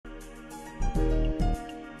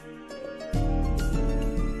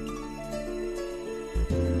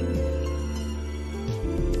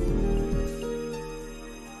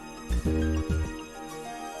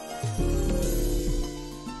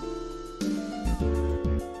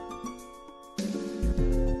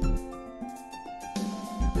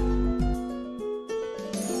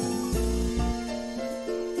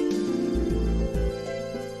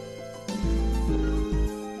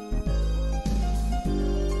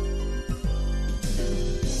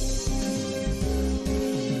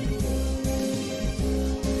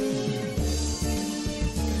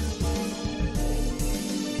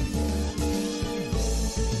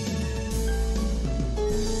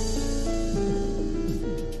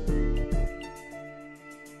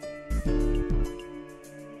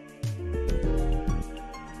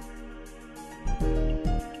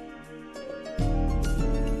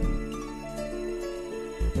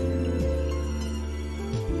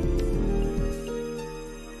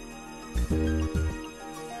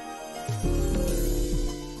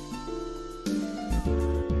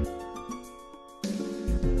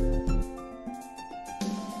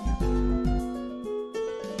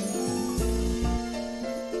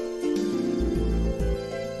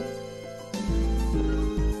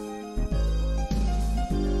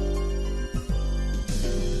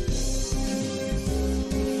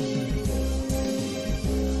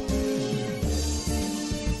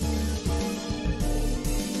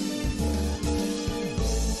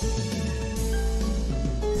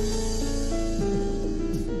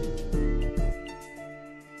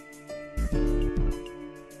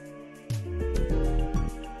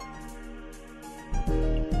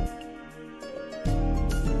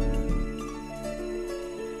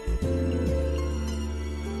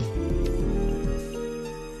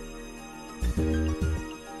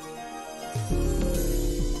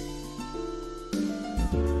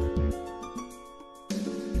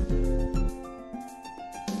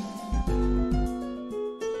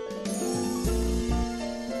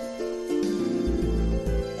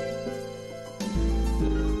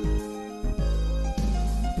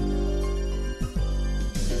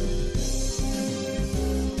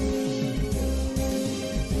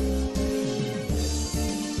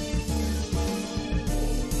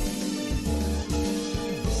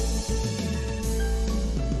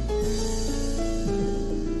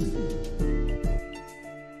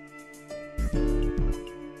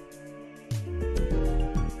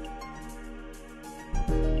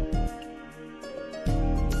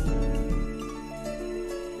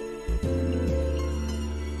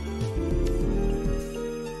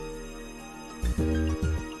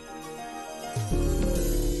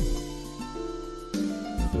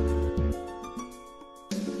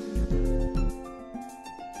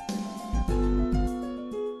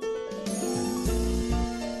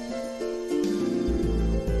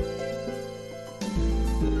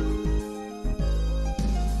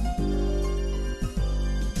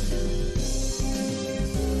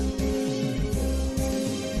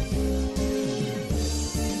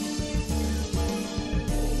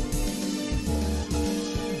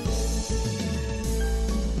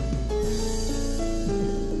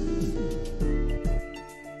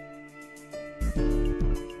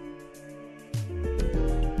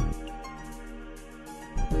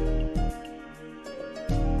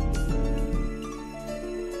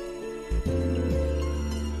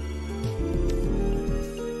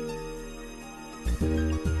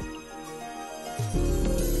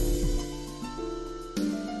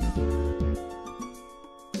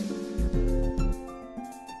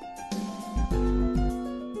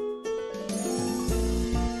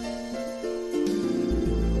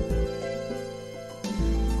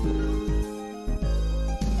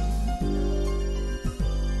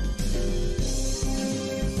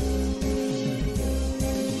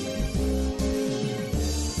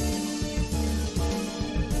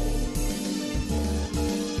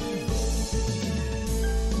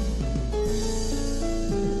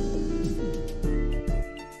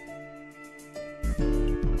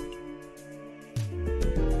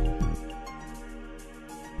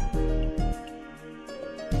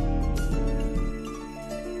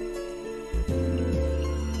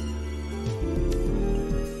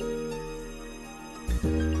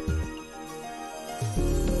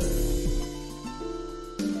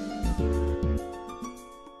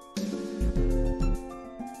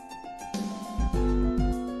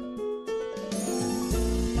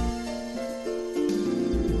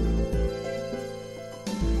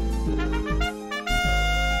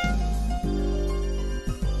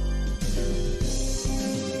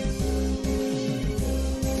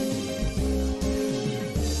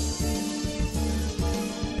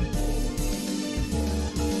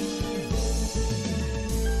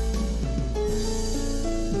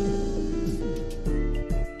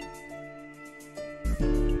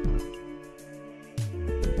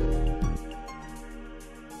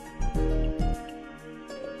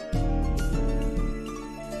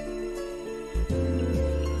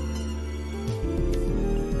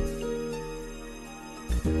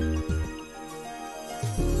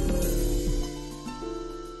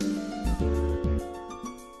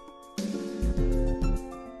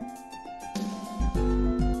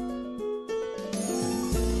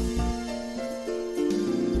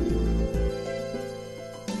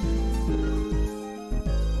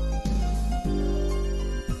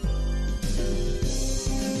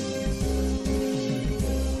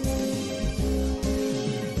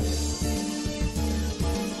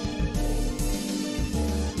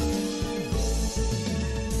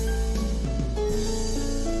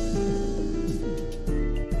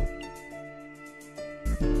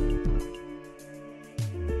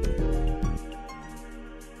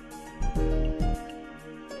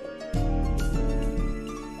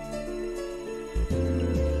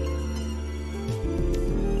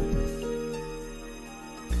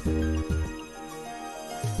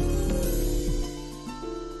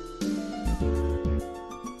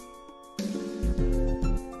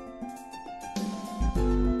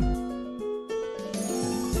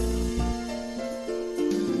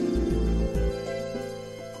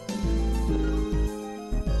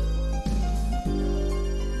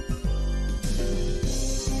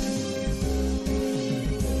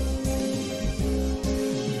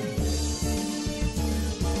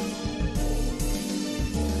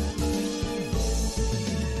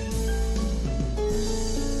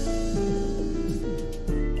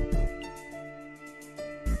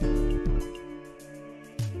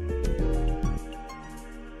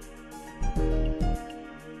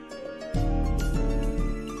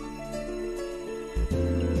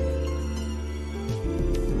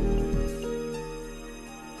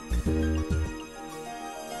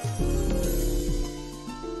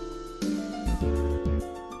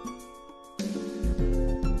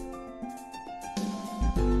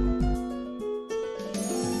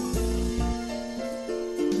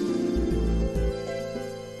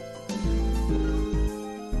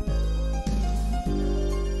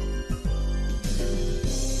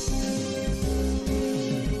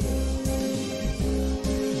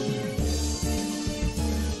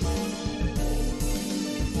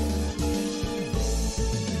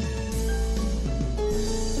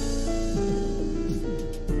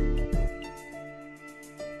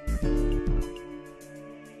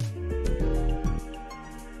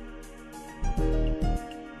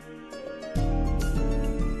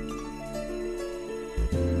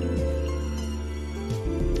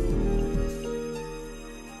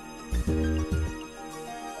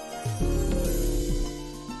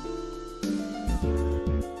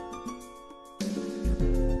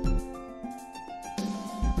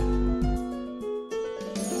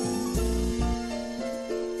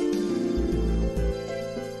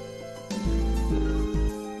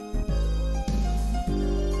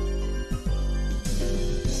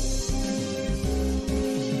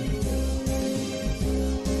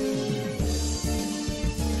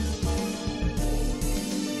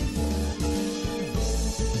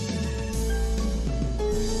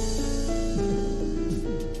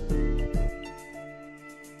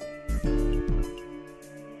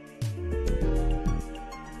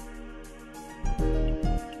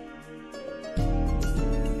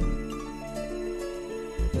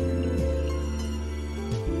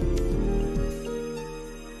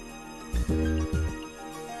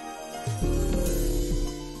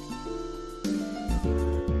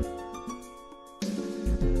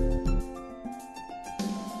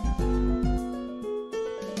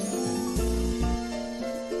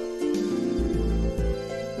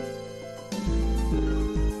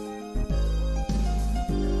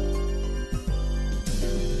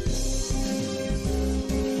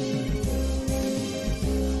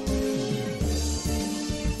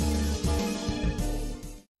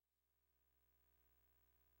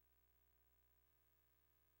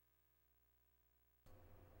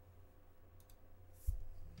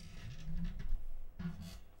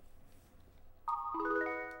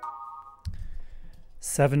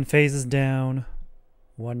7 phases down,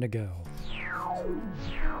 1 to go.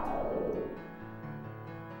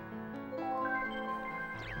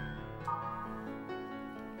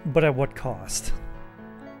 But at what cost?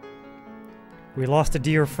 We lost a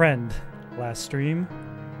dear friend last stream.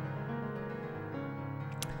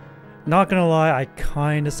 Not gonna lie, I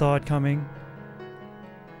kinda saw it coming.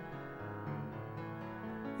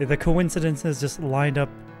 The coincidences just lined up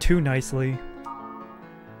too nicely.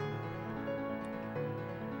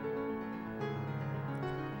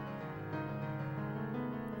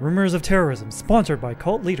 Rumors of terrorism, sponsored by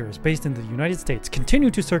cult leaders based in the United States, continue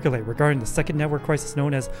to circulate regarding the second network crisis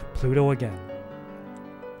known as Pluto Again.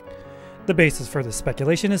 The basis for this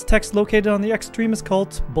speculation is text located on the extremist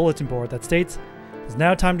cult's bulletin board that states, "It's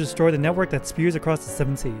now time to destroy the network that spews across the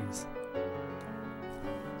 7 seas."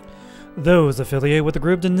 Those affiliated with the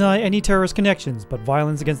group deny any terrorist connections, but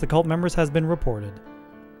violence against the cult members has been reported.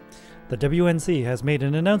 The WNC has made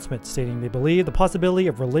an announcement stating they believe the possibility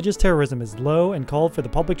of religious terrorism is low and called for the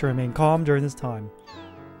public to remain calm during this time.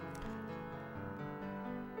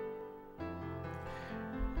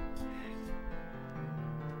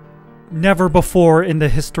 Never before in the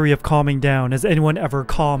history of calming down has anyone ever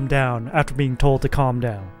calmed down after being told to calm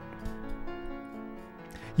down.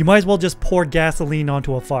 You might as well just pour gasoline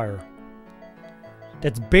onto a fire.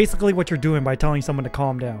 That's basically what you're doing by telling someone to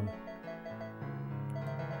calm down.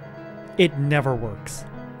 It never works.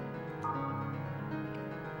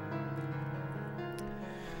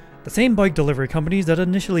 The same bike delivery companies that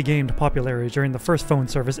initially gained popularity during the first phone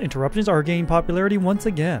service interruptions are gaining popularity once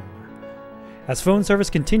again, as phone service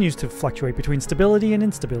continues to fluctuate between stability and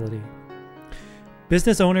instability.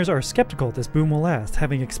 Business owners are skeptical this boom will last,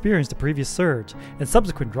 having experienced a previous surge and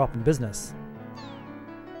subsequent drop in business.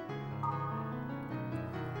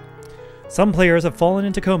 Some players have fallen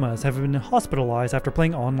into comas, have been hospitalized after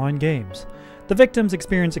playing online games. The victims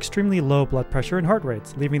experience extremely low blood pressure and heart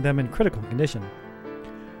rates, leaving them in critical condition.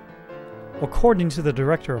 According to the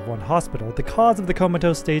director of one hospital, the cause of the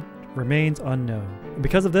comatose state remains unknown, and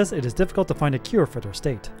because of this, it is difficult to find a cure for their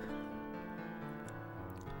state.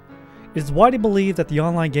 It is widely believed that the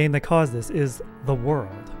online game that caused this is The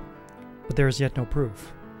World, but there is yet no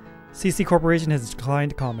proof. CC Corporation has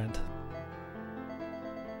declined to comment.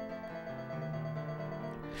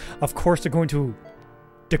 Of course they're going to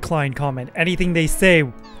decline comment. Anything they say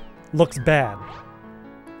looks bad.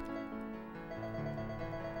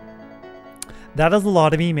 That is a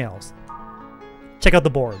lot of emails. Check out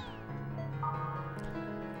the board.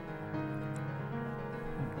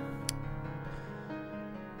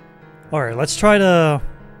 Alright, let's try to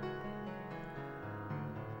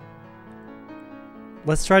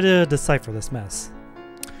decipher this mess.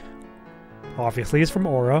 Obviously it's from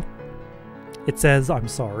Aura. It says, "I'm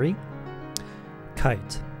sorry.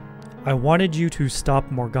 Kite, I wanted you to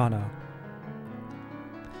stop Morgana.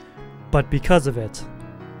 But because of it.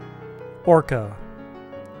 Orca,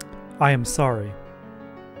 I am sorry.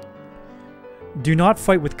 Do not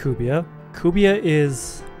fight with Kubia. Kubia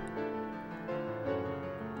is...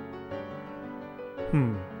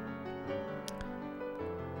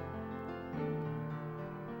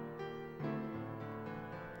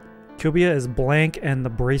 Kubiya is blank and the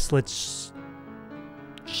bracelet's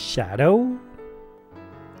shadow?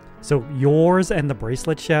 So yours and the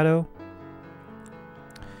bracelet shadow?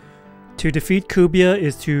 To defeat Kubiya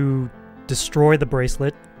is to destroy the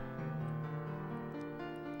bracelet.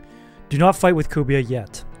 Do not fight with Kubiya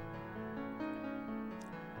yet.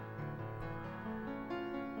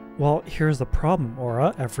 Well, here's the problem,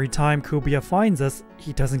 Aura. Every time Kubiya finds us,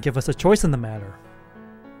 he doesn't give us a choice in the matter.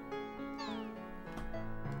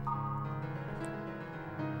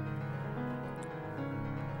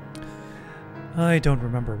 I don't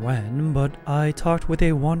remember when, but I talked with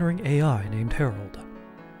a wandering AI named Harold.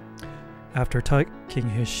 After taking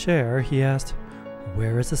his share, he asked,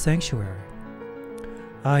 "Where is the sanctuary?"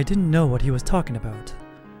 I didn't know what he was talking about,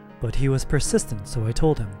 but he was persistent, so I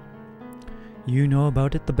told him. You know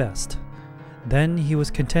about it the best. Then he was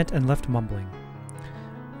content and left mumbling.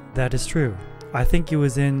 That is true. I think he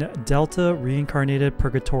was in Delta Reincarnated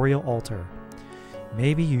Purgatorial Altar.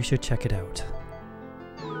 Maybe you should check it out.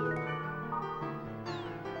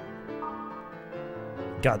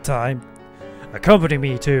 Got time? Accompany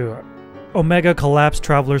me to Omega Collapsed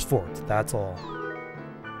Traveler's Fort, that's all.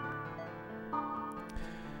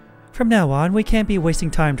 From now on, we can't be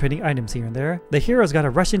wasting time trading items here and there. The heroes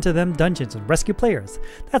gotta rush into them dungeons and rescue players.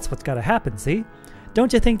 That's what's gotta happen, see?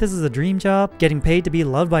 Don't you think this is a dream job? Getting paid to be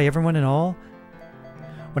loved by everyone and all?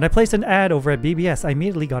 When I placed an ad over at BBS, I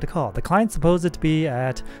immediately got a call. The client supposed it to be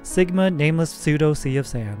at Sigma Nameless Pseudo Sea of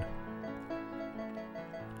Sand.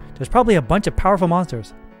 There's probably a bunch of powerful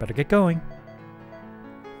monsters. Better get going.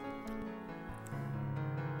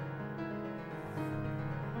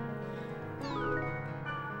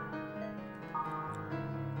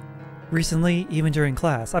 Recently, even during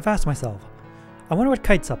class, I've asked myself, I wonder what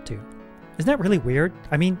Kite's up to. Isn't that really weird?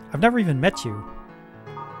 I mean, I've never even met you.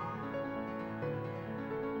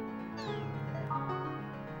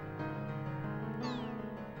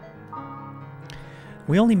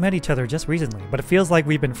 We only met each other just recently, but it feels like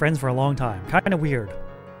we've been friends for a long time. Kinda weird.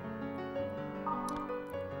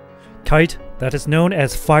 Kite, that is known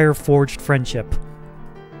as fire-forged friendship.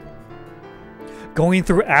 Going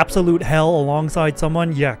through absolute hell alongside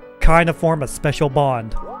someone, yeah, kinda form a special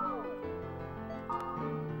bond.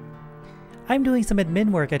 I'm doing some admin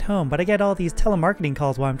work at home, but I get all these telemarketing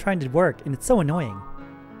calls while I'm trying to work, and it's so annoying.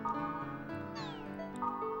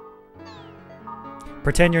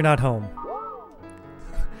 Pretend you're not home.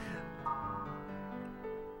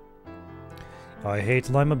 I hate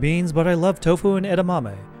lima beans, but I love tofu and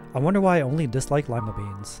edamame. I wonder why I only dislike lima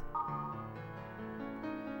beans.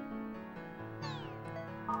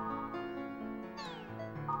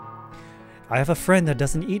 I have a friend that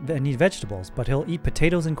doesn't eat any vegetables, but he'll eat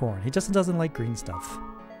potatoes and corn. He just doesn't like green stuff.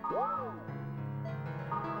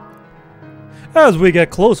 As we get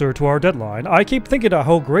closer to our deadline, I keep thinking of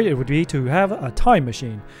how great it would be to have a time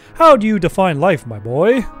machine. How do you define life, my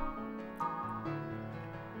boy?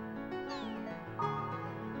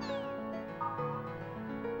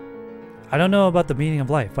 I don't know about the meaning of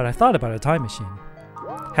life, but I thought about a time machine.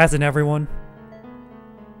 Hasn't everyone?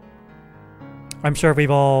 I'm sure we've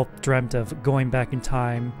all dreamt of going back in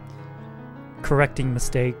time, correcting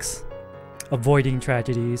mistakes, avoiding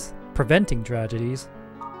tragedies, preventing tragedies.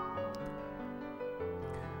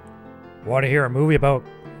 Want to hear a movie about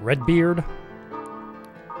Redbeard?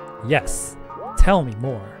 Yes. Tell me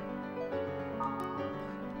more.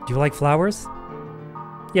 Do you like flowers?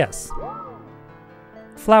 Yes.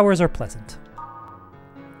 Flowers are pleasant.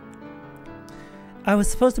 I was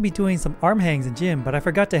supposed to be doing some arm hangs in gym, but I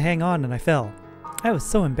forgot to hang on and I fell. That was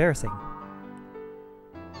so embarrassing.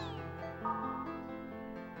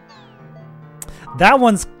 That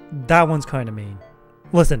one's kind of mean.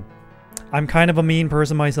 Listen, I'm kind of a mean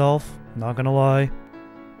person myself, not gonna lie.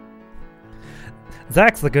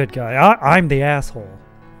 Zach's the good guy, I'm the asshole.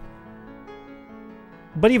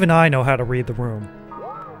 But even I know how to read the room.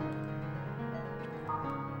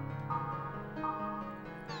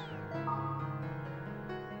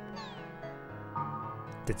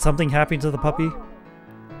 Did something happen to the puppy?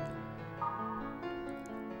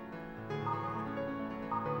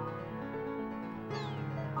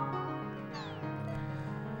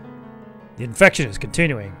 The infection is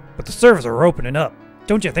continuing, but the servers are opening up.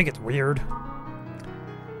 Don't you think it's weird?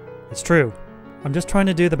 It's true. I'm just trying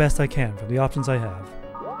to do the best I can from the options I have.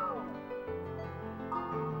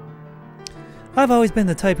 I've always been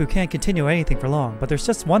the type who can't continue anything for long, but there's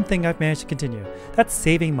just one thing I've managed to continue. That's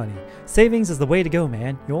saving money. Savings is the way to go,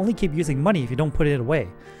 man. You'll only keep using money if you don't put it away.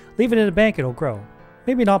 Leave it in a bank, it'll grow.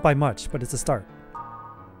 Maybe not by much, but it's a start.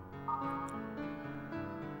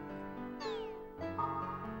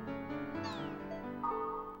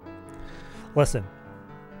 Listen,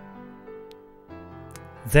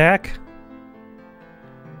 Zach,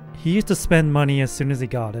 he used to spend money as soon as he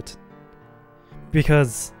got it.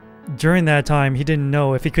 Because during that time, he didn't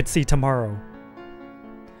know if he could see tomorrow.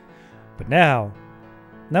 But now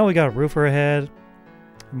we got a roof over our head,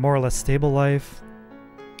 more or less stable life.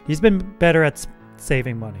 He's been better at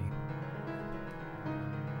saving money.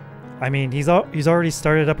 I mean, he's already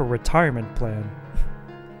started up a retirement plan.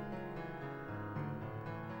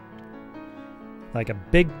 Like a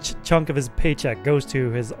big chunk of his paycheck goes to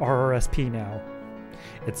his RRSP now.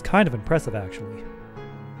 It's kind of impressive, actually.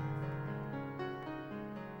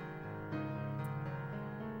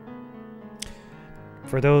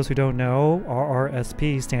 For those who don't know,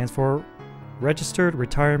 RRSP stands for Registered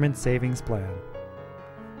Retirement Savings Plan.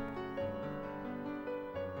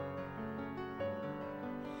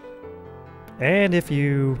 And if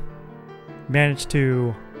you manage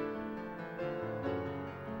to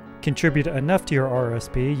contribute enough to your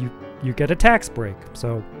RRSP, you get a tax break.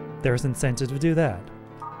 So there's incentive to do that.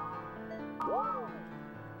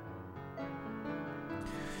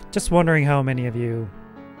 Just wondering how many of you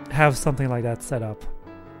have something like that set up.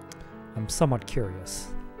 I'm somewhat curious.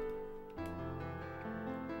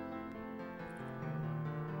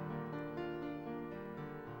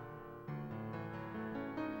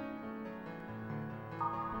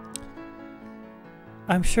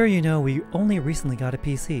 I'm sure you know we only recently got a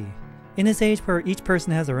PC. In this age where each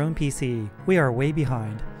person has their own PC, we are way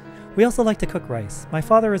behind. We also like to cook rice. My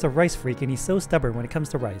father is a rice freak and he's so stubborn when it comes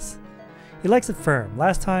to rice. He likes it firm.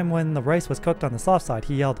 Last time when the rice was cooked on the soft side,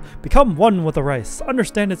 he yelled, "Become one with the rice!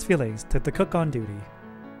 Understand its feelings!" to the cook on duty.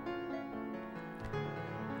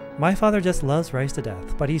 My father just loves rice to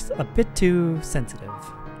death, but he's a bit too sensitive.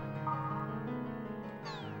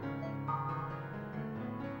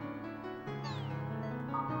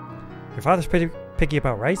 Your father's pretty picky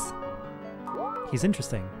about rice? He's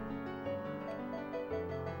interesting.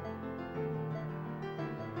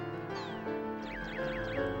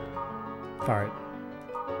 Alright.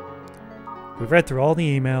 We've read through all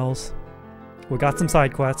the emails. We got some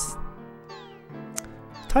side quests.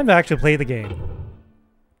 Time to actually play the game.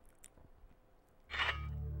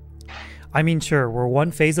 I mean, sure, we're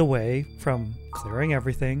one phase away from clearing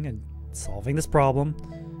everything and solving this problem.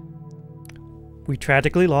 We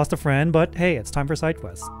tragically lost a friend, but hey, it's time for side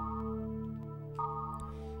quests.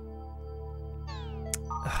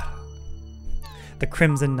 The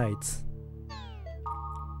Crimson Knights.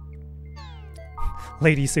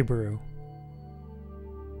 Lady Subaru.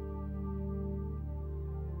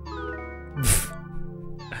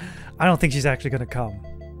 I don't think she's actually gonna come.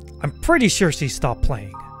 I'm pretty sure she stopped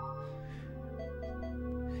playing.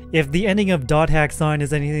 If the ending of Dot Hack Sign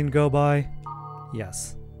is anything to go by,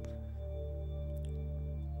 yes.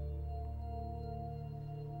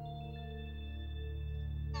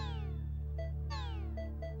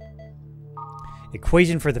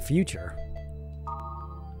 Equation for the future.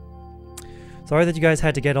 Sorry that you guys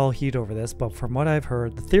had to get all heat over this, but from what I've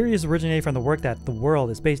heard, the theories originate from the work that the world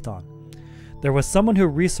is based on. There was someone who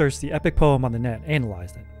researched the epic poem on the net,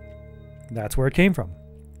 analyzed it. That's where it came from.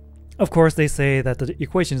 Of course, they say that the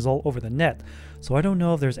equation is all over the net, so I don't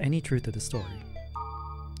know if there's any truth to the story.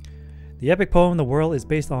 The epic poem the world is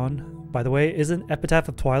based on, by the way, isn't Epitaph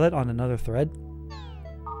of Twilight on another thread?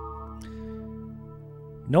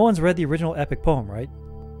 No one's read the original epic poem, right?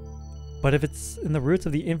 But if it's in the roots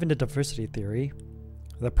of the infinite diversity theory,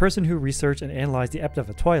 the person who researched and analyzed the Epitaph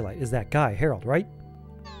of Twilight is that guy, Harold, right?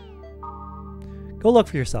 Go look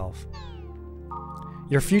for yourself.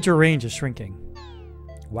 Your future range is shrinking.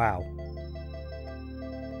 Wow.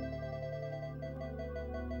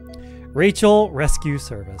 Rachel Rescue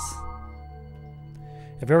Service.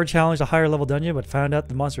 Have you ever challenged a higher level dungeon but found out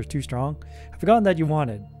the monster is too strong? Have forgotten that you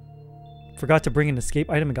wanted. Forgot to bring an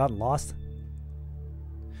escape item and got lost?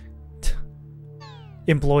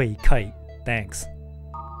 Employee Kite. Thanks.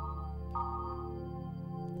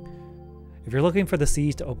 If you're looking for the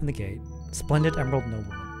seeds to open the gate, Splendid Emerald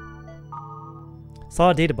Nobleman. Saw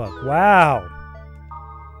a data bug. Wow.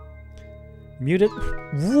 Muted.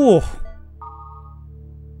 Whoa.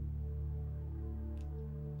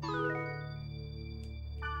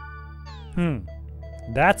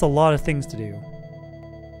 That's a lot of things to do.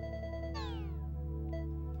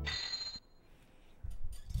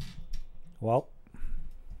 Well.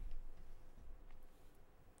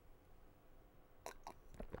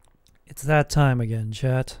 It's that time again,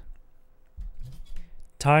 chat.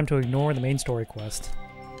 Time to ignore the main story quest.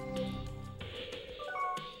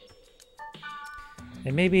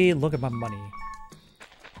 And maybe look at my money.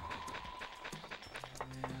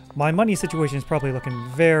 My money situation is probably looking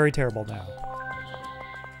very terrible now.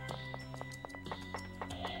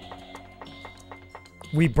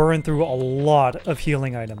 We burned through a lot of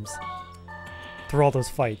healing items through all those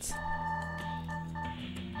fights.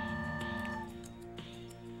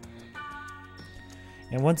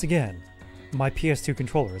 And once again, my PS2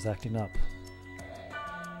 controller is acting up.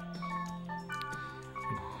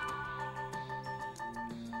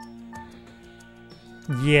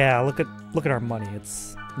 Yeah, look at our money.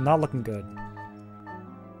 It's not looking good.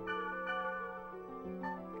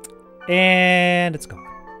 And it's gone.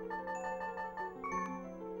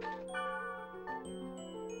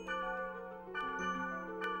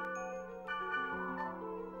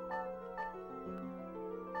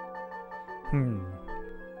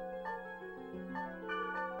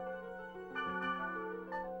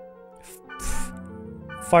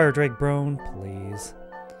 Fire Drake Brone, please.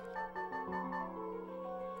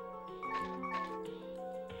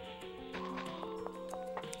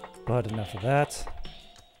 But enough of that.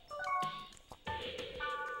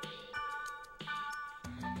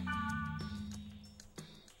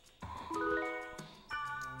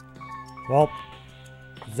 Well,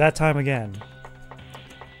 it's that time again.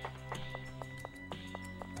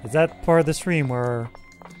 It's that part of the stream where,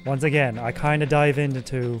 once again, I kind of dive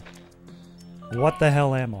into what the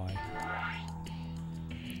hell am I?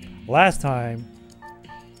 Last time,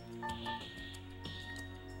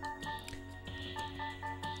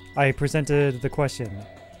 I presented the question,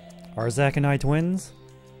 are Zach and I twins?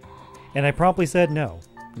 And I promptly said no.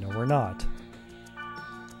 No, we're not.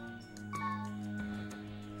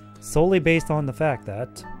 Solely based on the fact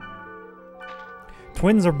that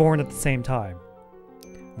twins are born at the same time.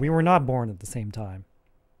 We were not born at the same time.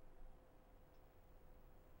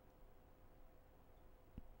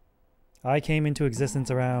 I came into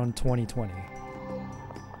existence around 2020.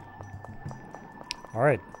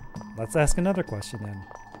 Alright, let's ask another question then.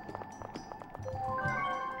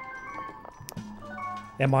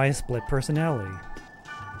 Am I a split personality?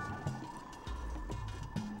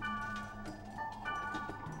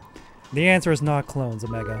 The answer is not clones,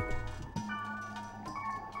 Omega.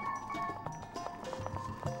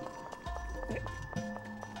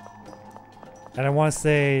 And I want to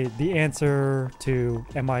say the answer to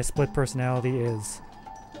am I a split personality is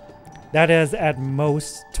that is at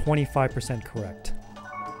most 25% correct.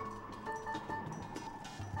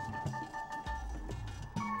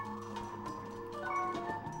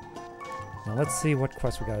 Now let's see what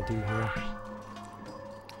quest we gotta do here.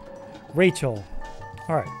 Rachel.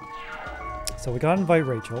 Alright. So we gotta invite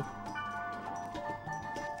Rachel.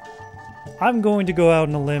 I'm going to go out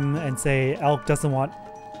on a limb and say Elk doesn't want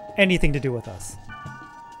anything to do with us.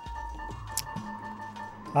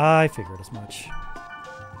 I figured as much.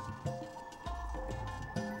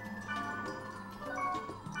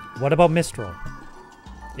 What about Mistral?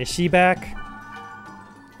 Is she back?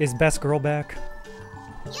 Is Best Girl back?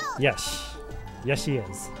 Yes. Yes, she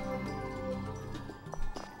is.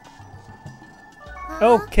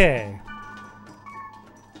 Okay.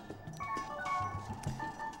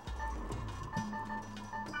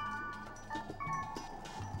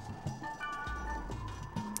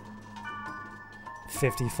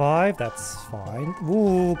 $55, that's fine.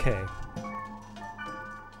 Ooh, okay.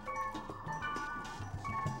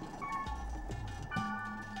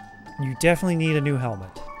 You definitely need a new helmet.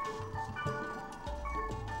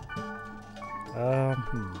 Huh?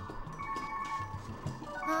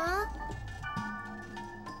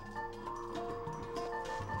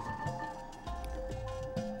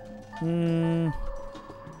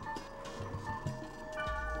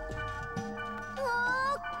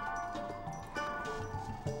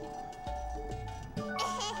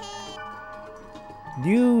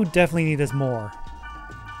 You definitely need this more.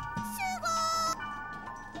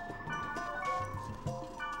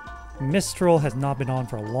 Mistral has not been on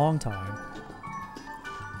for a long time.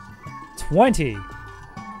 20,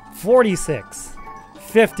 46,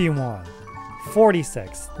 51,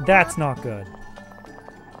 46. That's not good.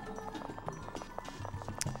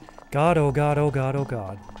 God, oh god, oh god, oh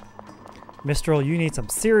god. Mistral, you need some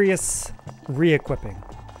serious re-equipping.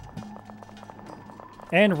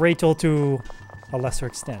 And Rachel to a lesser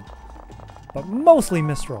extent. But mostly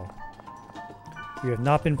Mistral. You have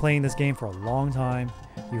not been playing this game for a long time.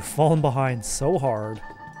 You've fallen behind so hard.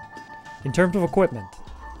 In terms of equipment.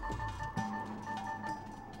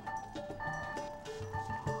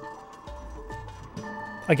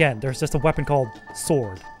 Again, there's just a weapon called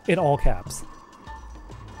Sword, in all caps.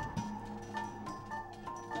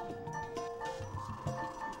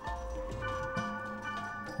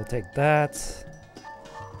 We'll take that.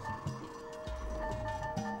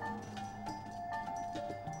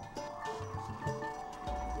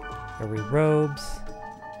 Every robes.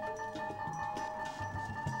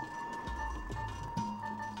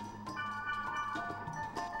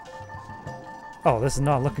 Oh, this is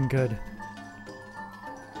not looking good.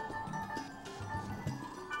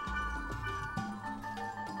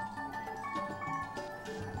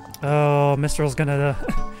 Oh, Mistral's gonna...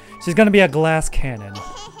 she's gonna be a glass cannon.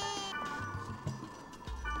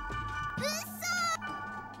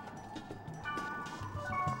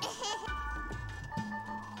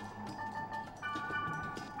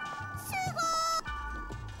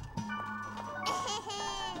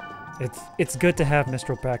 It's good to have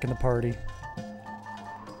Mistral back in the party.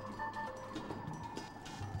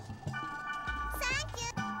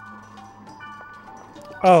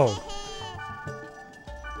 Oh.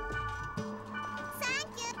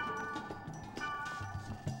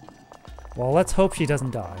 Well, let's hope she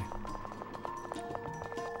doesn't die.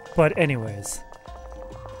 But anyways.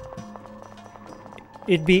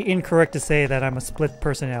 It'd be incorrect to say that I'm a split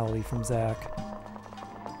personality from Zack.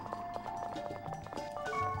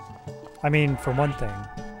 I mean, for one thing,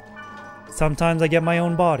 sometimes I get my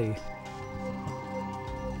own body.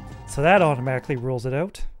 So that automatically rules it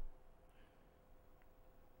out.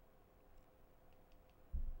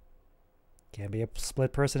 Can't be a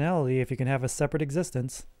split personality if you can have a separate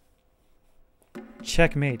existence.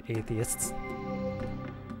 Checkmate, atheists.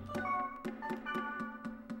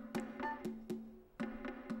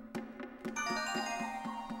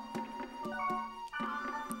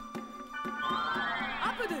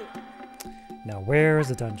 Now, where is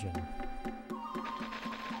the dungeon?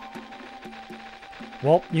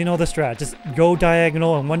 Well, you know the strat. Just go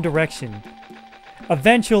diagonal in one direction.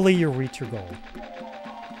 Eventually, you'll reach your goal.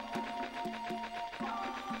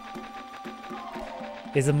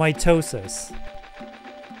 Is it mitosis?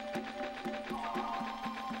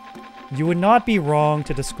 You would not be wrong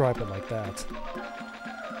to describe it like that.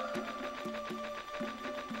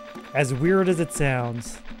 As weird as it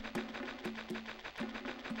sounds.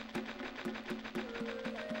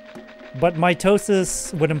 But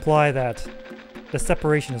mitosis would imply that the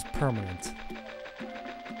separation is permanent.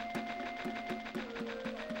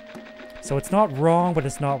 So it's not wrong, but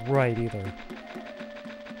it's not right either.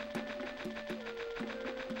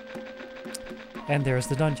 And there's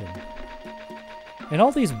the dungeon. And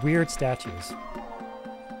all these weird statues.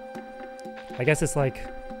 I guess it's like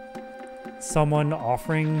someone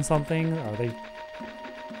offering something.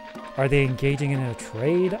 Are they engaging in a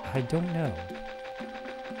trade? I don't know.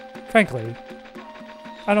 Frankly,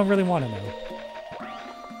 I don't really want to know.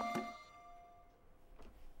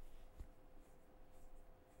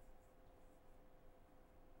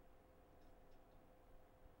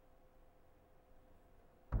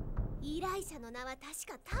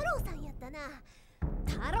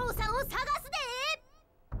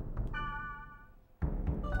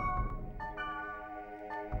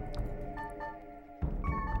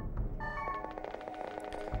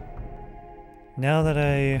 Now that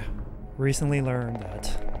I recently learned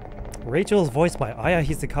that Rachel is voiced by Aya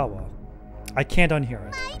Hisakawa, I can't unhear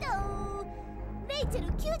it.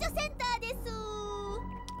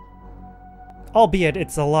 Albeit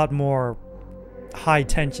it's a lot more high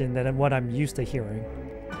tension than what I'm used to hearing.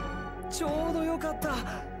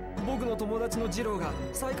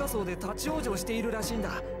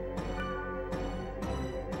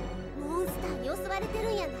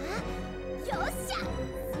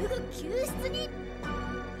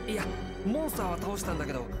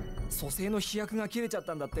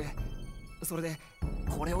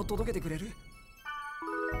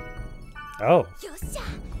 Oh.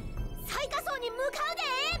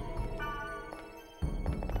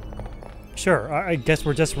 Sure, I guess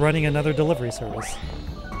we're just running another delivery service.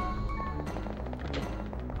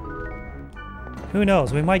 Who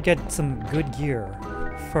knows, we might get some good gear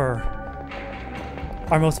for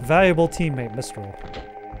our most valuable teammate, Mistral.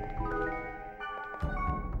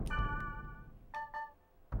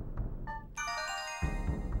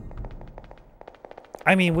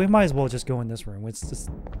 I mean, we might as well just go in this room. It's just...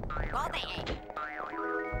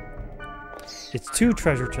 It's 2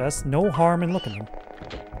 treasure chests, no harm in looking at them.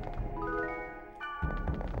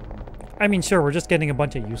 I mean, sure, we're just getting a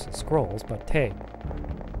bunch of useless scrolls, but hey.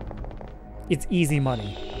 It's easy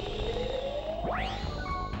money.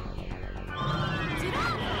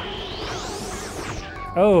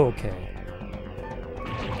 Okay.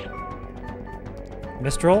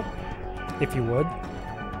 Mistral, if you would.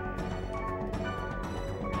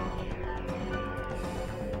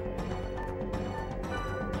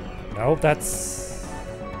 No, that's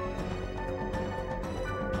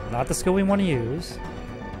not the skill we want to use.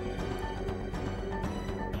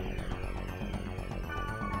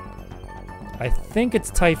 I think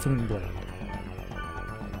it's Typhoon Blade.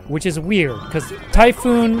 Which is weird, because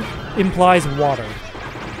Typhoon implies water.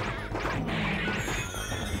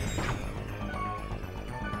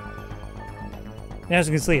 And as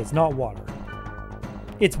you can see, it's not water.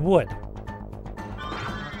 It's wood.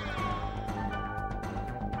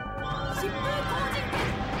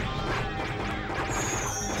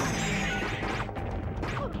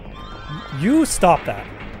 You stop that.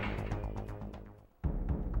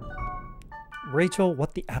 Rachel,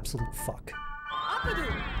 what the absolute fuck?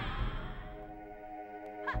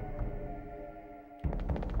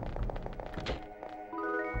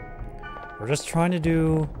 We're just trying to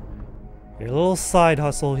do a little side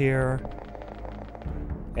hustle here,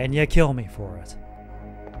 and you kill me for it.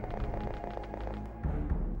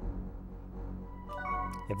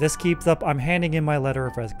 If this keeps up, I'm handing in my letter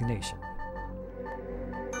of resignation.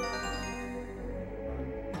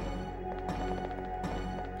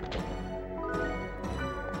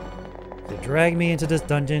 You drag me into this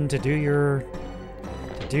dungeon to do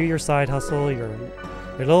your side hustle, your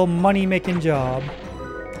little money-making job,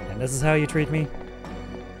 and this is how you treat me?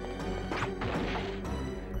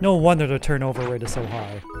 No wonder the turnover rate is so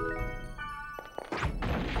high.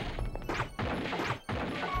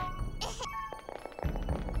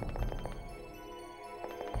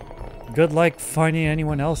 Good luck finding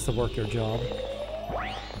anyone else to work your job.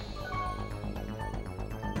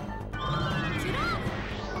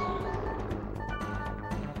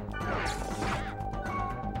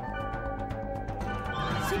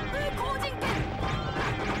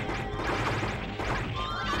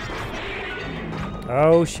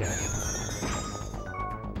 Oh shit.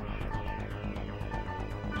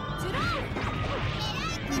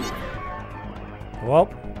 Well,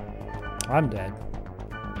 I'm dead.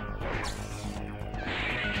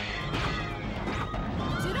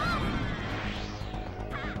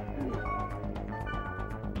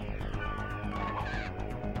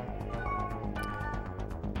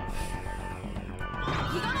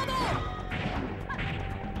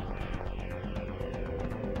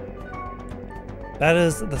 That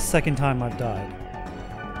is the second time I've died.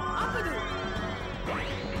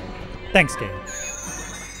 Thanks, game.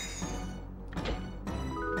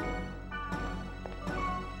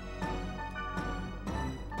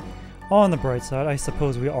 On the bright side, I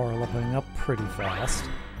suppose we are leveling up pretty fast.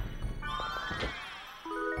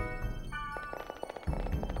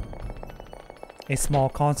 A small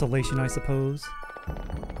consolation, I suppose.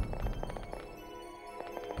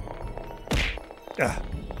 Ugh.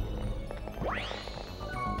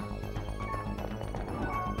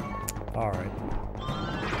 Alright.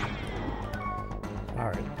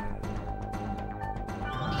 Alright.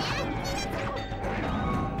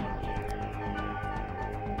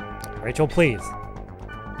 Rachel, please.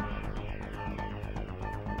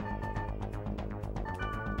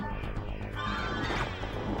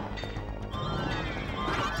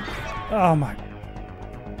 Oh my.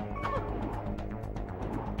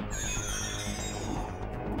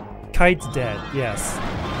 Kite's dead, yes.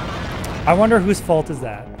 I wonder whose fault is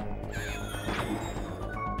that?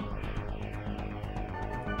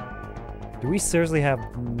 Do we seriously have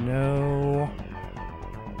no...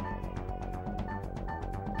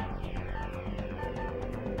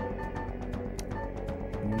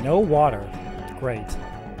 No water. Great.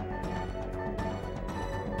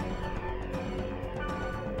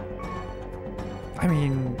 I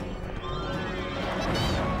mean...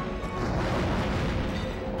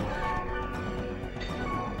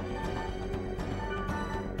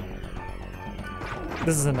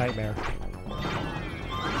 This is a nightmare.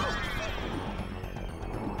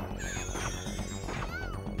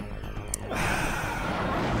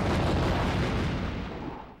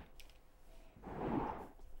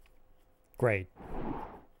 Great.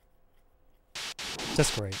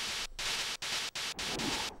 Just great.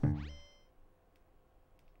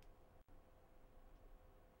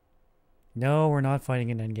 No, we're not fighting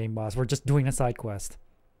an endgame boss. We're just doing a side quest.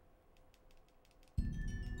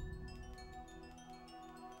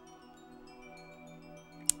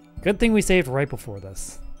 Good thing we saved right before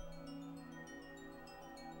this.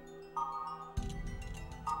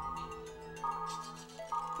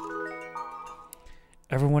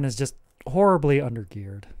 Everyone is just horribly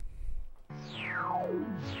undergeared.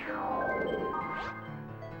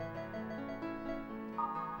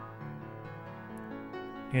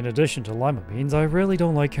 In addition to lima beans, I really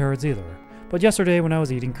don't like carrots either. But yesterday when I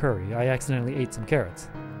was eating curry, I accidentally ate some carrots.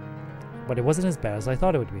 But it wasn't as bad as I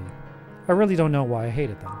thought it would be. I really don't know why I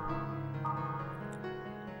hated them.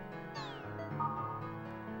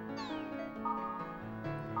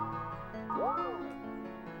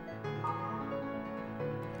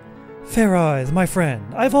 Fair Eyes, my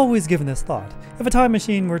friend, I've always given this thought. If a time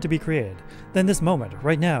machine were to be created, then this moment,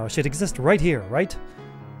 right now, should exist right here, right?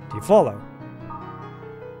 Do you follow?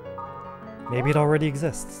 Maybe it already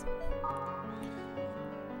exists.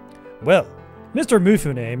 Well, Mr.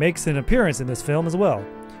 Mifune makes an appearance in this film as well.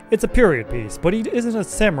 It's a period piece, but he isn't a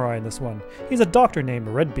samurai in this one. He's a doctor named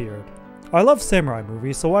Redbeard. I love samurai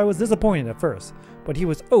movies, so I was disappointed at first, but he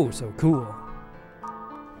was oh so cool.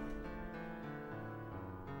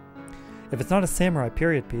 If it's not a samurai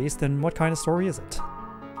period piece, then what kind of story is it?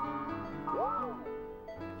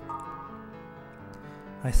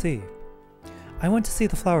 I see. I went to see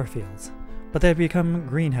the flower fields, but they had become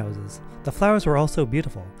greenhouses. The flowers were also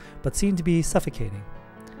beautiful, but seemed to be suffocating.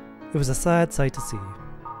 It was a sad sight to see.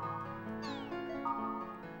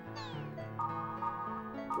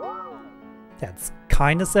 That's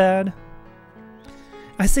kinda sad.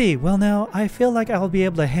 I see. Well now, I feel like I'll be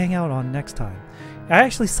able to hang out on next time. I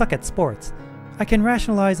actually suck at sports. I can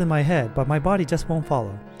rationalize in my head, but my body just won't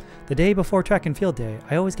follow. The day before track and field day,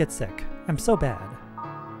 I always get sick. I'm so bad.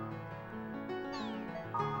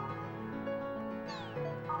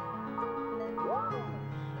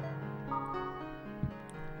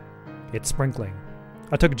 It's sprinkling.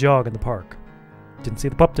 I took a jog in the park. Didn't see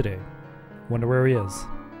the pup today. Wonder where he is.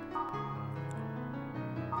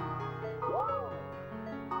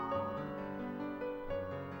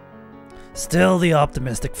 Still the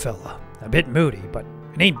optimistic fella. A bit moody, but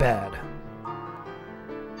it ain't bad.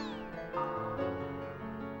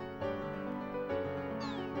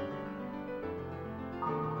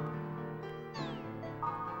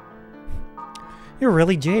 You're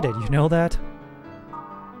really jaded, you know that?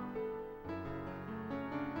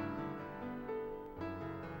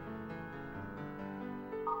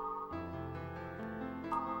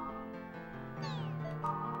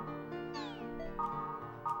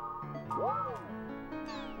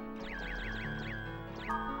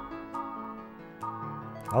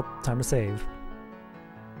 Oh, time to save.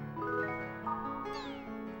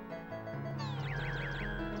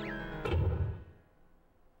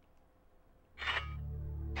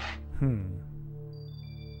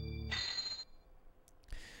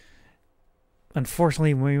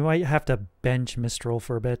 Unfortunately, we might have to bench Mistral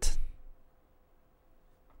for a bit.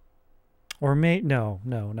 Or no.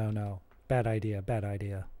 Bad idea, bad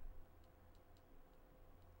idea.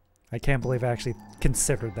 I can't believe I actually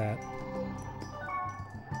considered that.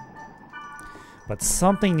 But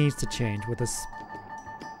something needs to change with this.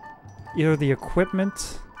 Either the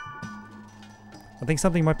equipment. I think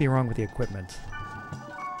something might be wrong with the equipment.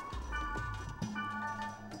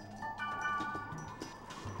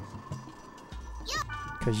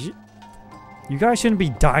 Because you guys shouldn't be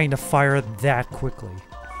dying to fire that quickly.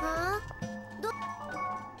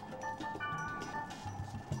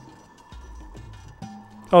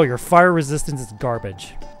 Oh, your fire resistance is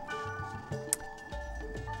garbage.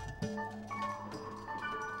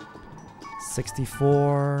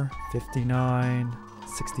 $64, $59,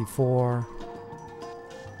 $64.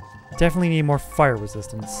 Definitely need more fire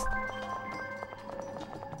resistance.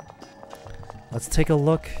 Let's take a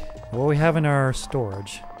look at what we have in our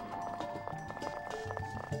storage.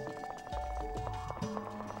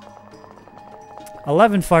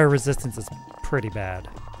 $11 fire resistance is pretty bad.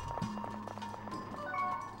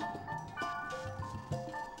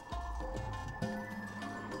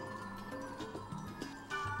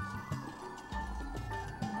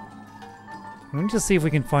 Let me just see if we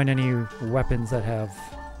can find any weapons that have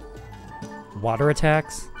water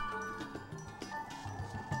attacks.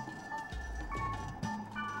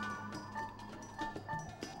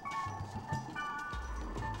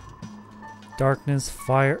 Darkness,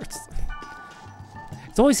 fire.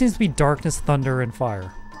 It always seems to be darkness, thunder, and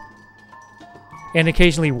fire. And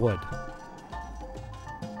occasionally wood.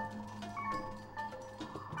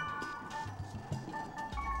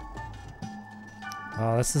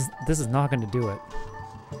 Oh, this is not going to do it.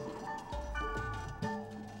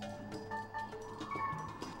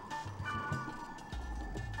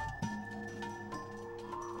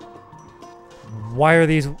 Why are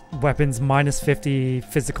these weapons minus 50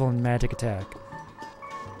 physical and magic attack?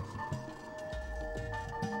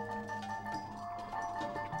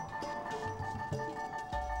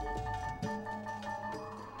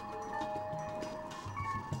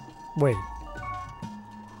 Wait.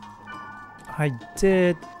 I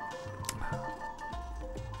did...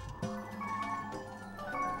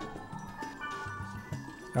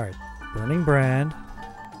 Alright. Burning Brand.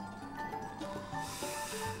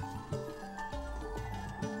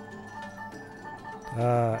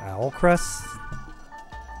 Owl Crest.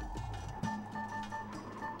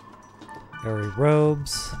 Airy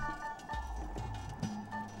Robes.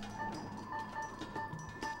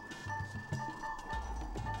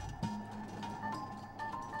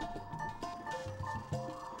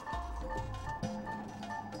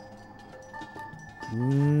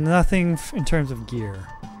 Nothing in terms of gear.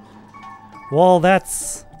 Well,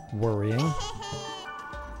 that's worrying.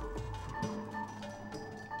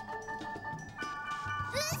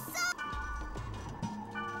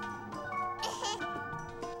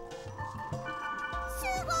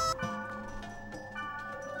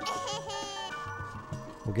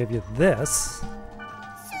 We'll give you this.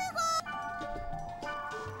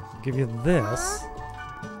 We'll give you this.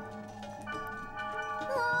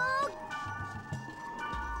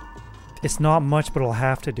 It's not much, but it'll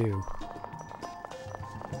have to do.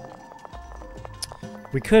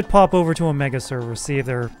 We could pop over to a mega server, see if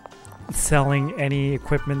they're selling any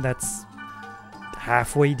equipment that's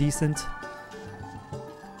halfway decent.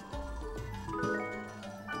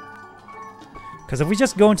 Because if we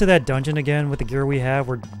just go into that dungeon again with the gear we have,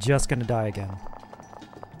 we're just gonna die again.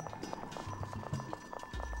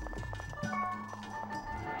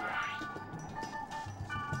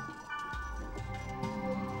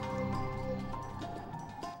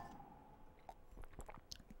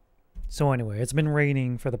 So anyway, it's been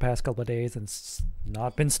raining for the past couple of days and it's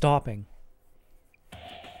not been stopping.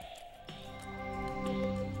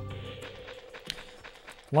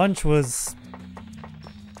 Lunch was...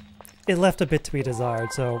 it left a bit to be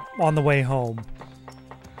desired, so on the way home,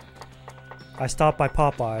 I stopped by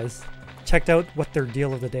Popeyes, checked out what their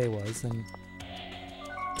deal of the day was, and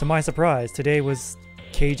to my surprise, today was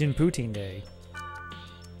Cajun Poutine Day.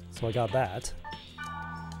 So I got that.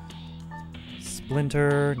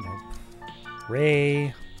 Splinter, nope.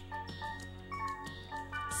 Ray.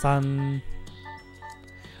 Sun.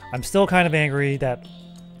 I'm still kind of angry that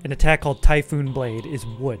an attack called Typhoon Blade is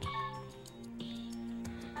wood.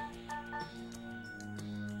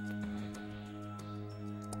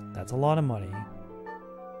 That's a lot of money.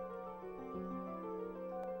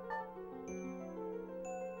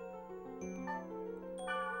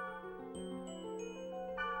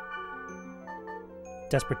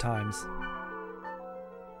 Desperate times.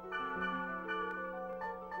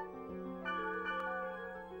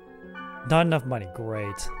 Not enough money.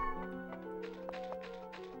 Great.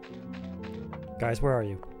 Guys, where are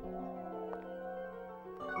you?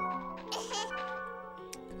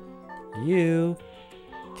 You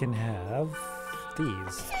can have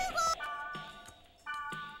these.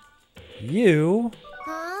 You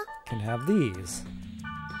can have these.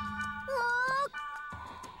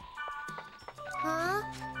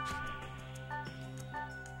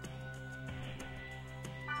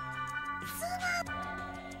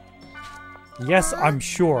 Yes, I'm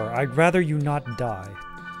sure. I'd rather you not die.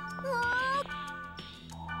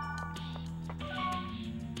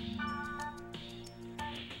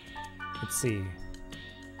 Let's see.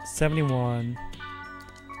 71.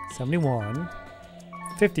 71.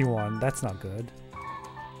 51. That's not good.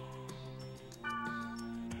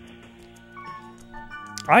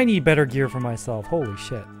 I need better gear for myself. Holy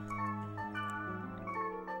shit.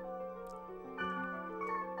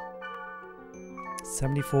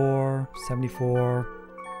 $74, $74,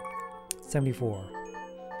 $74.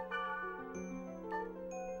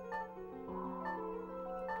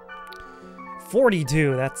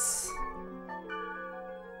 $42,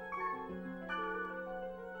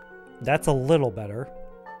 that's a little better.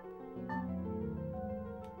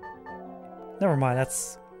 Never mind,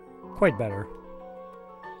 that's quite better.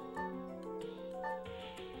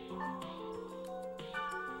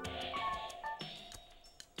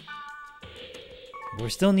 We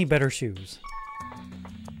still need better shoes.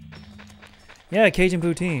 Yeah, Cajun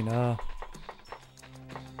Poutine.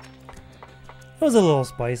 It was a little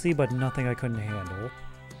spicy, but nothing I couldn't handle.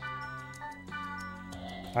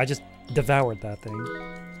 I just devoured that thing.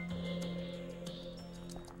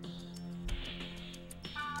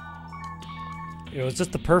 It was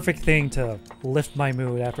just the perfect thing to lift my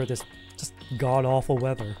mood after this just god-awful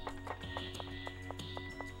weather.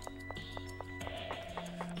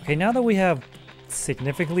 Okay, now that we have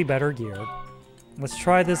significantly better gear, let's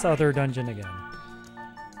try this other dungeon again.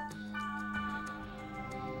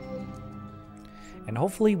 And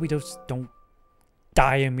hopefully we just don't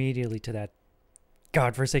die immediately to that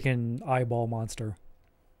godforsaken eyeball monster.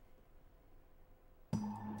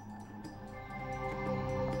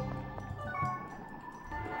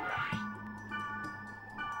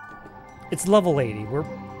 It's level 80. We're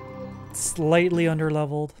slightly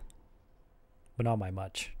under-leveled, but not by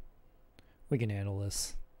much. We can handle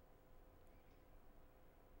this.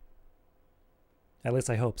 At least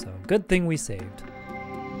I hope so. Good thing we saved.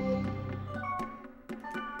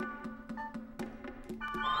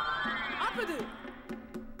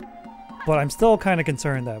 But I'm still kind of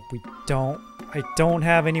concerned that I don't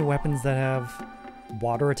have any weapons that have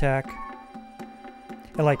water attack.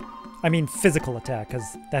 And like, I mean physical attack,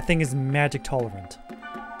 because that thing is magic tolerant.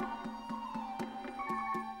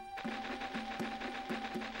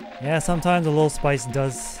 Yeah, sometimes a little spice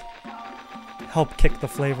does help kick the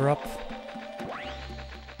flavor up.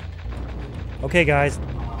 Okay, guys,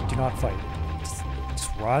 do not fight.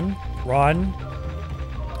 Just run, run,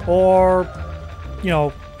 or, you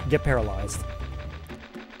know, get paralyzed.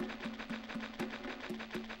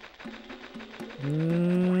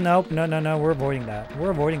 Nope, no, we're avoiding that.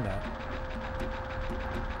 We're avoiding that.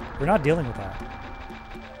 We're not dealing with that.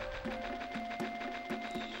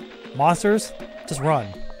 Monsters, just run.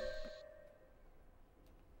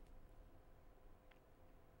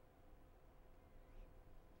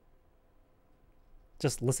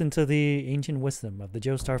 Just listen to the ancient wisdom of the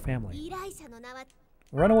Joestar family.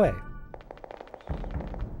 Run away.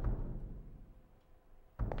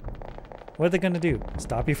 What are they gonna do?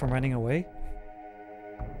 Stop you from running away?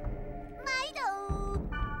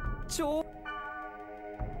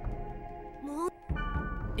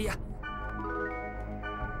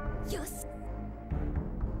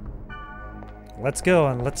 Let's go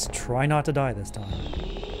and let's try not to die this time.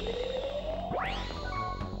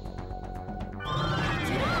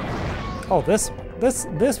 Oh, this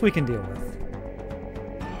we can deal with.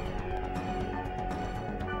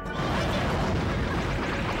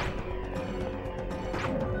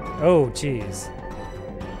 Oh, jeez.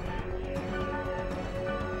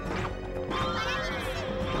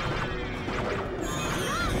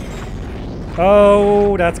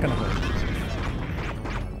 Oh, that's gonna hurt.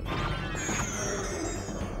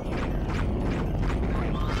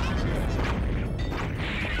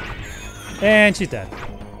 And she's dead.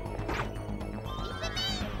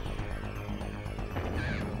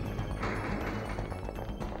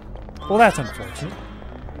 Well, that's unfortunate.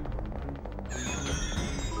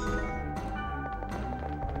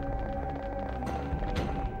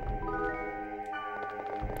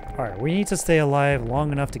 Alright, we need to stay alive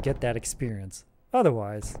long enough to get that experience.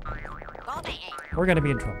 Otherwise, we're gonna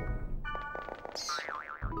be in trouble.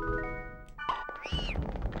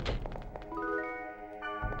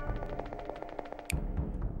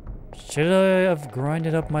 Should I have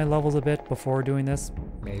grinded up my levels a bit before doing this?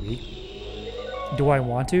 Maybe. Do I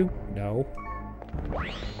want to? No.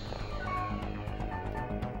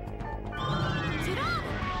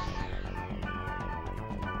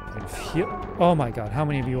 Oh my god, how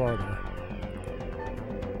many of you are there?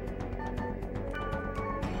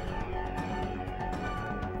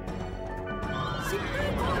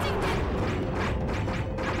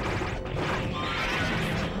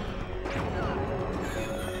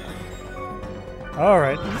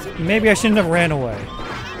 Alright, maybe I shouldn't have ran away.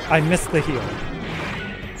 I missed the heal.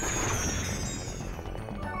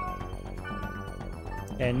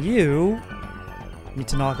 And you need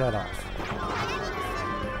to knock that off.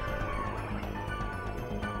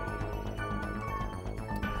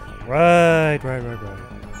 Right.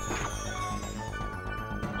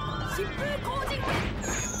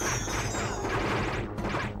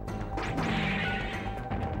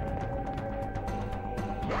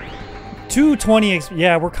 220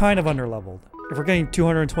 yeah, we're kind of underleveled. If we're getting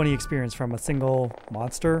 220 experience from a single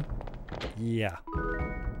monster, yeah.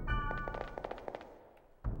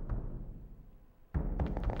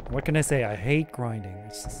 What can I say? I hate grinding.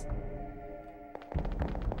 It's just...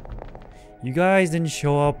 You guys didn't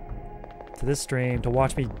show up to this stream to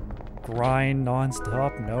watch me grind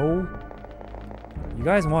non-stop, no. You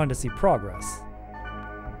guys wanted to see progress.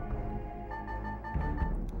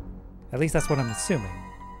 At least that's what I'm assuming.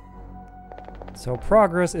 So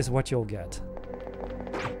progress is what you'll get.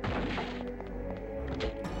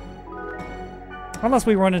 Unless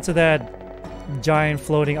we run into that giant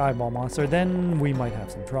floating eyeball monster, then we might have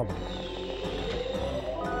some trouble.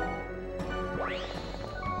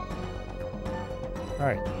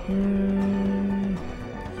 Alright.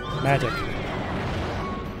 Magic.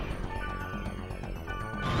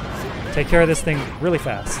 Take care of this thing really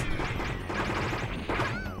fast.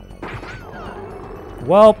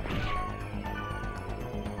 Well.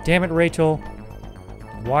 Damn it, Rachel.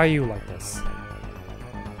 Why are you like this?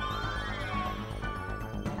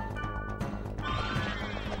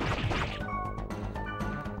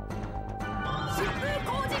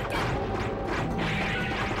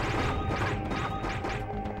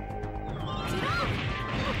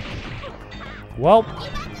 Well.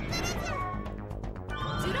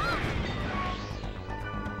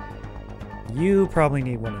 You probably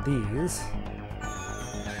need one of these.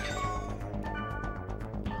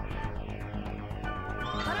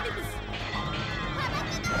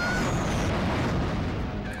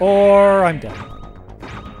 Or I'm dead.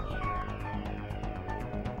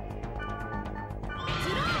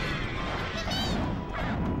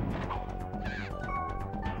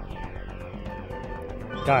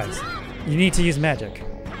 Guys, you need to use magic.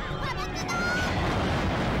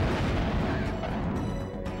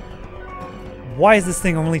 Why is this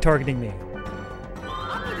thing only targeting me?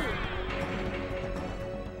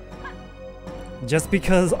 Just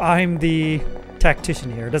because I'm the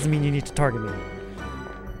tactician here doesn't mean you need to target me.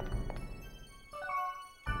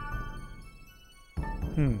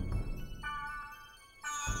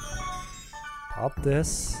 Pop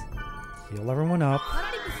this. Heal everyone up.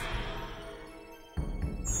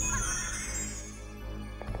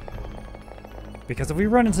 Because if we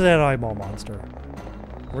run into that eyeball monster,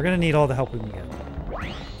 we're gonna need all the help we can get.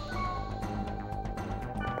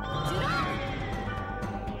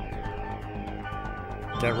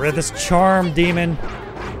 Get rid of this charm, demon.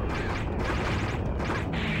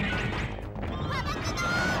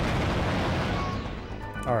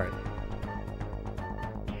 Alright.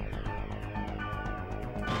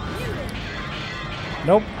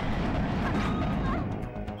 Nope.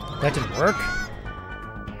 That didn't work.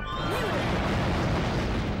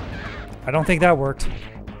 I don't think that worked.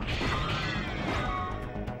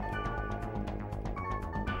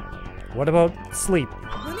 What about sleep?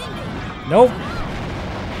 Nope.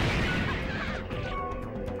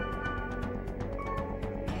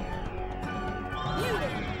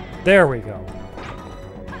 There we go.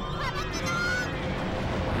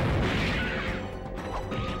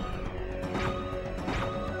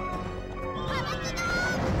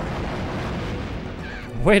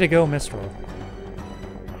 Way to go, Mistral.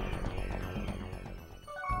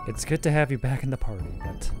 It's good to have you back in the party,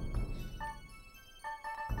 but...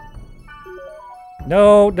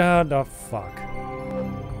 No, fuck.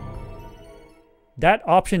 That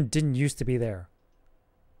option didn't used to be there.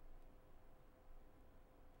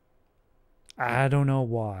 I don't know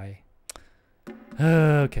why.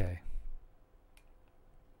 Okay.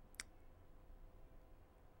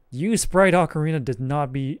 Use Sprite Ocarina did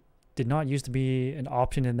not used to be an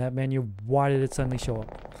option in that menu. Why did it suddenly show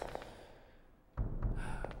up?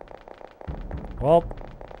 Well,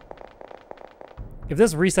 if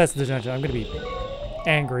this resets the dungeon, I'm gonna be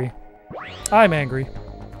angry. I'm angry.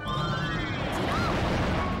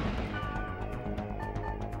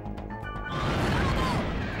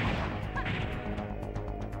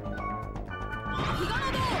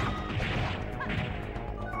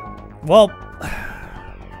 Well,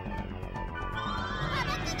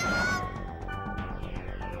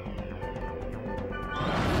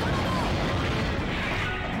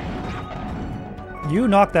 you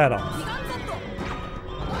knock that off.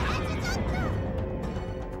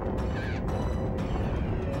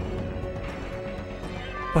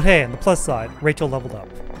 But hey, on the plus side, Rachel leveled up.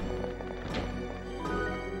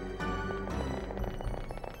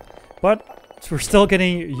 But we're still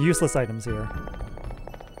getting useless items here.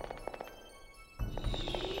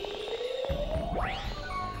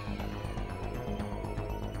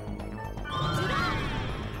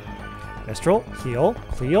 Mistral, heal,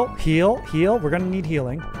 heal, heal, heal. We're gonna need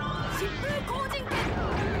healing.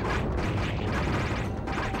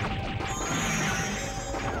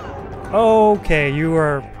 Okay, you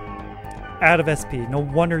are out of SP. No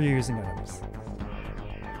wonder you're using items.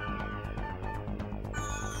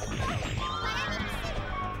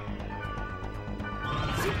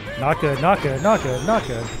 Not good, not good, not good, not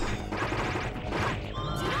good.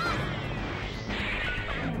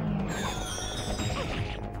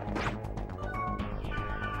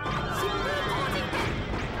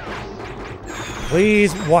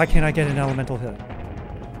 Please, why can't I get an elemental hit?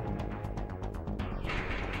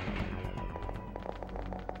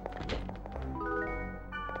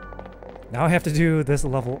 Now I have to do this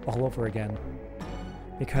level all over again.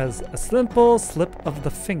 Because a simple slip of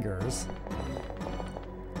the fingers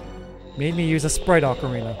made me use a Sprite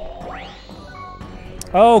Ocarina.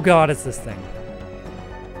 Oh god, it's this thing.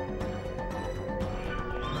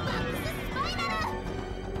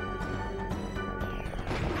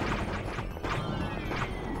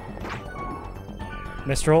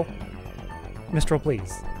 Mistral? Mistral,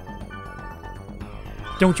 please.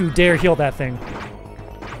 Don't you dare heal that thing.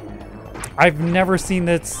 I've never seen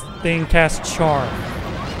this thing cast Charm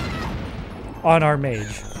on our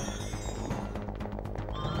mage.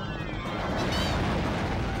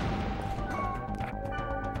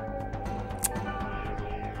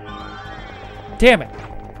 Damn it.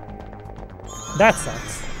 That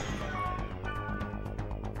sucks.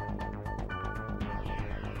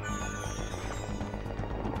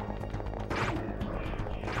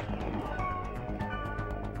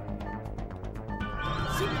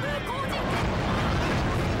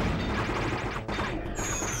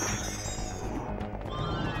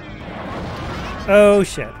 Oh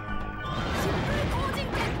shit.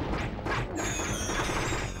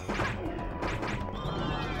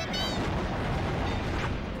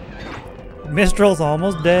 Mistral's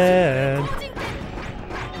almost dead.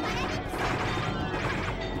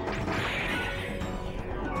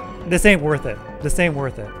 This ain't worth it. This ain't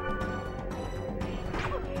worth it.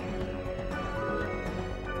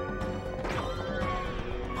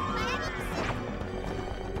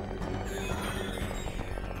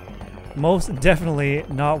 Most definitely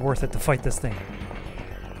not worth it to fight this thing.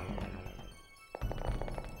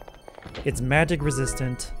 It's magic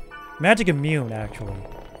resistant. Magic immune, actually.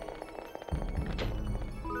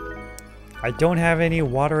 I don't have any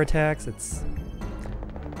water attacks.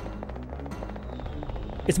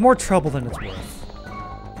 It's more trouble than it's worth.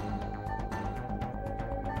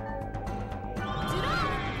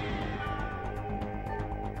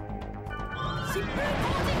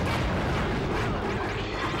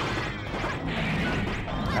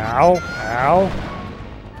 Ow, ow.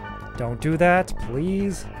 Don't do that,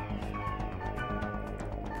 please.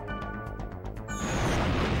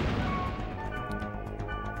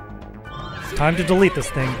 It's time to delete this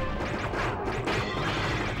thing.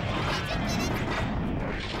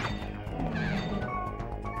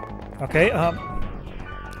 Okay, I'm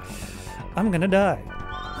gonna die.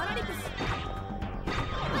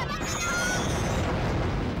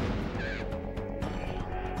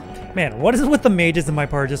 Man, what is it with the mages in my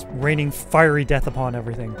part just raining fiery death upon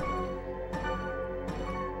everything?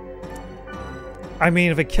 I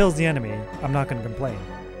mean, if it kills the enemy, I'm not gonna complain.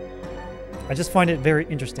 I just find it very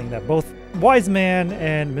interesting that both Wise Man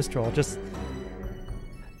and Mistral just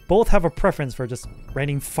both have a preference for just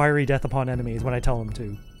raining fiery death upon enemies when I tell them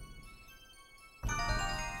to.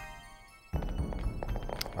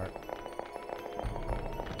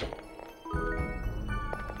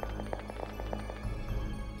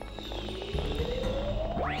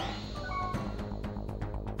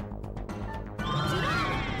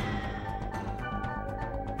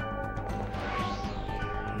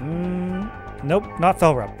 Nope, not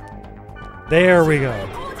Felrup. There we go.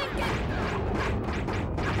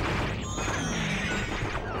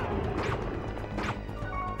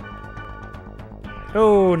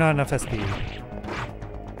 Oh, not enough SP.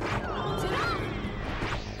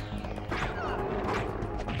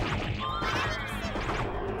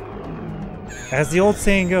 As the old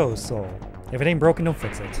saying goes, Soul, if it ain't broken, don't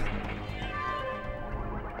fix it.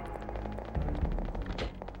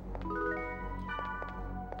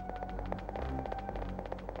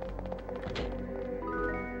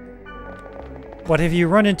 But if you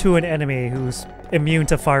run into an enemy who's immune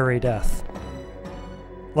to fiery death,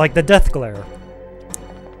 like the Death Glare,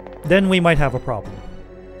 then we might have a problem.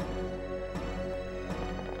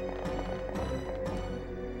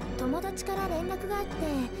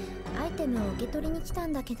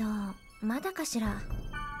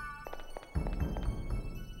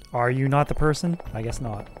 Are you not the person? I guess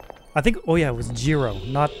not. I think, oh yeah, it was Jiro,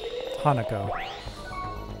 not Hanako.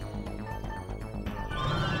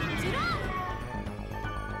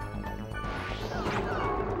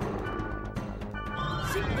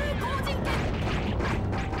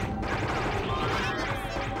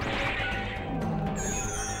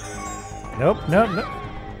 Nope, nope, nope.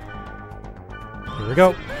 Here we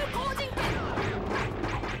go.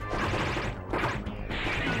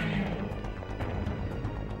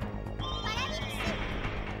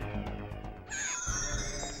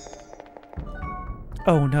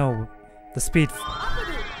 Oh no, the speed.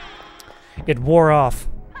 It wore off.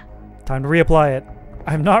 Time to reapply it.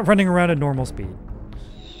 I'm not running around at normal speed.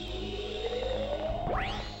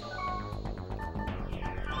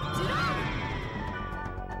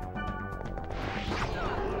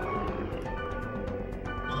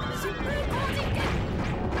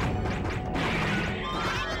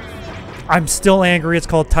 I'm still angry it's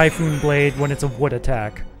called Typhoon Blade when it's a wood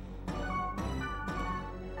attack.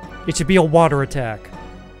 It should be a water attack.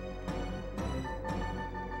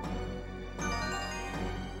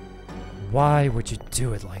 Why would you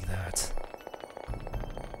do it like that?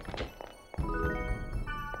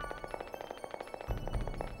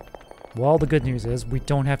 Well, the good news is we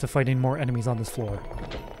don't have to fight any more enemies on this floor.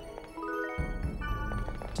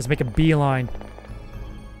 Just make a beeline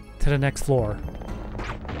to the next floor.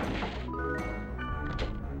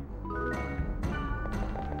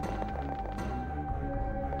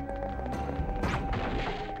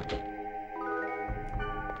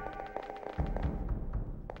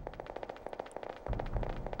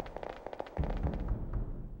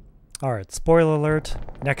 Alright, spoiler alert.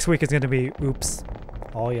 Next week is going to be oops.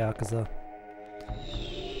 All Yakuza.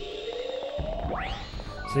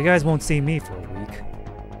 So you guys won't see me for a week.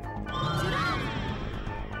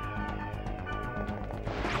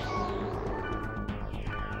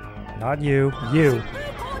 Not you. You.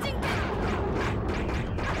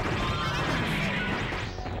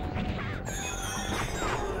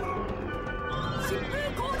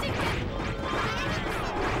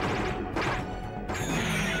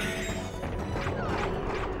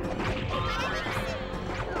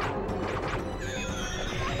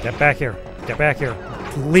 Get back here. Get back here.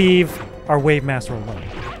 Leave our Wave Master alone.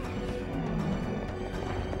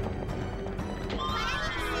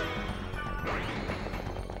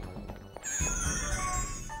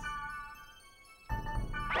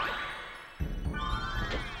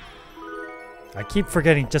 I keep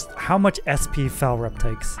forgetting just how much SP Foul Rep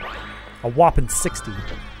takes. A whopping 60.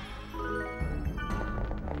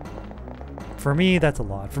 For me, that's a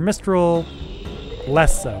lot. For Mistral,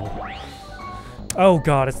 less so. Oh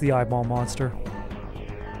god, it's the eyeball monster.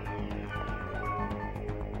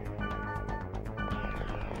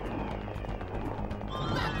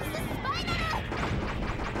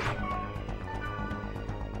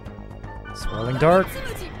 Swirling Dart.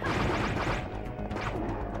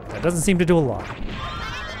 That doesn't seem to do a lot.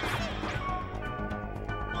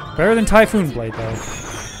 Better than Typhoon Blade, though.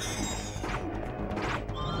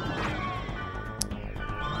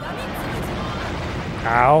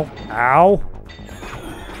 Ow. Ow.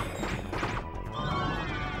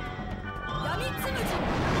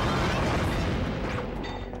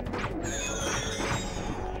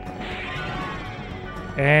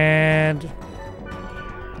 And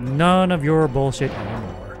none of your bullshit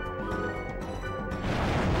anymore.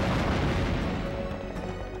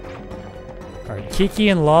 Alright, Kiki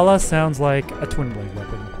and Lala sounds like a twin blade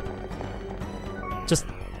weapon. Just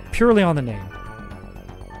purely on the name.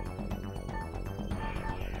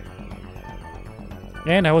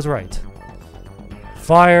 And I was right.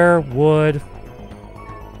 Fire, wood.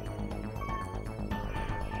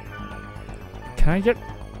 Can I get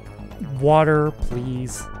water,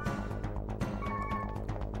 please?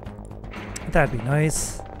 That'd be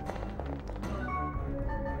nice.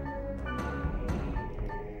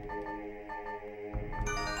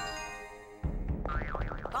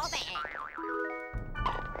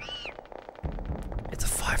 It's a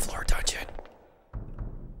 5-floor dungeon.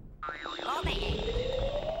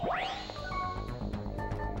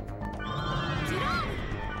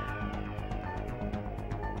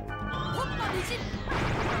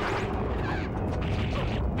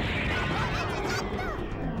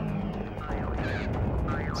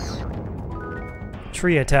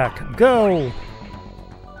 Tree attack, go!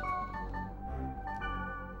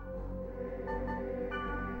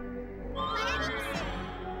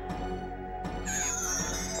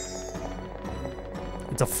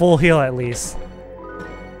 It's a full heal at least.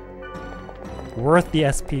 Worth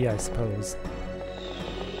the SP, I suppose.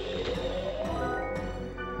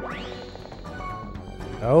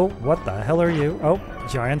 Oh, what the hell are you? Oh,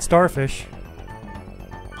 giant starfish.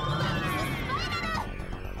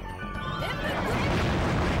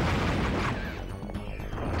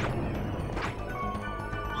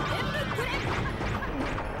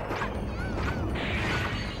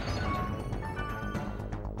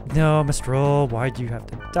 No, Mistral, why'd you have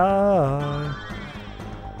to die?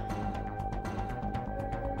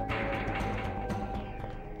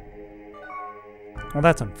 Well,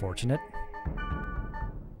 that's unfortunate.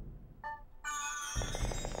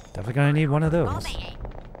 Definitely gonna need one of those.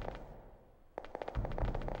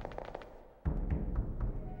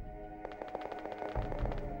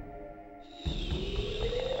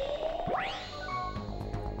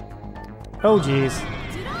 Oh geez.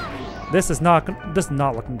 This is not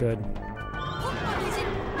looking good.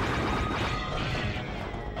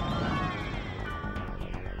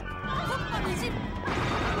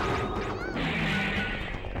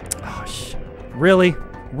 Oh shit. Really?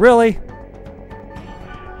 Really?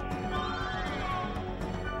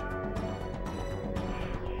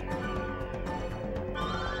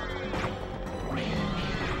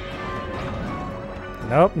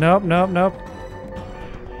 Nope, nope, nope, nope.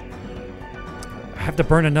 I have to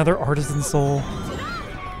burn another Artisan Soul.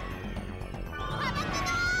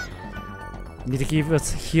 Need to keep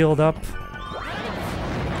us healed up.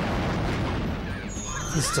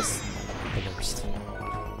 It's just the worst.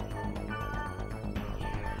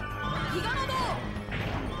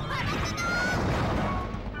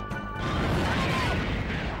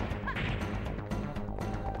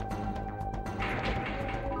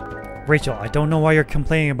 Rachel, I don't know why you're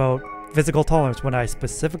complaining about physical tolerance when I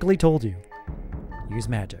specifically told you. Use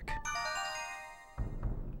magic.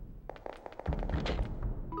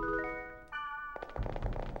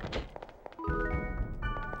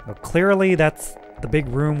 Well, clearly that's the big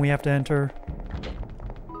room we have to enter.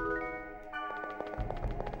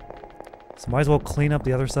 So might as well clean up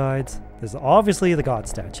the other sides. There's obviously the god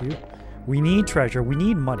statue. We need treasure. We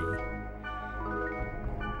need money.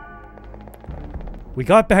 We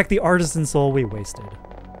got back the Artisan Soul we wasted.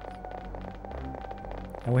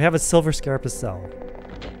 And we have a silver scarab to sell.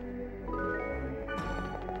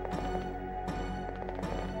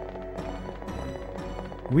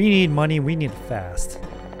 We need money, we need it fast.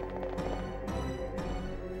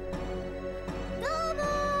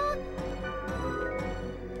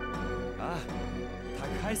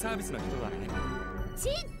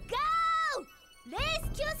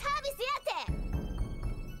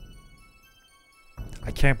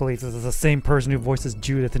 I can't believe this is the same person who voices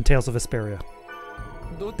Judith in Tales of Vesperia.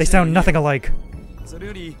 They sound nothing alike.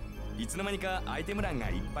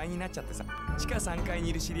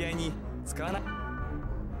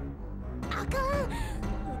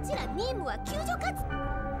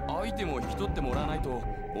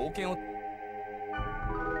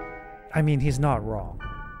 I mean, he's not wrong.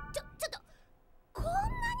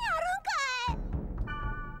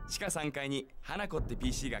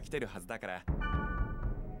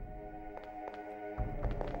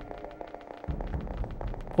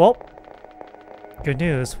 Well, good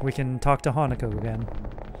news, we can talk to Hanako again.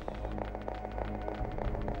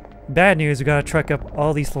 Bad news, we gotta trek up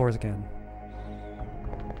all these floors again.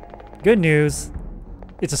 Good news,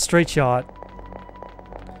 it's a straight shot.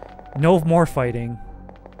 No more fighting.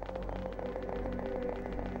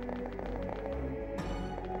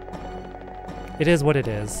 It is what it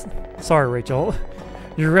is. Sorry, Rachel.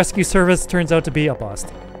 Your rescue service turns out to be a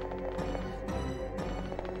bust.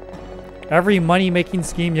 Every money-making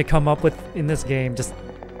scheme you come up with in this game just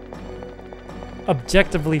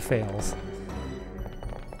objectively fails.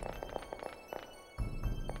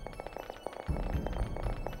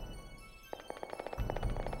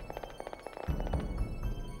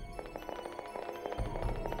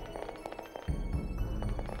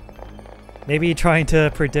 Maybe trying to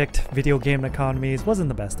predict video game economies wasn't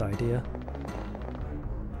the best idea.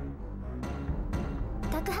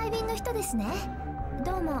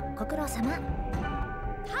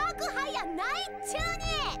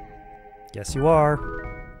 Yes, you are.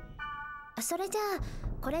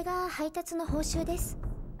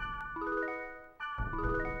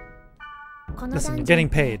 Listen, you're getting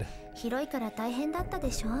paid.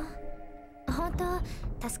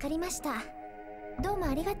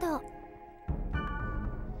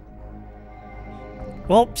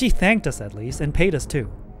 Well, she thanked us at least, and paid us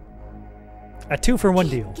too. A 2-for-1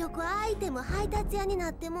 deal.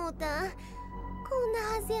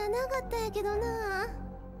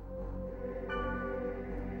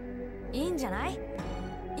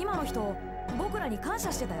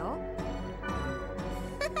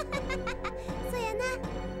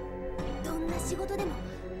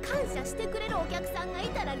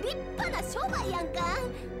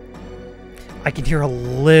 I can hear a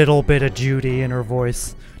little bit of Judy in her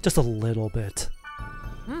voice. Just a little bit.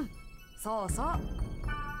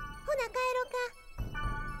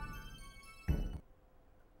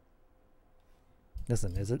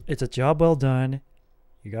 Listen, it's a job well done.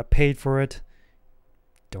 You got paid for it.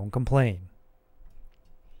 Don't complain.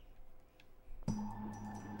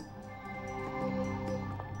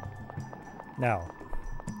 Now,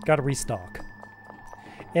 gotta restock.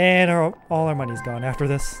 And all our money's gone after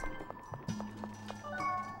this.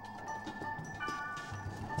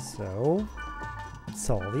 So,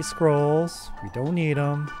 sell all these scrolls. We don't need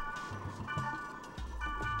them.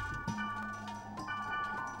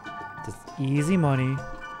 Just easy money.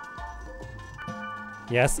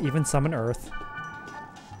 Yes, even summon Earth.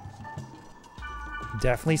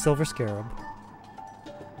 Definitely Silver Scarab.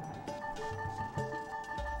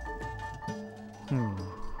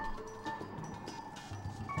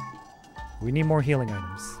 We need more healing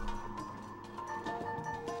items.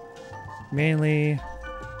 Mainly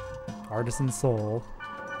Artisan Soul.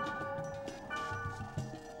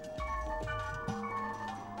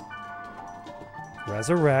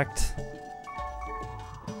 Resurrect.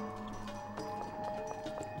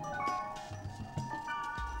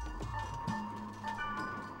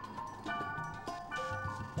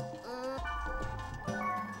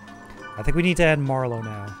 I think we need to add Marlowe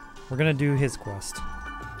now. We're gonna do his quest.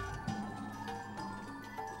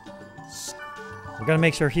 We're gonna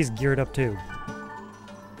make sure he's geared up too.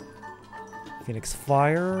 Phoenix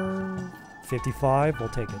Fire, 55, we'll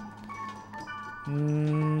take it.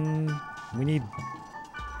 We need...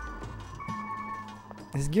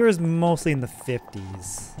 His gear is mostly in the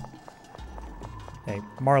 50s. Hey,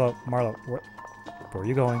 Marlowe, where are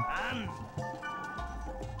you going?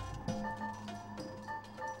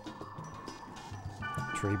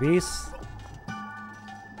 Tree Beast.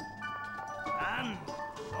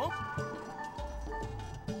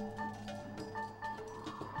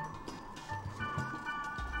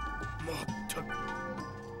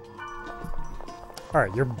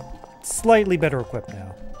 Alright, you're slightly better equipped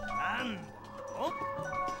now.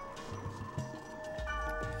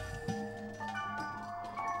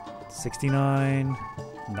 $69.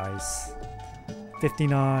 Nice.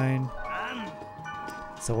 59.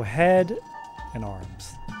 So head and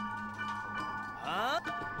arms.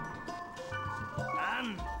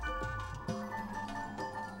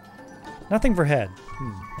 Nothing for head.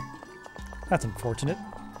 That's unfortunate.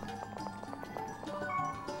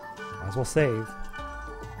 Might as well save.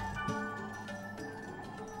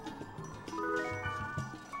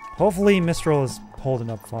 Hopefully Mistral is holding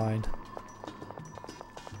up fine.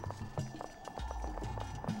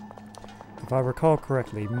 If I recall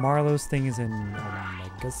correctly, Marlowe's thing is in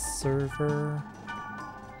Omega server.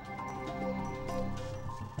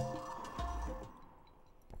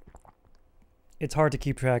 It's hard to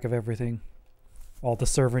keep track of everything. All the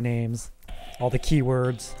server names, all the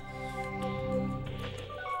keywords.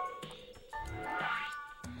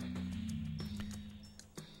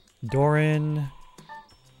 Doran,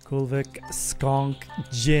 Kulvik, Skonk,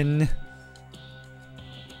 Jin,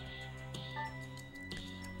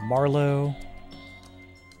 Marlowe.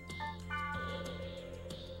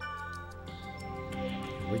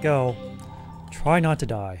 Here we go. Try not to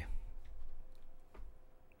die.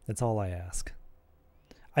 That's all I ask.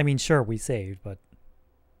 I mean, sure, we saved, but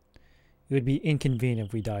it would be inconvenient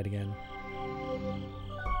if we died again.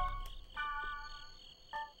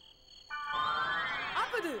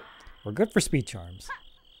 We're good for speed charms.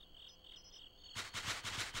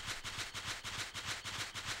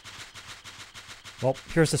 Well,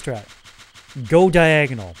 here's the strat. Go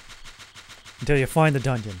diagonal until you find the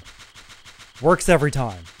dungeon. Works every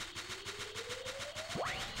time.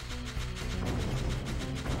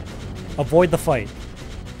 Avoid the fight.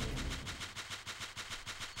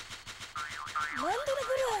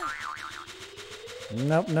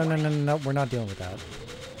 Nope, no, we're not dealing with that.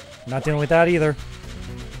 Not dealing with that either.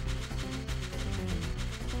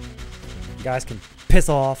 You guys can piss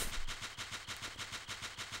off.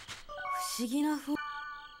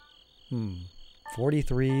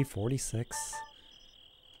 43, 46.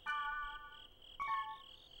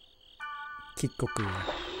 Kikoku.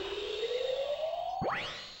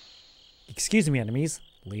 Excuse me, enemies.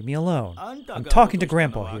 Leave me alone. I'm talking to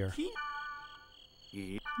Grandpa here.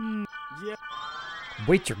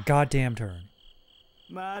 Wait your goddamn turn.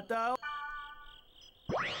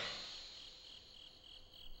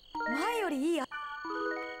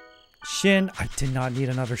 Shin? I did not need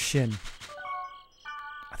another Shin.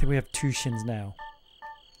 I think we have 2 Shins now.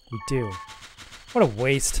 We do. What a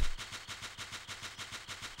waste.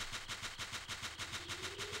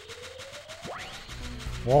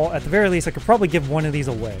 Well, at the very least, I could probably give one of these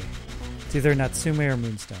away. It's either Natsume or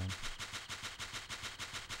Moonstone.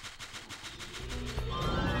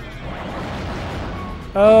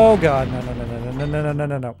 Oh god,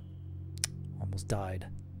 no. Almost died.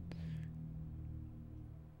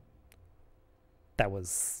 That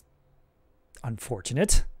was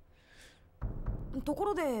unfortunate. とこ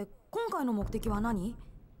ろで、今回の目的は何？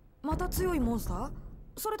また強いモンスター？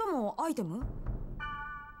それともアイテム？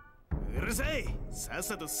うるさい！さっ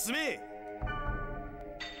さと進め！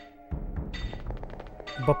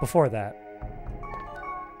 But before that,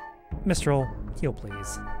 Mistral, heal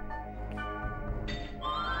please.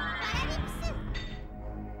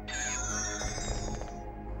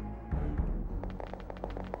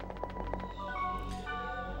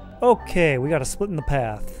 Okay, we got a split in the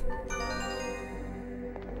path.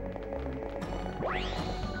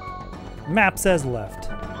 Map says left.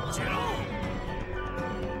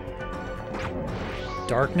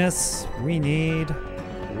 Darkness, we need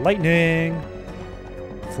lightning,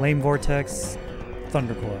 flame vortex,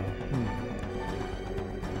 thunderclaw.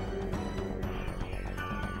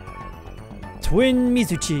 Twin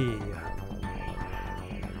Mizuchi.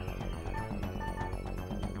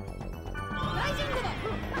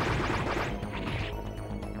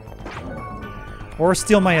 Or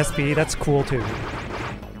steal my SP, that's cool too.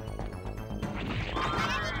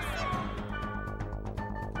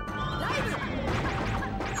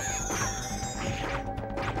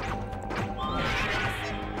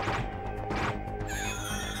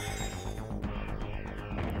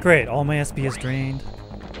 Great, all my SP is drained.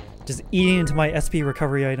 Just eating into my SP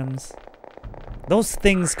recovery items. Those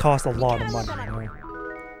things cost a lot of money, you know?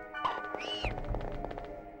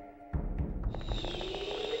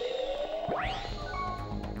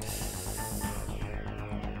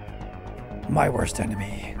 My worst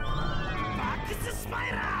enemy.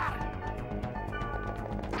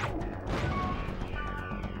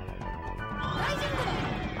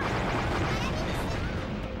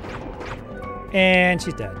 And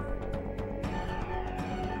she's dead.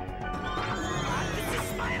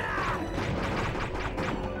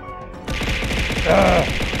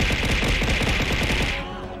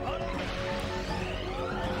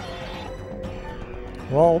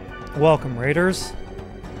 Well, welcome, Raiders.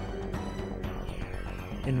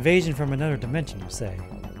 Invasion from another dimension, you say?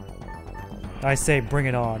 I say bring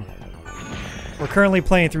it on. We're currently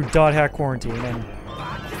playing through .hack quarantine and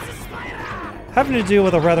having to deal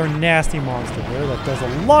with a rather nasty monster here that does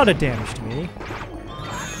a lot of damage to me.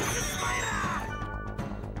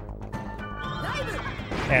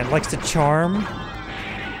 And likes to charm.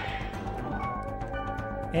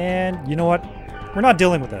 And you know what? We're not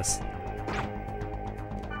dealing with this.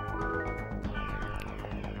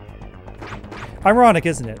 Ironic,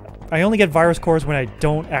 isn't it? I only get virus cores when I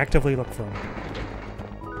don't actively look for them.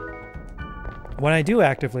 When I do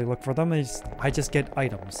actively look for them, I just get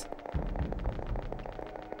items.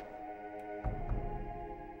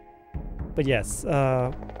 But yes,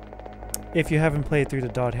 if you haven't played through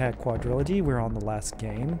the .hack quadrilogy, we're on the last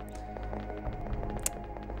game.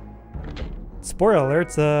 Spoiler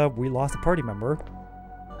alerts, we lost a party member.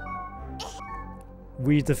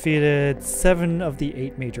 We defeated 7 of the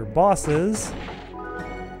 8 major bosses.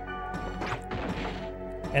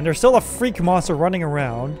 And there's still a freak monster running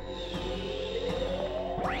around.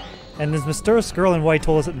 And this mysterious girl in white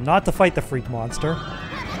told us not to fight the freak monster.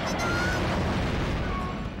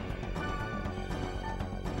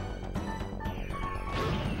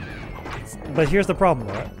 But here's the problem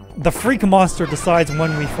though. The freak monster decides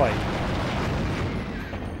when we fight.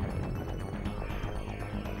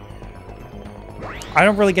 I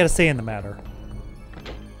don't really get a say in the matter.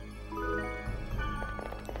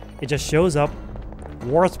 It just shows up,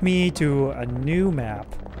 warps me to a new map,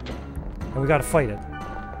 and we gotta fight it.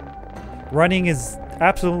 Running is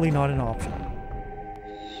absolutely not an option.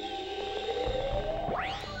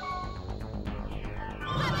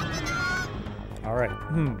 Alright,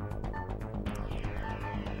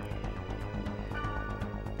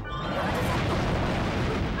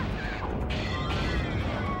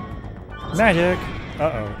 Magic!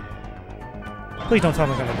 Uh-oh. Please don't tell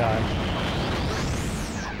me I'm gonna die.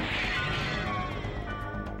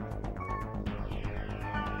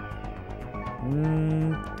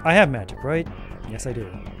 I have magic, right? Yes, I do.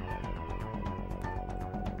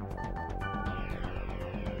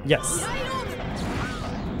 Yes.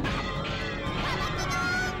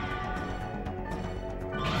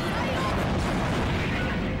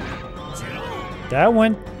 That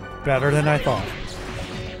went better than I thought.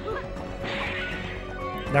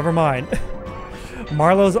 Never mind.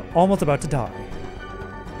 Marlowe's almost about to die.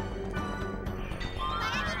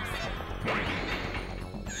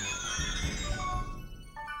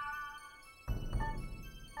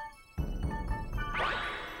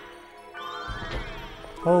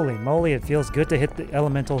 Holy moly, it feels good to hit the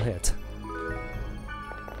elemental hit.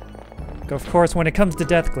 Of course, when it comes to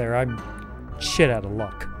Death Glare, I'm shit out of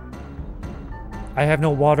luck. I have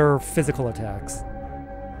no water physical attacks.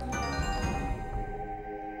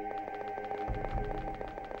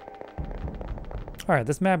 Alright,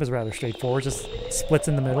 this map is rather straightforward. Just splits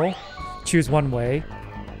in the middle. Choose one way.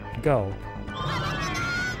 Go.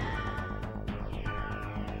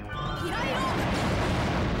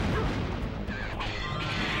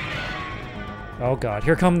 Oh god,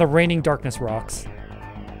 here come the raining darkness rocks.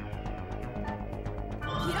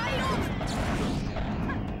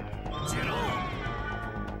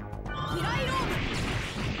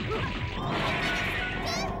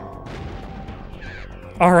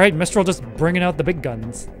 Alright, Mistral just bringing out the big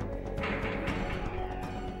guns.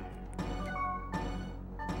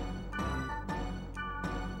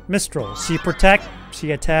 Mistral, she protect,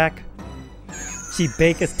 she attack, she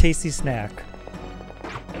bake a tasty snack.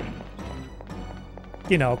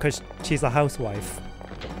 You know, because she's a housewife.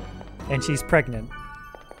 And she's pregnant.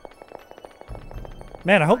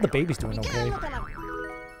 Man, I hope the baby's doing okay.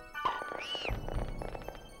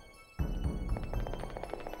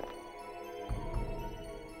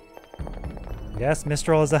 Yes,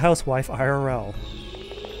 Mistral is a housewife IRL.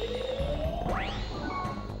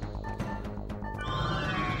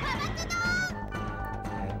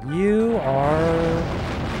 And you are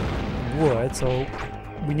wood, so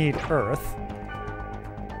we need earth.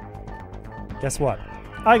 Guess what?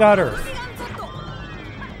 I got earth.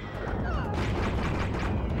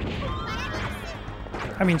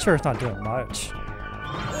 I mean, sure, it's not doing much.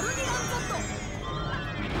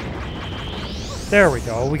 There we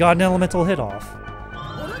go. We got an elemental hit off.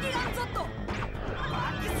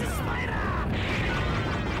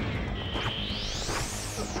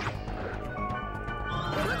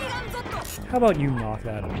 How about you knock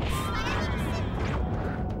that off?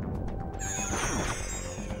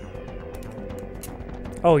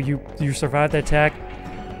 Oh, you survived the attack?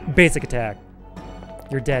 Basic attack.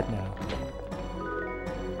 You're dead now.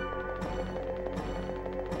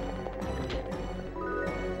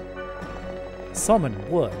 Summon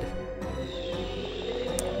wood.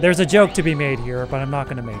 There's a joke to be made here, but I'm not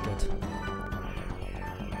going to make it.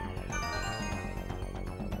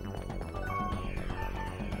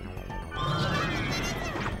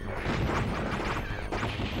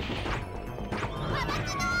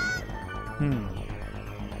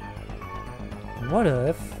 What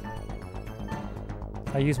if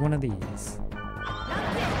I use one of these?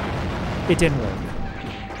 It didn't work.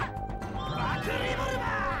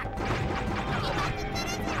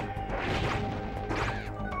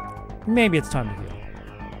 Maybe it's time to heal.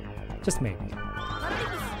 Just maybe.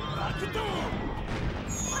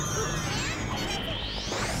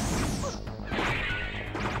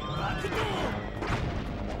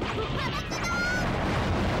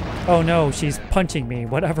 Oh no, she's punching me.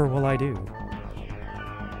 Whatever will I do?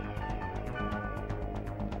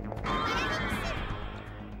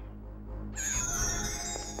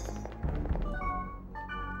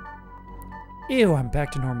 Ew, I'm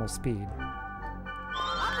back to normal speed.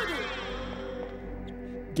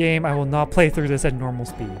 Game, I will not play through this at normal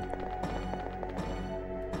speed.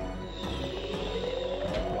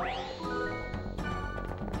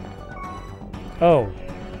 Oh.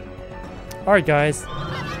 Alright guys,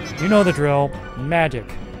 you know the drill. Magic.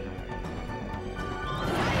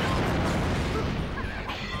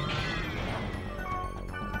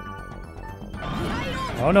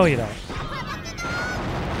 Oh no you don't.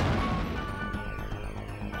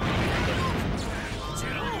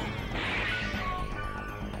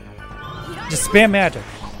 Just spam magic.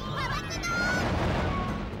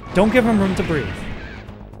 Don't give him room to breathe.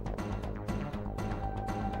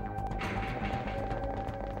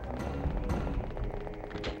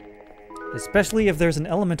 Especially if there's an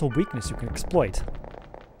elemental weakness you can exploit.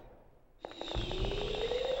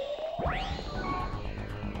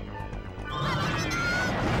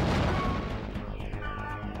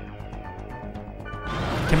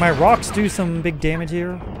 Can my rocks do some big damage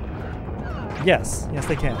here? Yes, yes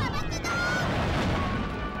they can.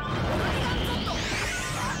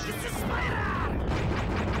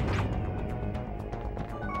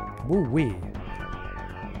 Woo-wee.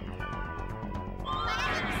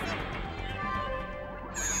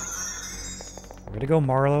 Way to go,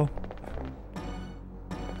 Marlo.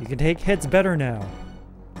 You can take hits better now.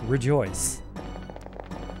 Rejoice.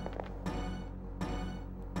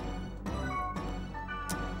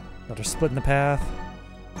 Another split in the path.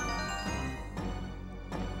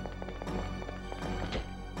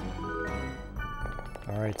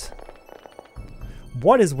 Alright.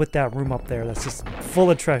 What is with that room up there that's just full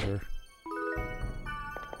of treasure?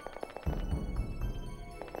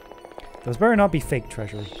 Those better not be fake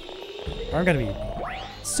treasure. Or I'm gonna be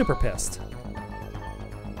super pissed.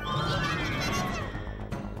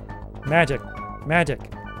 Magic. Magic.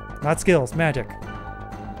 Not skills, magic.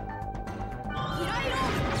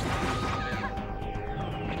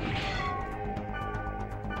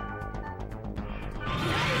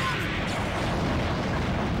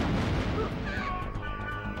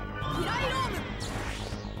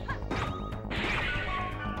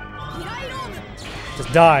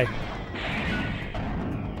 Just die.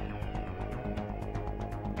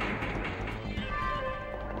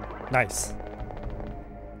 Nice.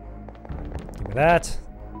 Give me that.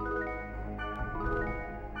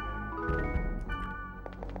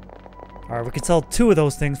 Alright, we can sell 2 of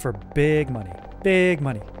those things for big money. Big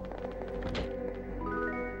money.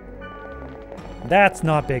 That's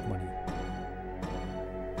not big money.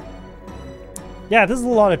 Yeah, this is a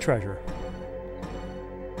lot of treasure.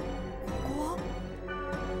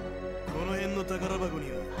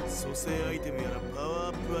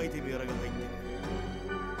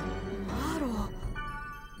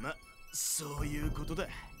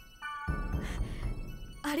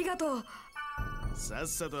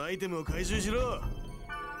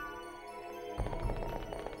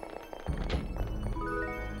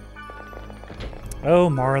 Oh,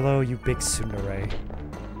 Marlo, you big tsundere.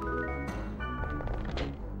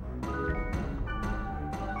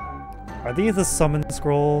 Are these the summon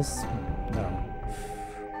scrolls? No.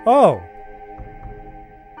 Oh!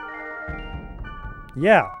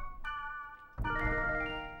 Yeah.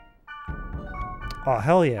 Oh,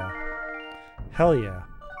 hell yeah. Hell yeah.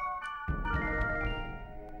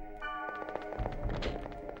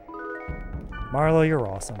 Marlo, you're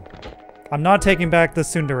awesome. I'm not taking back the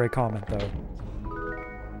tsundere comment, though.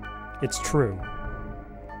 It's true.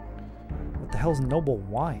 What the hell's noble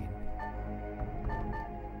wine?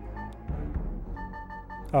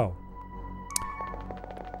 Oh.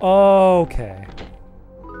 Okay.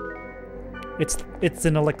 It's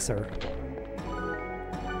an elixir.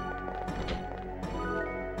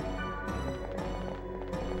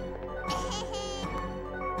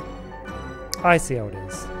 I see how it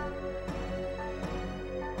is.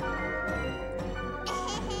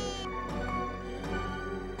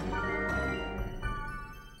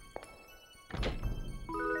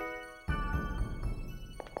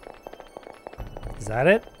 Is that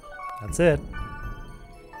it? That's it.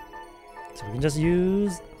 So we can just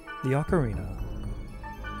use the ocarina.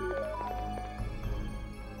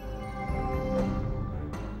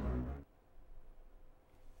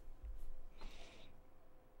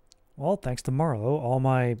 Well, thanks to Marlowe, all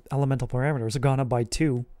my elemental parameters have gone up by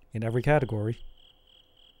 2 in every category.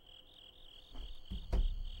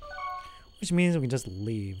 Which means we can just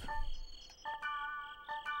leave.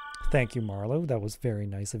 Thank you, Marlowe. That was very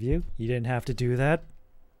nice of you. You didn't have to do that,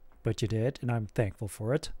 but you did, and I'm thankful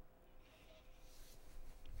for it.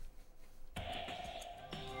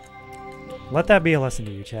 Let that be a lesson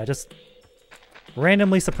to you, Chad. Just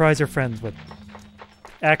randomly surprise your friends with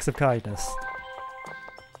acts of kindness.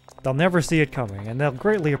 They'll never see it coming, and they'll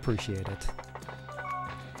greatly appreciate it.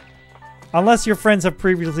 Unless your friends have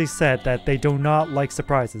previously said that they do not like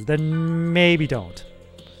surprises, then maybe don't.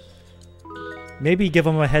 Maybe give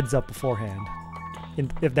them a heads up beforehand,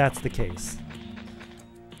 if that's the case.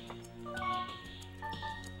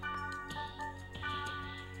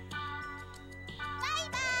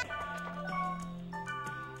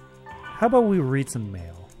 How about we read some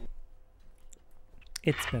mail?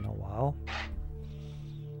 It's been a while.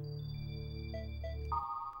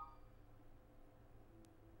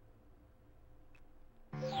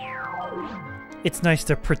 It's nice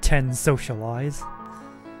to pretend socialize.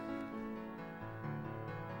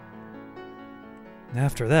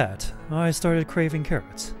 After that, I started craving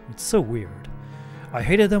carrots. It's so weird. I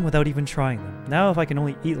hated them without even trying them. Now if I can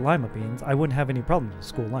only eat lima beans, I wouldn't have any problems with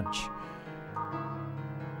school lunch.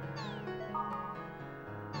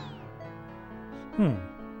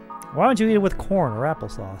 Why don't you eat it with corn or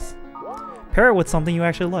applesauce? Pair it with something you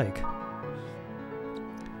actually like.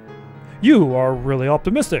 You are really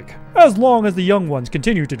optimistic. As long as the young ones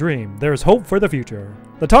continue to dream, there's hope for the future.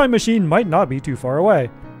 The time machine might not be too far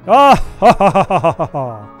away. Ah ha ha ha ha ha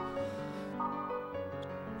ha.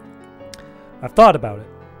 I've thought about it.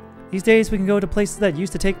 These days we can go to places that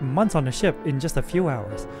used to take months on a ship in just a few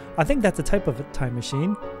hours. I think that's a type of a time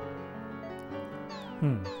machine.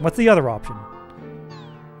 What's the other option?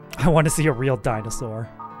 I want to see a real dinosaur.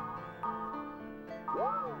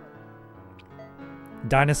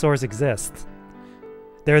 Dinosaurs exist.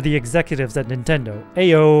 They're the executives at Nintendo.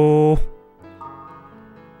 Ayo!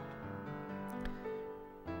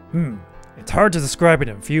 It's hard to describe it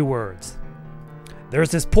in a few words.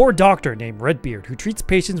 There's this poor doctor named Redbeard who treats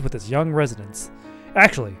patients with his young residents.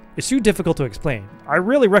 Actually, it's too difficult to explain. I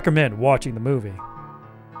really recommend watching the movie.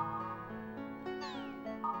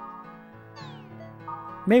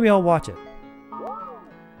 Maybe I'll watch it.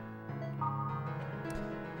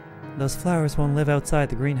 Those flowers won't live outside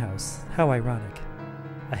the greenhouse. How ironic.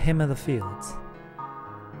 A hymn of the fields.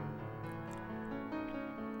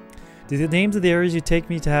 Do the names of the areas you take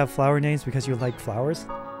me to have flower names because you like flowers?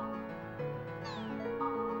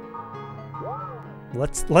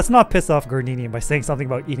 Let's not piss off Gardenian by saying something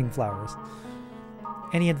about eating flowers.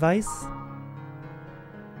 Any advice?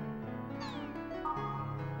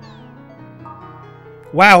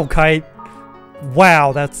 Wow, Kite!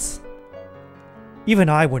 Wow, that's... Even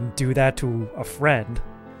I wouldn't do that to a friend.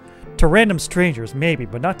 To random strangers, maybe,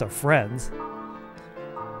 but not to friends.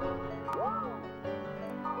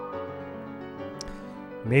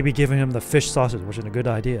 Maybe giving him the fish sausage wasn't a good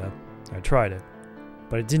idea. I tried it,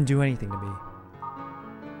 but it didn't do anything to me.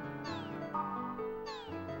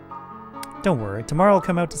 Don't worry, tomorrow I'll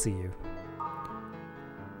come out to see you.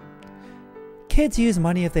 Kids use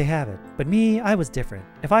money if they have it, but me, I was different.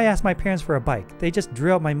 If I asked my parents for a bike, they just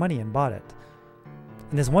drew out my money and bought it.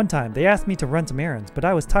 And this one time, they asked me to run some errands, but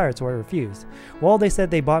I was tired, so I refused. Well, they said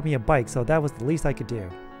they bought me a bike, so that was the least I could do.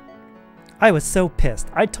 I was so pissed.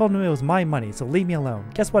 I told them it was my money, so leave me alone.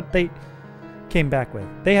 Guess what they came back with?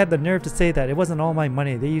 They had the nerve to say that it wasn't all my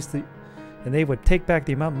money. And they would take back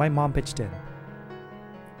the amount my mom pitched in.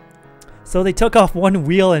 So they took off one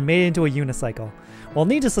wheel and made it into a unicycle. Well,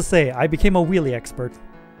 needless to say, I became a wheelie expert.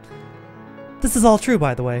 This is all true,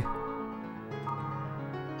 by the way.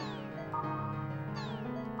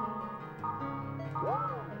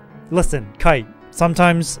 Listen, Kite,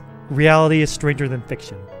 sometimes reality is stranger than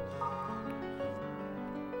fiction.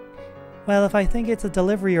 Well, if I think it's a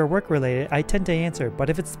delivery or work related, I tend to answer, but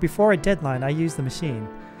if it's before a deadline, I use the machine.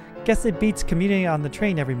 Guess it beats commuting on the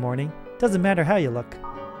train every morning. Doesn't matter how you look.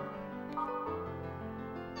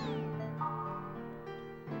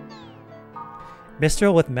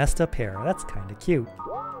 Mistral with messed up hair. That's kinda cute.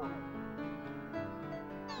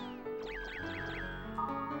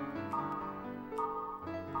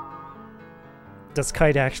 Does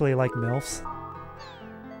Kite actually like MILFs?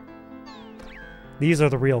 These are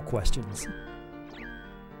the real questions.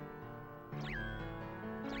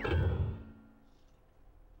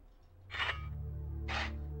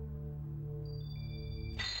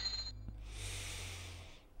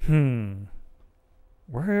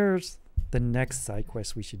 Where's the next side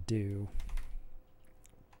quest we should do?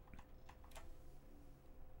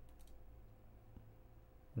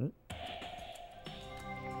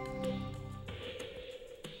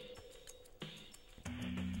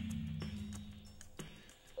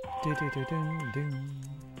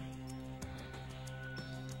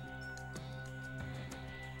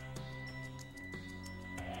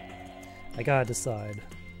 I gotta decide.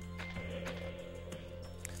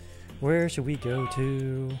 Where should we go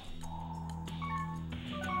to?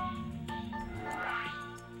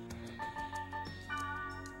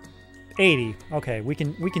 $80. Okay, we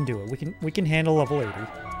can do it. We can handle level 80.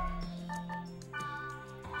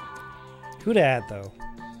 Who to add though?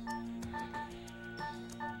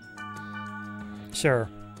 Sure.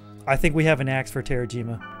 I think we have an axe for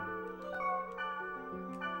Terajima.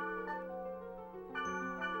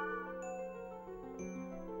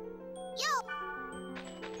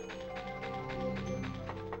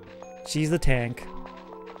 She's the tank.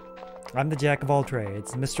 I'm the jack of all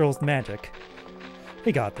trades. Mistral's magic.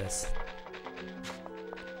 We got this.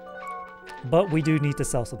 But we do need to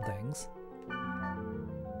sell some things.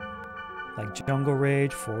 Like Jungle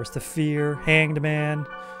Rage, Forest of Fear, Hanged Man,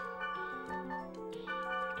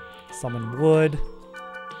 Summon Wood.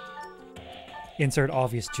 Insert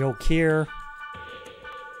obvious joke here.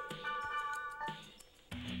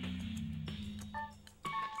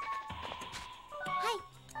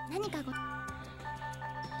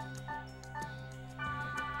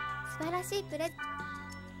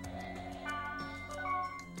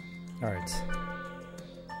 Alright.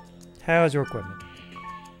 How's your equipment?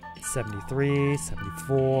 73,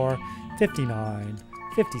 74, 59,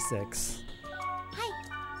 56.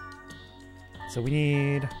 So we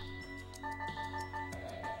need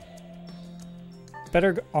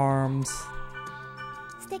better arms.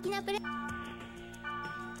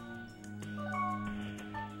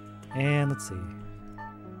 And let's see.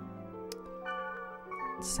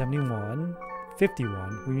 71,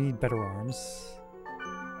 51. We need better arms.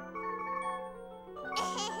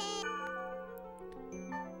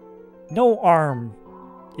 No arm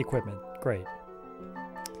equipment. Great.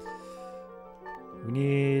 We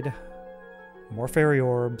need more fairy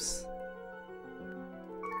orbs.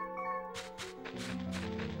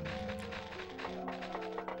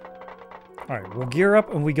 Alright, we'll gear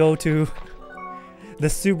up and we go to the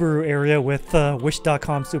Subaru area with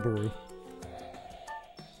Wish.com Subaru.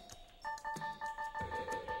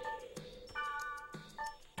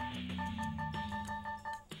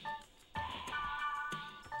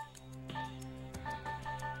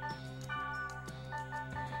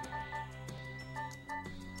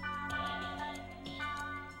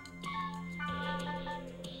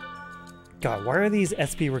 God, why are these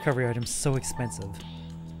SP recovery items so expensive?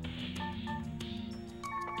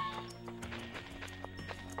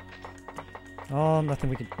 Oh, nothing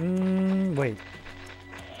we can... wait.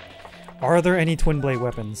 Are there any twin blade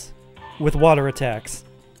weapons with water attacks?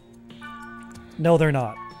 No, they're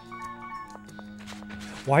not.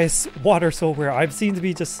 Why is water so rare? I've seen to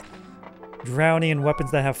be just drowning in weapons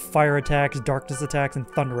that have fire attacks, darkness attacks, and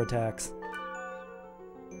thunder attacks.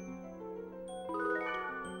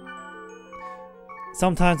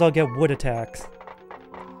 Sometimes I'll get wood attacks.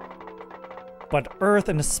 But earth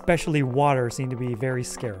and especially water seem to be very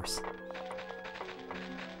scarce.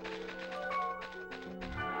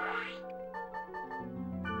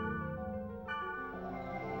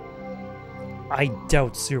 I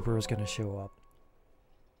doubt Subaru is going to show up.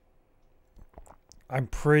 I'm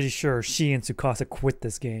pretty sure she and Tsukasa quit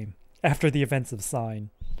this game after the events of Sign.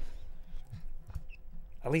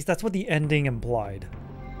 At least that's what the ending implied.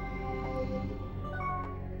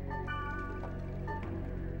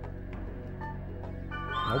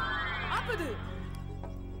 Nope.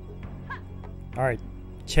 Alright,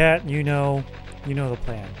 chat, you know the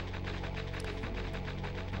plan.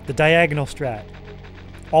 The diagonal strat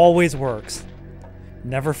always works.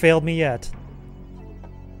 Never failed me yet.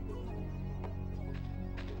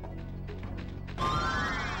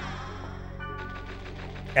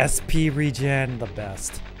 SP regen, the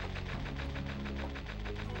best.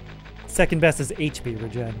 Second best is HP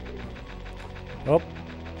regen. Oh.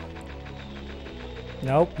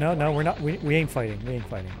 Nope, no, we're not. We ain't fighting. We ain't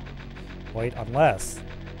fighting. Wait, unless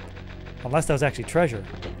that was actually treasure.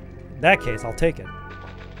 In that case, I'll take it.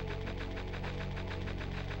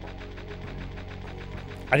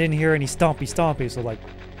 I didn't hear any stompy, so like,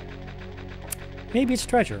 maybe it's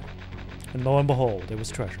treasure. And lo and behold, it was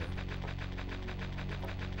treasure.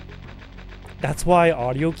 That's why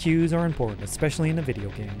audio cues are important, especially in a video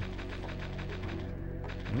game.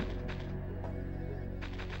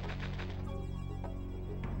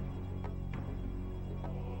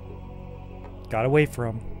 Gotta wait for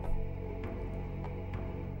him.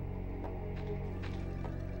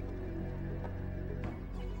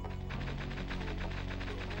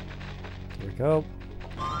 Here we go.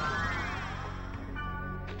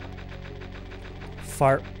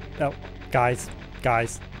 Fire. Oh, guys,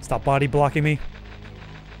 stop body blocking me.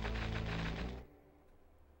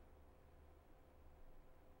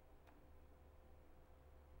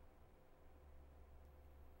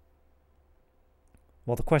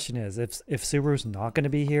 Well, the question is, if Subaru's not going to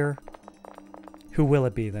be here, who will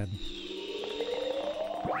it be then?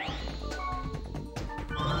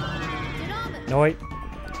 No, wait.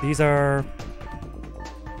 These are...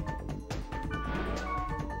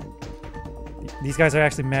 These guys are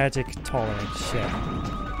actually magic tolerant. Shit.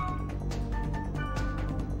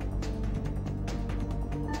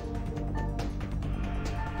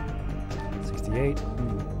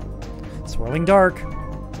 $68. Swirling dark.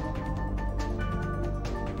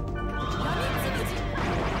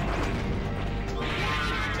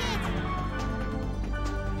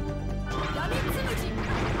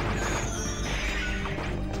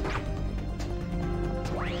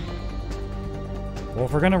 Well,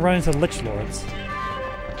 if we're gonna run into Lich Lords,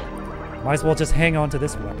 might as well just hang on to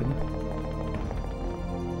this weapon.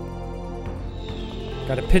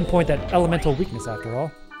 Gotta pinpoint that elemental weakness after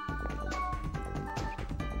all.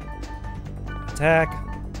 Attack.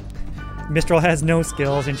 Mistral has no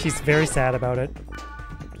skills and she's very sad about it.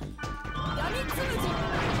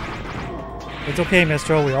 It's okay,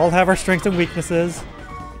 Mistral, we all have our strengths and weaknesses.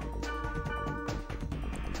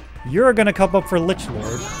 You're gonna come up for Lich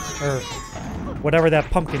Lord, or whatever that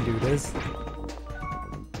pumpkin dude is.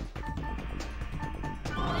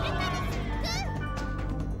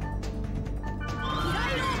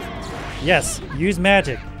 Yes, use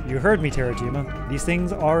magic. You heard me, Terajima. These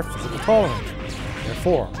things are physical tolerant.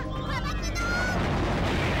 Therefore.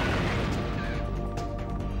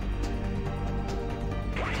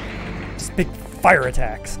 Just big fire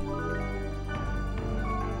attacks.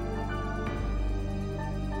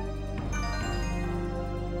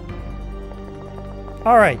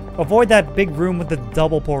 Alright, avoid that big room with the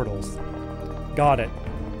double portals. Got it.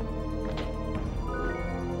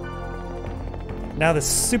 Now this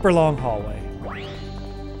super long hallway.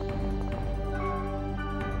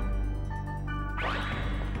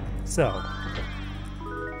 So,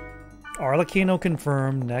 Arlecchino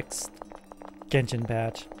confirmed next Genshin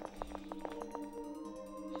patch.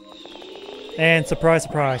 And surprise,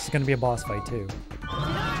 surprise, it's gonna be a boss fight too.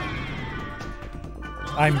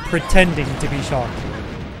 I'm pretending to be shocked.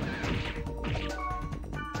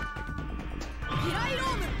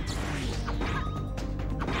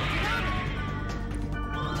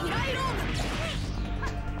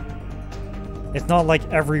 It's not like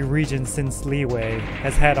every region since Leeway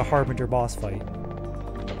has had a Harbinger boss fight.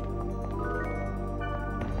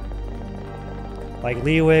 Like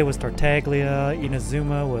Leeway was Tartaglia,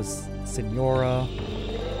 Inazuma was Signora,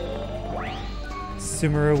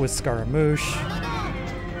 Sumeru was Scaramouche,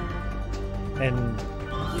 and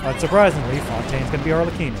unsurprisingly, Fontaine's gonna be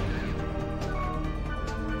Arlecchino.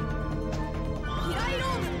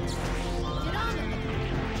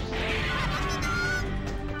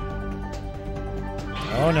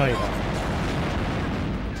 Oh no, you don't.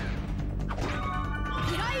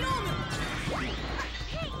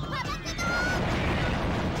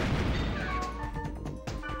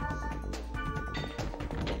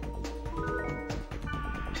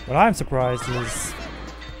 What I'm surprised is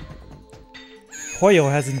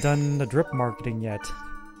Hoyo hasn't done the drip marketing yet.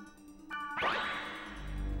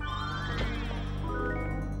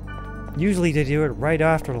 Usually they do it right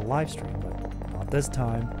after the live stream, but not this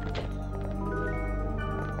time.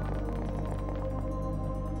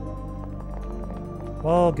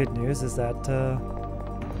 Well, good news is that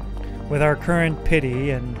with our current pity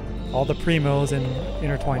and all the primos and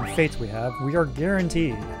intertwined fates we have, we are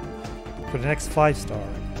guaranteed for the next 5-star.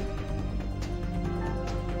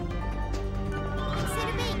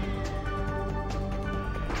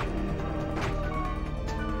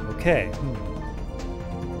 Okay.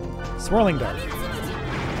 Swirling Dart.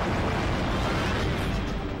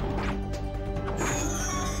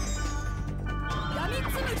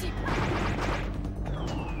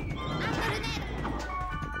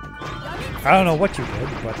 I don't know what you did,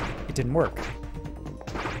 but it didn't work.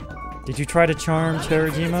 Did you try to charm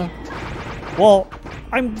Terajima? Well,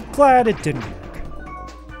 I'm glad it didn't work.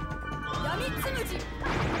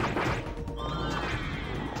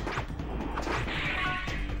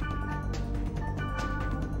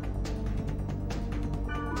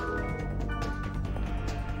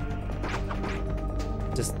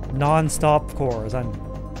 Just non-stop cores.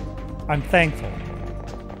 I'm thankful.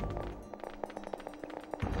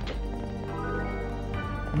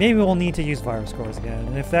 Maybe we'll need to use virus cores again,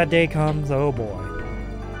 and if that day comes, oh boy.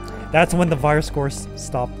 That's when the virus cores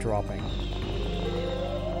stop dropping.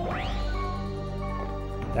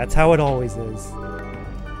 That's how it always is.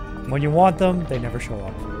 When you want them, they never show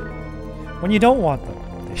up. When you don't want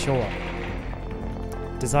them, they show up.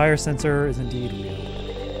 Desire sensor is indeed real.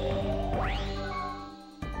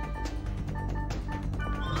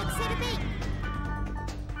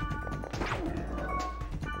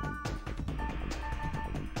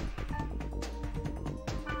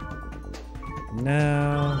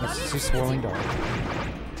 No, it's just swirling dark.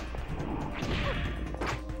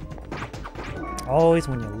 Always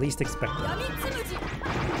when you least expect it.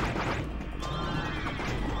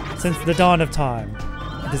 Since the dawn of time,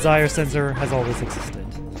 the desire sensor has always existed.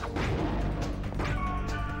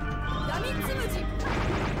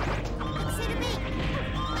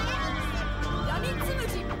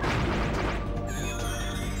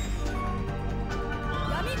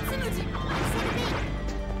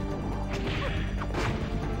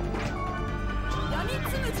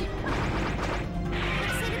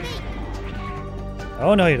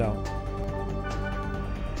 Oh, no, you don't.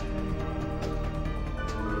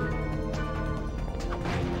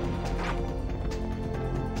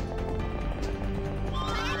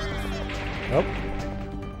 Nope.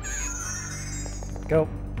 Go.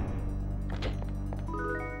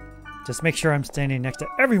 Just make sure I'm standing next to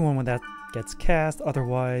everyone when that gets cast,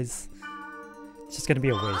 otherwise it's just gonna be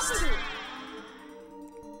a waste.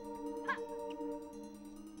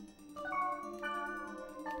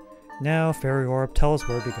 Now, Fairy Orb, tell us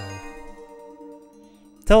where to go.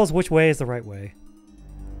 Tell us which way is the right way.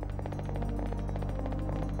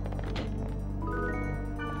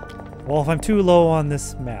 Well, if I'm too low on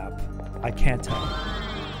this map, I can't tell.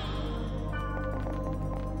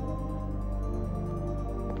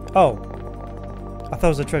 Oh. I thought it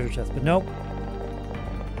was a treasure chest, but nope.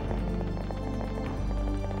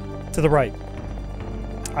 To the right.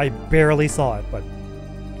 I barely saw it, but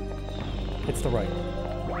it's the right.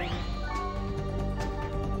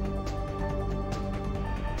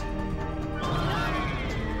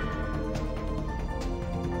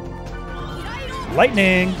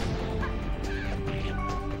 Lightning!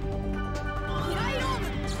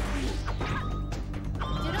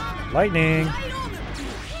 Lightning!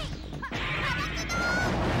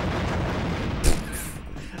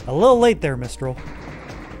 A little late there, Mistral.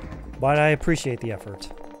 But I appreciate the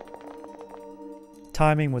effort.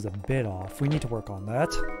 Timing was a bit off. We need to work on that.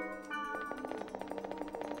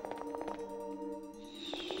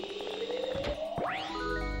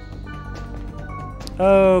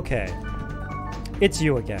 Okay. It's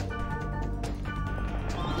you again.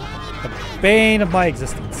 The bane of my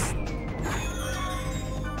existence.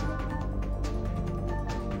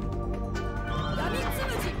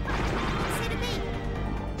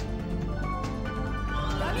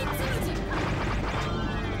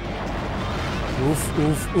 Oof,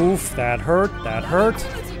 oof, oof. That hurt. That hurt.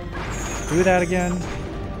 Do that again.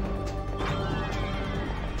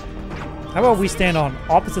 How about we stand on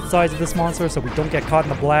opposite sides of this monster so we don't get caught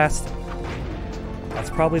in the blast? That's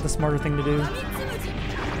probably the smarter thing to do.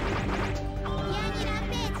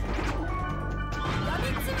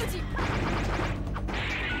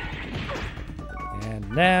 And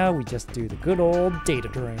now we just do the good old data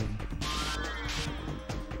drain.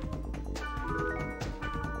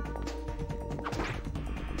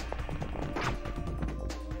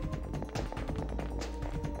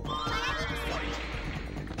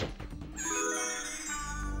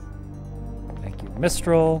 Thank you,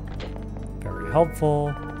 Mistral. Very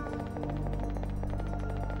helpful.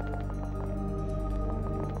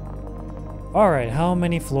 Alright, how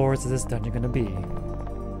many floors is this dungeon gonna be?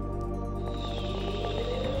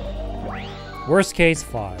 Worst case,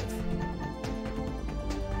 5.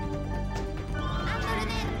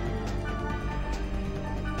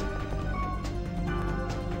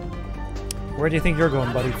 Where do you think you're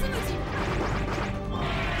going, buddy?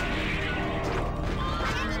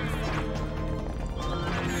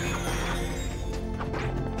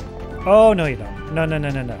 Oh, no you don't. No, no, no,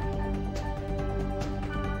 no, no.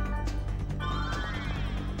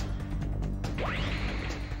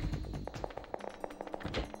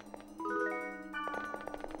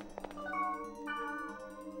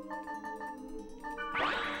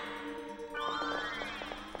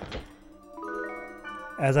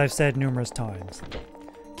 As I've said numerous times,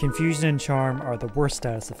 confusion and charm are the worst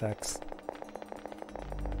status effects.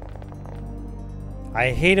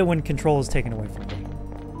 I hate it when control is taken away from me.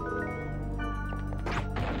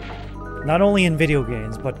 Not only in video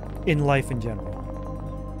games, but in life in general.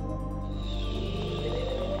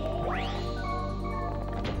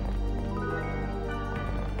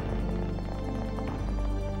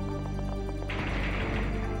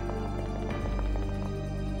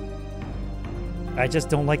 I just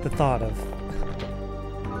don't like the thought of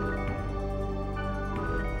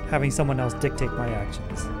having someone else dictate my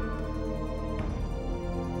actions.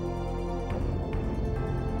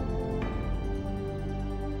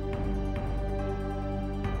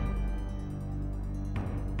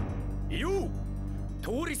 Yo!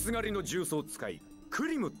 通りすがりのジュースを使い、ク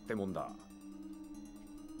リムってもんだ。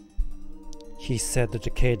He said the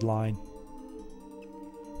decayed line.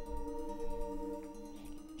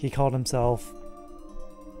 He called himself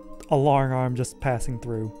a long arm just passing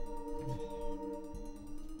through.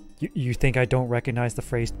 You think I don't recognize the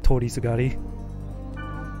phrase Tori Sugari?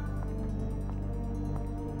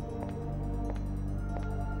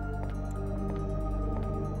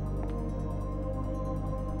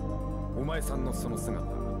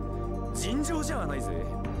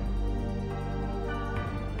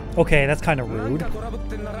 Okay, that's kind of rude.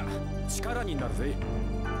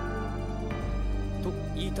 と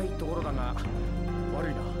言いたいところだが、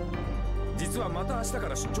悪いな。実はまた明日か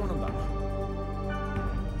ら出張なんだ。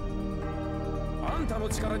あんたの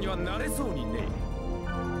力にはなれそうにね。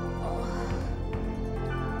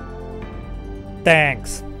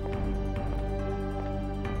Thanks.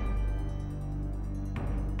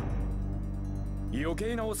 余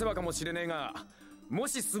計なお世話かもしれねえが、も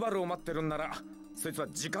しスバルを待ってるんなら、そいつは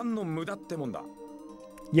時間の無駄ってもんだ。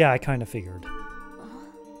Yeah, I kind of figured.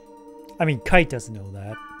 I mean, Kite doesn't know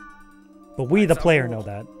that. But we, the player, know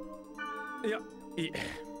that. いや、いい。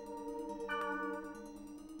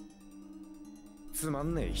つま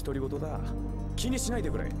んねえ独り言だ。気にしないで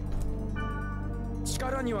くれ。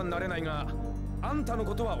力にはなれないが、あんたの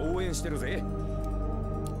ことは応援してるぜ。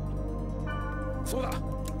そうだ。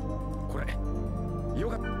これ、よ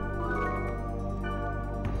かった。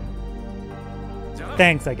じゃあ、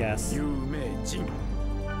Thanks, I guess. 有名人。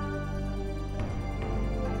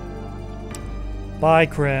Bye,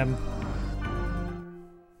 Krim.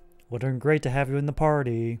 Would have been great to have you in the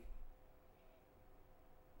party.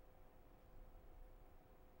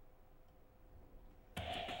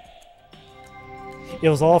 It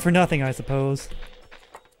was all for nothing, I suppose.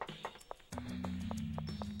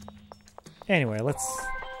 Anyway, let's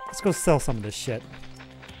go sell some of this shit.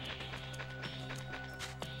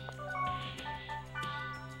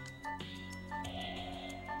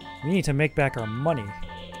 We need to make back our money.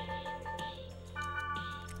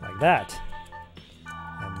 Like that.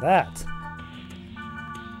 And that.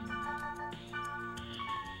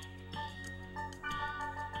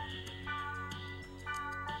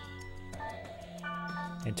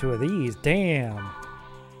 And two of these. Damn.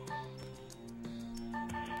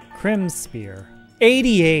 Crim's Spear.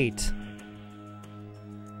 88!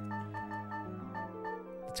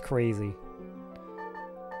 It's crazy.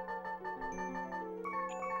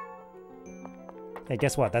 Hey,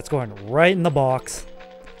 guess what? That's going right in the box.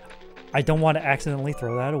 I don't want to accidentally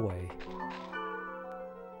throw that away.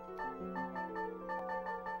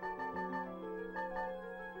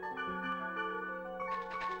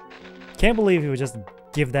 Can't believe he would just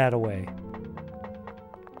give that away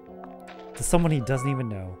to someone he doesn't even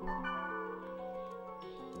know.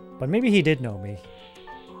 But maybe he did know me.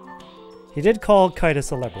 He did call Kite a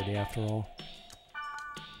celebrity after all.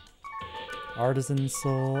 Artisan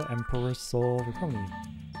Soul, Emperor Soul,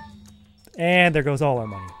 and there goes all our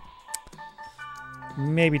money.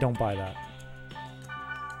 Maybe don't buy that.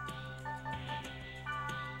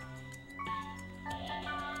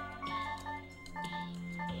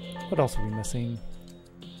 What else are we missing?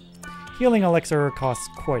 Healing Elixir costs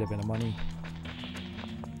quite a bit of money.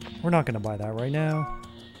 We're not going to buy that right now.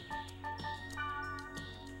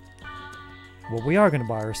 What we are going to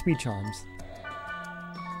buy are Speed Charms.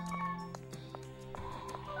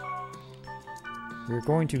 We're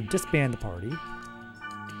going to disband the party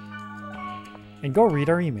and go read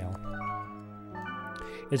our email.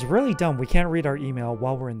 It's really dumb we can't read our email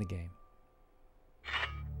while we're in the game.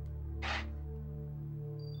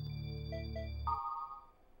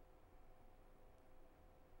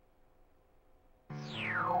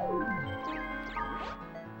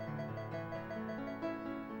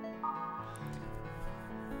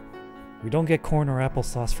 We don't get corn or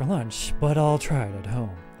applesauce for lunch, but I'll try it at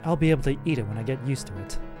home. I'll be able to eat it when I get used to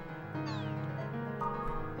it.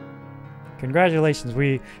 Congratulations,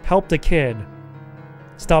 we helped a kid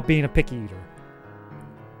stop being a picky eater.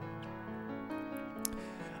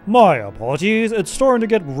 My apologies, it's starting to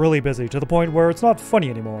get really busy to the point where it's not funny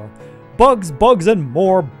anymore. Bugs, bugs, and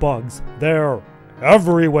more bugs. They're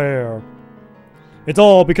everywhere. It's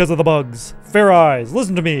all because of the bugs. Fair Eyes,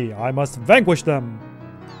 listen to me. I must vanquish them.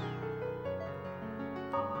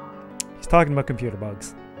 He's talking about computer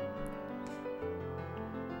bugs.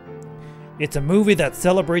 It's a movie that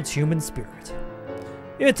celebrates human spirit.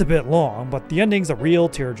 It's a bit long, but the ending's a real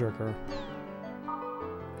tearjerker.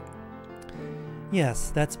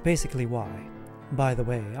 Yes, that's basically why. By the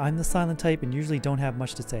way, I'm the silent type and usually don't have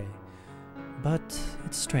much to say. But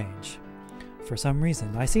it's strange. For some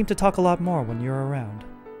reason, I seem to talk a lot more when you're around.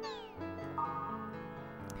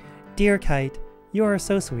 Dear Kite, you are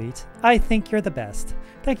so sweet. I think you're the best.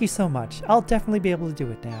 Thank you so much. I'll definitely be able to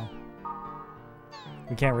do it now.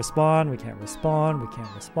 We can't respond, we can't respond, we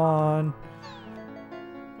can't respond.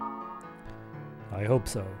 I hope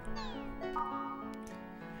so.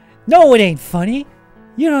 No, it ain't funny.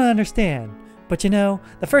 You don't understand. But you know,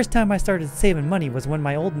 the first time I started saving money was when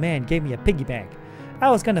my old man gave me a piggy bank. I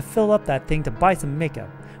was gonna fill up that thing to buy some makeup,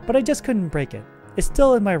 but I just couldn't break it. It's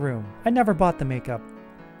still in my room. I never bought the makeup.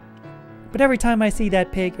 But every time I see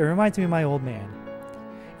that pig, it reminds me of my old man.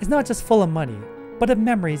 It's not just full of money, but of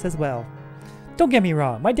memories as well. Don't get me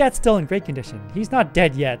wrong, my dad's still in great condition. He's not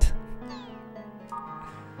dead yet.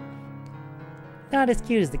 Not as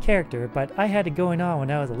cute as the character, but I had it going on when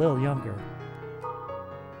I was a little younger.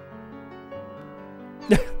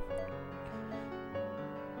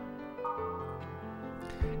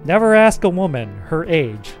 Never ask a woman her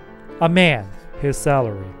age. A man his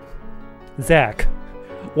salary. Zach,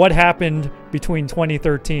 what happened between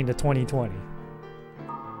 2013 to 2020?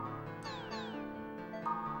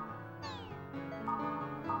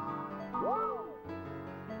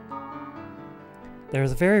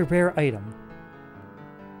 There's a very rare item.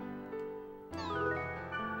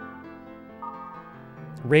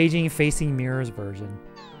 Raging Facing Mirrors version.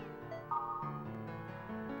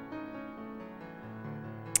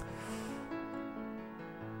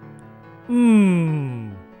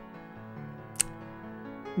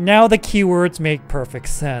 Now the keywords make perfect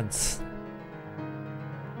sense.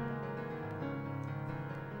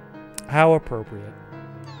 How appropriate.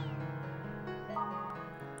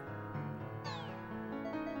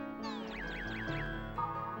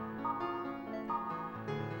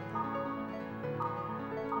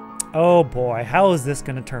 Oh boy, how is this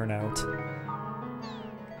gonna turn out?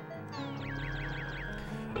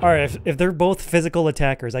 Alright, if they're both physical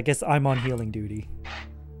attackers, I guess I'm on healing duty.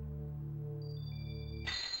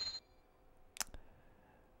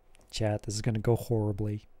 Chat, this is gonna go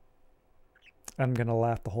horribly. I'm gonna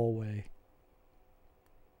laugh the whole way.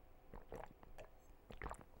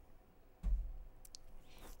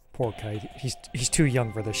 Poor Kite, he's too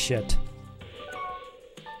young for this shit.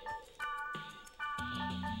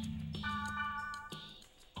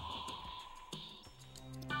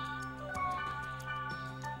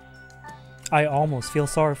 I almost feel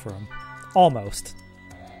sorry for him. Almost.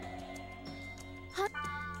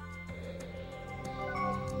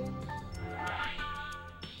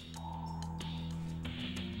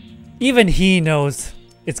 Even he knows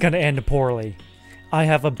it's gonna end poorly. I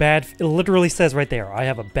have a bad... It literally says right there, I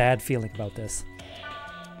have a bad feeling about this.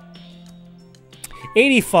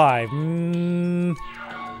 85.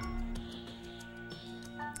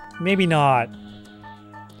 Maybe not.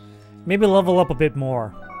 Maybe level up a bit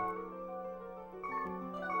more.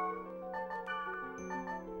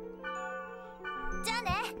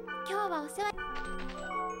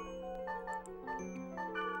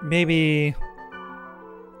 Maybe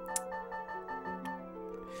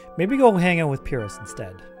go hang out with Pyrrhus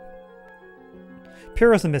instead.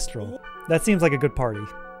 Pyrrhus and Mistral. That seems like a good party.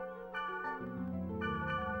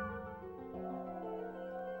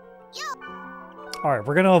 Alright,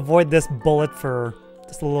 we're gonna avoid this bullet for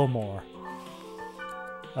just a little more.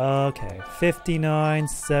 Okay, 59,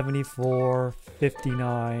 74,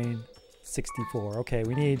 59, 64. Okay,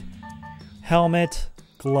 we need helmet,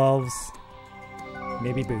 gloves,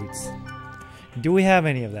 maybe boots. Do we have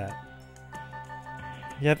any of that?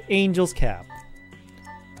 You have Angel's Cap.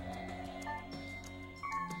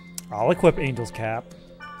 I'll equip Angel's Cap.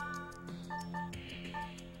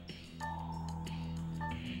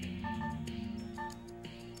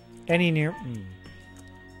 Any near...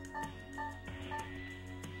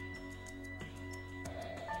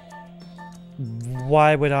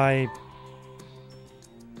 Why would I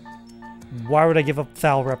give up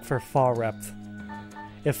Foul Rep for Fall Rep?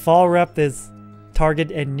 If Fall Rep is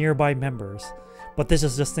target and nearby members, but this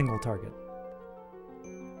is just single target.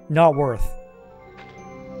 Not worth.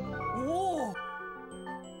 Whoa.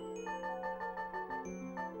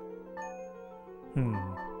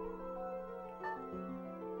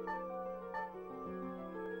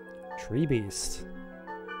 Tree beast.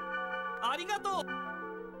 Arigato.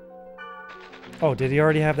 Oh, did he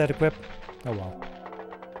already have that equipped? Oh well.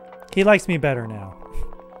 He likes me better now.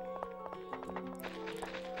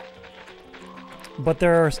 But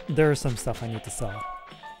there are some stuff I need to sell.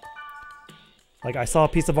 Like, I saw a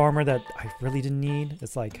piece of armor that I really didn't need.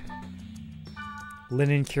 It's like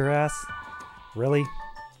linen cuirass. Really?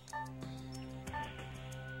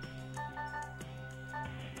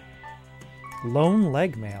 Lone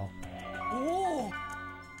leg mail. Whoa.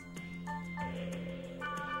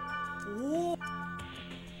 Whoa.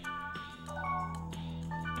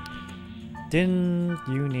 Didn't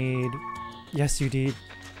you need... Yes, you did.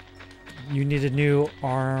 You need a new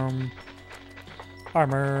armor.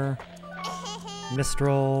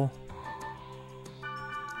 Mistral.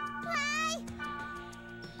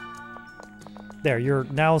 There, you're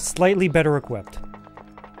now slightly better equipped.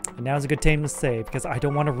 And now's a good time to save, because I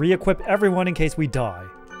don't want to re-equip everyone in case we die.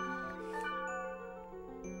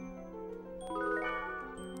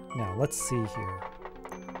 Now, let's see here.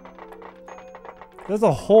 There's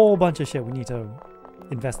a whole bunch of shit we need to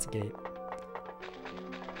investigate.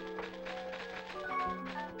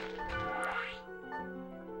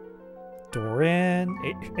 Door in,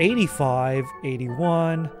 85,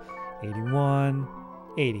 81, 81,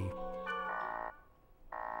 80.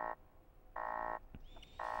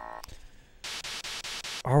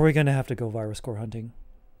 Are we gonna have to go virus core hunting?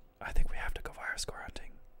 I think we have to go virus core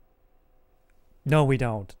hunting. No, we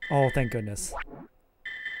don't. Oh, thank goodness.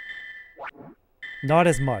 Not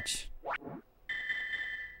as much.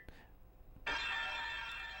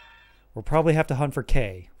 We'll probably have to hunt for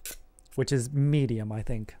K, which is medium, I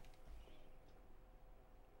think.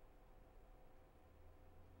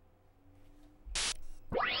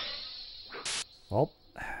 Well.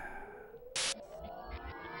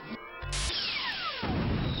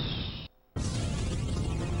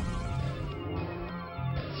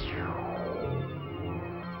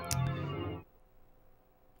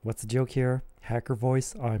 What's the joke here? Hacker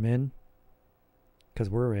voice, I'm in. Because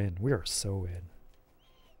we're in. We are so in.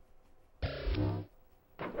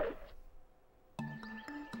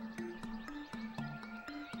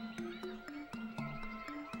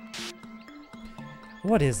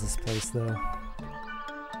 What is this place, though?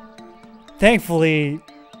 Thankfully,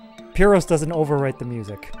 Pyros doesn't overwrite the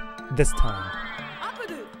music. This time.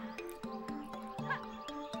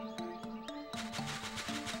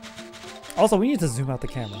 Also, we need to zoom out the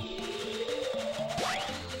camera.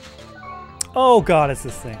 Oh god, it's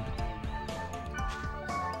this thing.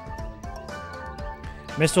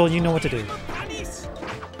 Mistral, you know what to do.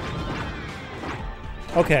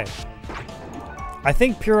 Okay. I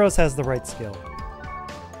think Pyros has the right skill.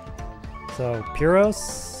 So,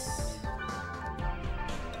 Pyros.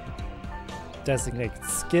 Designate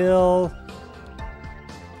skill.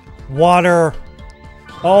 Water.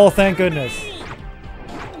 Oh, thank goodness.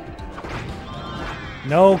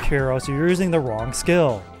 No, Pyros, you're using the wrong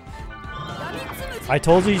skill. I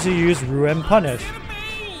told you to use Ruin Punish.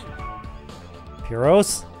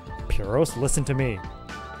 Pyros? Pyros, listen to me.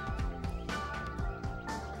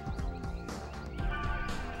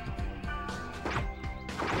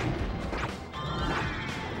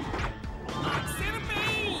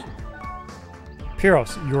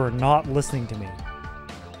 Pyros, you're not listening to me.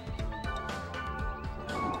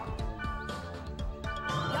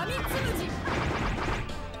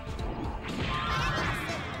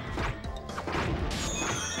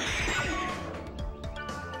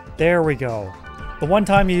 There we go. The one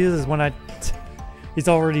time he uses when he's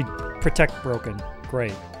already protect broken.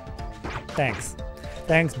 Great. Thanks.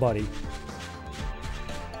 Thanks, buddy.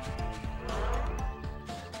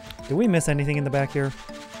 Did we miss anything in the back here?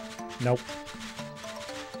 Nope.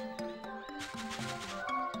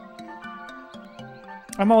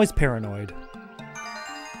 I'm always paranoid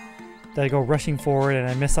that I go rushing forward and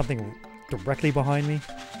I miss something directly behind me.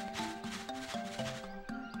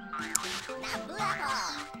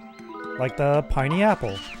 Like the piney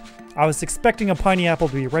apple. I was expecting a piney apple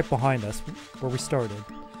to be right behind us where we started.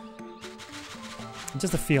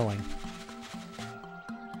 Just a feeling.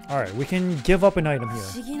 Alright, we can give up an item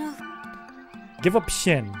here. Give up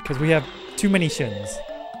Shin, because we have too many Shins.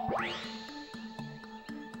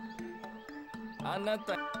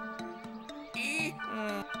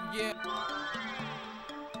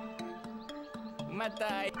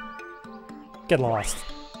 Get lost.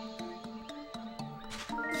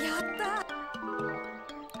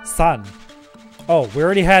 Sun. Oh, we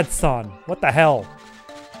already had Sun. What the hell?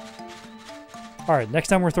 Alright, next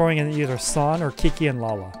time we're throwing in either San or Kiki and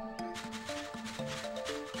Lala.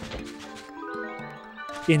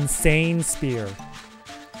 Insane Spear.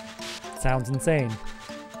 Sounds insane.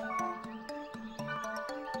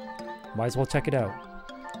 Might as well check it out.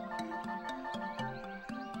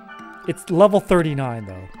 It's level 39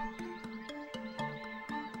 though.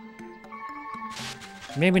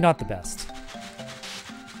 Maybe not the best.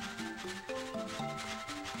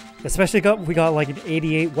 Especially we got like an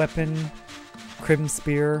 88 weapon. Crimson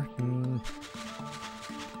Spear.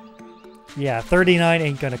 Yeah, 39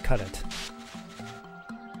 ain't gonna cut it.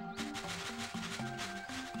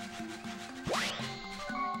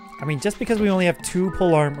 I mean, just because we only have 2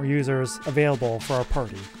 polearm users available for our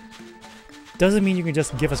party doesn't mean you can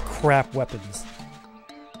just give us crap weapons.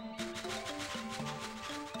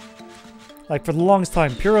 Like, for the longest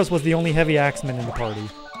time, Pyros was the only heavy axeman in the party.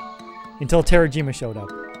 Until Terajima showed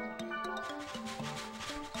up.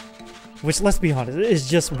 Which, let's be honest, is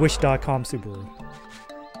just Wish.com Subaru.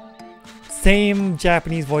 Same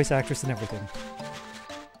Japanese voice actress and everything.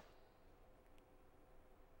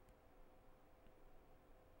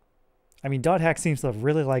 I mean, .hack seems to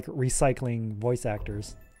really like recycling voice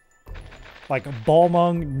actors. Like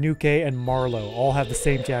Balmung, Nuke, and Marlowe all have the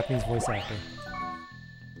same Japanese voice actor.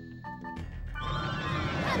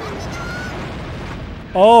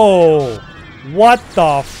 Oh! What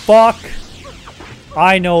the fuck?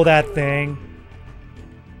 I know that thing.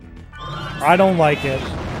 I don't like it.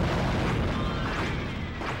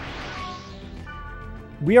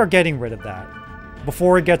 We are getting rid of that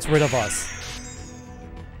before it gets rid of us.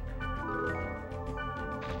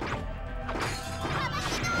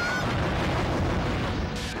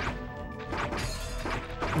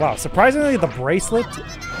 Wow, surprisingly the bracelet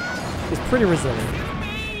is pretty resilient.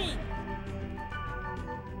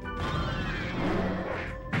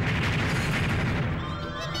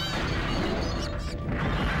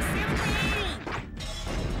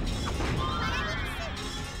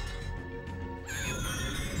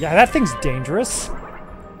 Yeah, that thing's dangerous.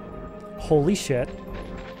 Holy shit.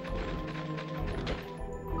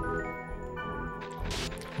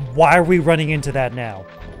 Why are we running into that now?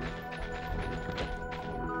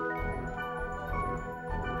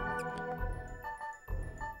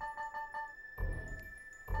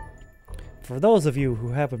 For those of you who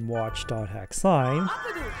haven't watched .hack Sign,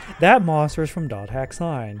 that monster is from .hack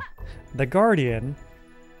Sign. The Guardian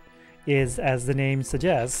is, as the name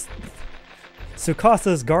suggests,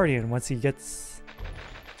 Tsukasa's guardian once he gets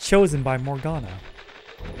chosen by Morgana.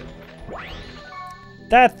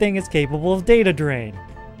 That thing is capable of data drain.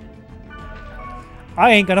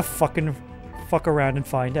 I ain't gonna fucking fuck around and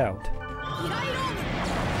find out.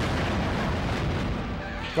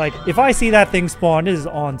 Like, if I see that thing spawn, it is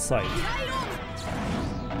on site.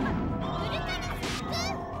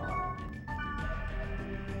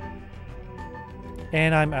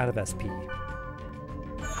 And I'm out of SP.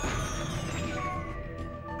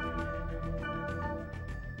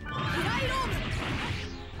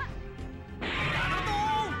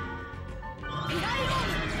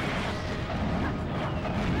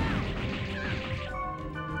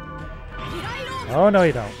 Oh, no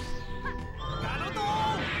you don't.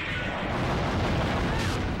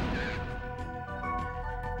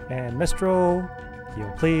 And Mistral,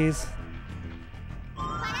 heal please.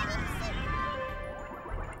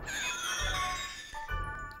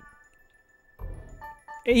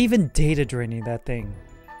 Even data draining that thing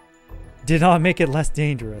did not make it less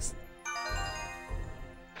dangerous.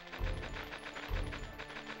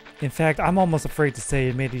 In fact, I'm almost afraid to say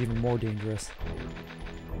it made it even more dangerous.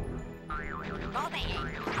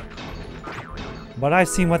 But I've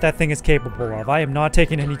seen what that thing is capable of. I am not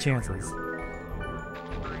taking any chances.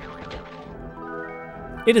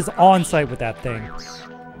 It is on site with that thing.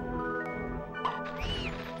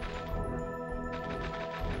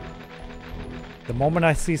 The moment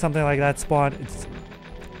I see something like that spawn, it's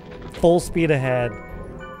full speed ahead.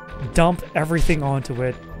 Dump everything onto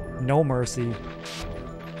it. No mercy.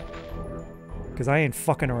 Because I ain't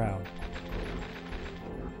fucking around.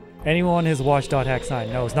 Anyone who's watched .hack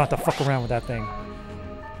Sign knows not to fuck around with that thing.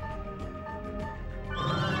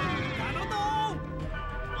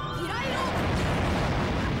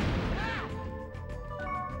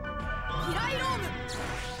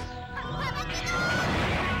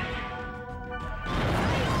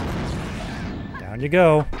 Down you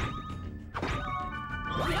go.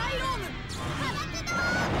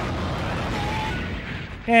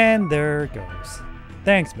 And there it goes.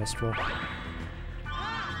 Thanks, Mistral.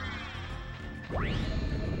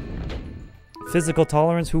 Physical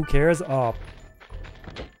tolerance, who cares? Oh,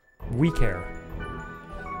 we care.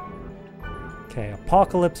 Okay,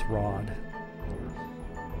 Apocalypse Rod.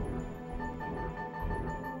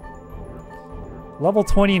 Level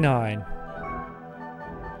 29.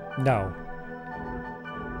 No.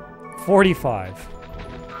 45.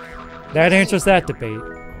 That answers that debate.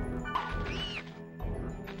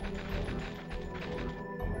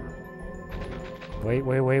 Wait,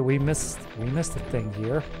 we missed a thing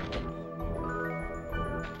here.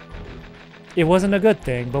 It wasn't a good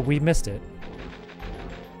thing, but we missed it.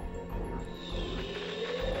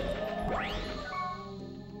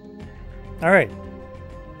 All right.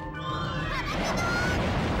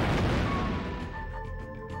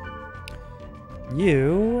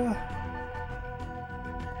 You...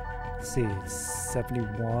 Let's see,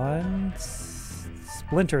 71...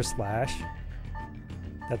 Splinter Slash.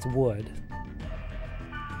 That's wood.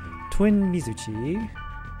 Twin Mizuchi.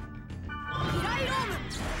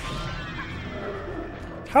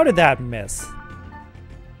 How did that miss?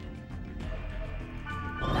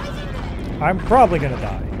 I'm probably gonna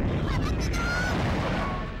die.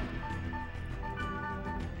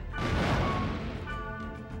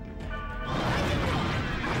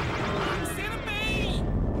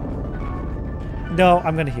 No,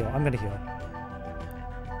 I'm gonna heal. I'm gonna heal.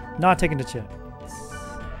 Not taking the chance.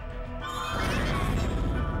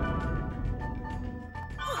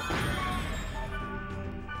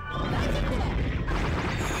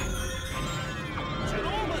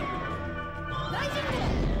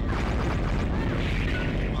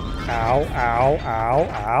 Ow, ow, ow,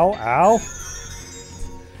 ow, ow.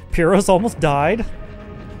 Pyro's almost died.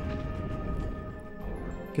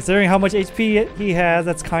 Considering how much HP he has,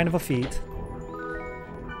 that's kind of a feat.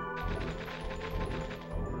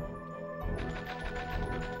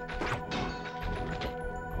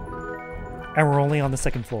 And we're only on the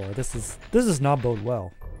second floor. This does not bode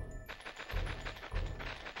well.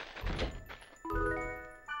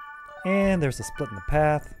 And there's a split in the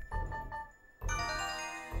path.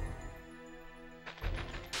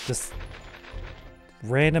 Just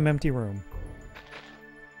random empty room.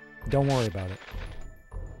 Don't worry about it.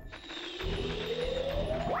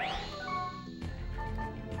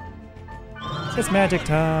 It's magic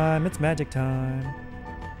time. It's magic time.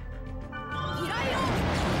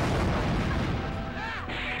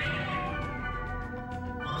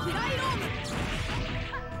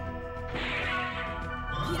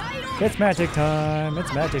 It's magic time.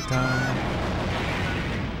 It's magic time.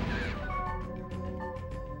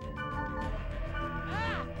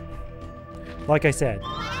 Like I said,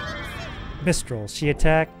 Mistral, she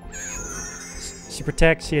attack, she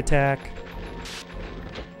protect, she attack,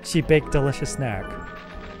 she bake delicious snack.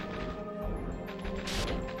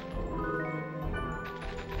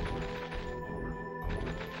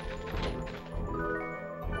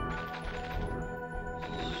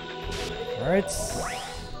 Alright.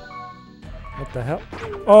 What the hell?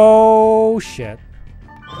 Oh shit.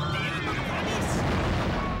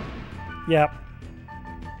 Yep.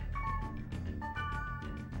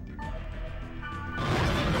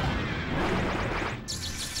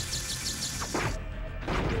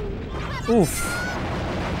 Oof.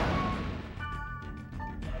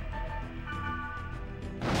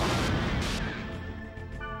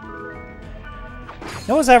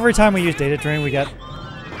 Almost every time we use Data Drain, we get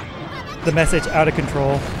the message out of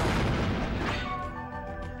control.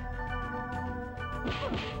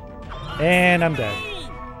 And I'm dead.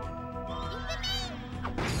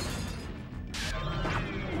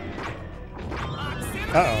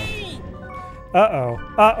 Uh-oh. Uh-oh.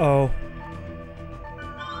 Uh-oh.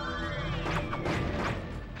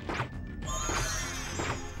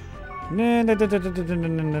 No,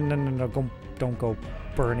 don't go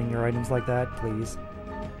burning your items like that, please.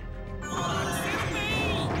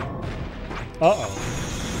 Uh-oh.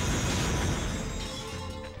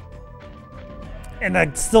 And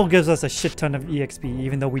that still gives us a shit ton of EXP,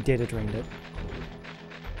 even though we data drained it.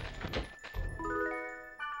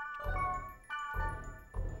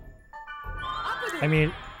 I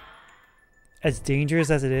mean, as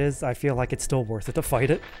dangerous as it is, I feel like it's still worth it to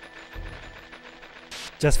fight it.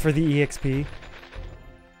 Just for the EXP.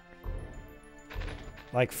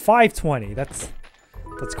 Like 520, that's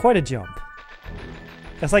quite a jump.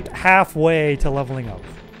 That's like halfway to leveling up.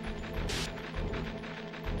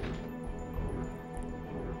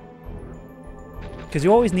 Because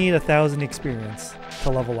you always need 1,000 experience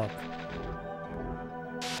to level up.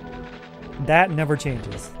 That never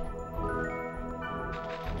changes.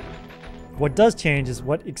 What does change is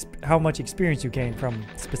how much experience you gain from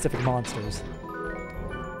specific monsters.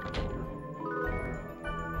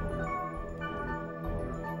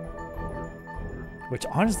 Which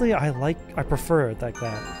honestly, I prefer it like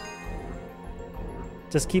that.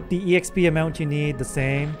 Just keep the EXP amount you need the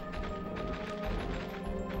same.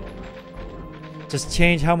 Just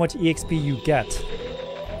change how much EXP you get.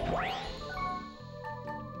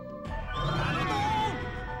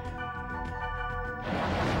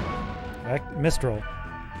 Mistral.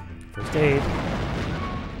 First aid.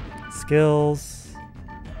 Skills.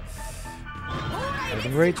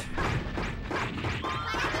 Item rage.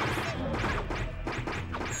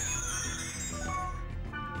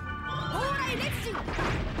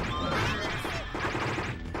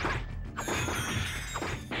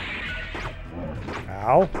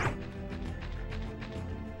 Ow.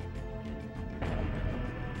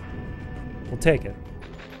 We'll take it.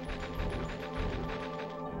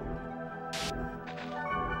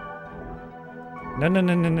 No, no,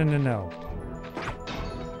 no, no, no, no, no.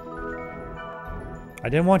 I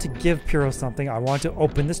didn't want to give Piro something. I want to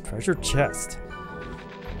open this treasure chest.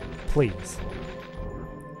 Please.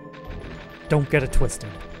 Don't get it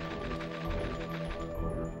twisted.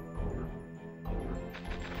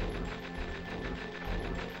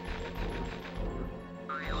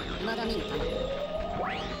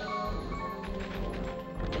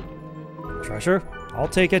 Treasure? I'll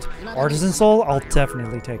take it. Artisan soul? I'll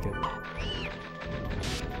definitely take it.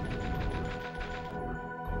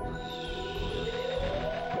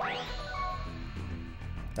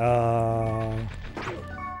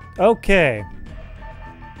 Okay.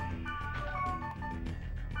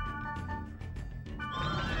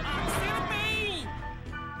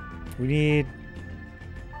 We need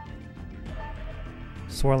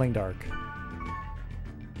Swirling Dark.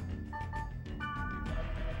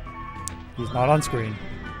 He's not on screen.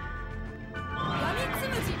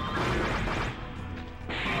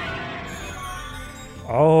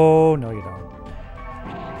 Oh, no you don't.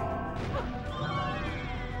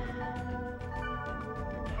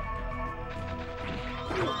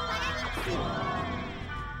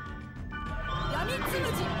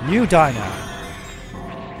 You die now.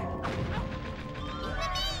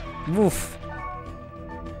 Oof.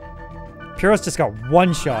 Piro's just got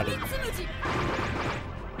one-shotted.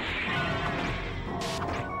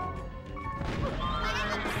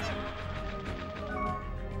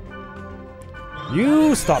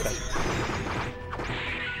 You stop it.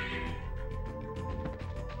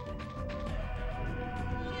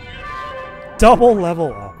 Double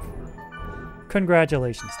level up.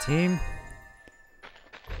 Congratulations, team.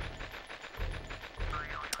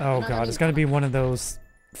 Oh god, it's gonna be one of those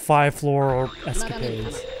 5-floor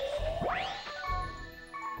escapades.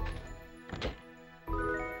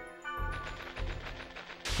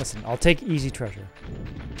 Listen, I'll take easy treasure.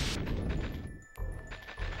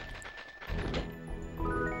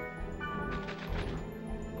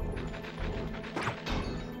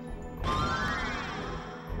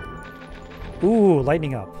 Ooh,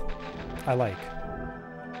 lightning up. I like.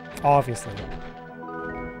 Obviously.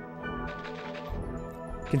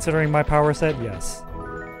 Considering my power set, yes.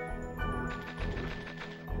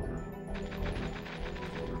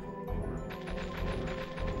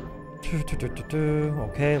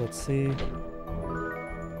 Okay, let's see.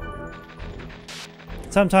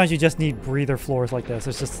 Sometimes you just need breather floors like this.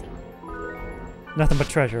 It's just nothing but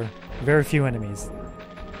treasure. Very few enemies.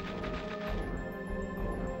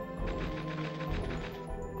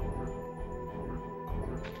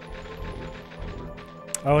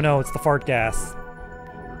 Oh no, it's the fart gas.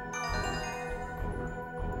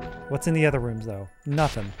 What's in the other rooms though?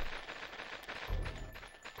 Nothing.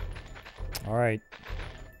 Alright.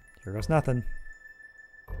 Here goes nothing.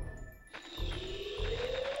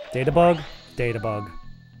 Data bug? Data bug.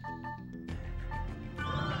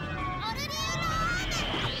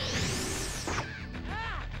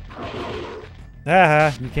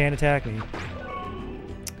 Ah, you can't attack me.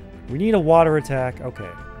 We need a water attack. Okay.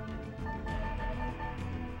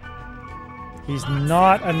 He's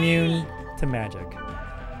not immune to magic.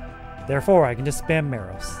 Therefore, I can just spam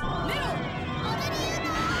Meros.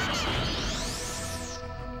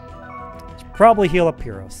 Should probably heal up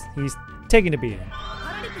Pyros. He's taking a beating.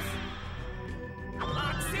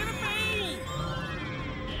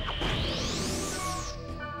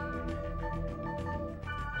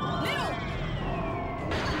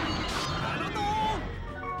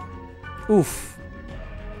 Oof.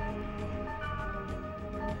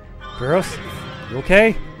 Pyros, you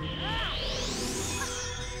okay?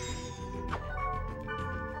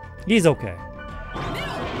 He's okay.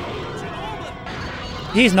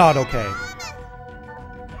 He's not okay.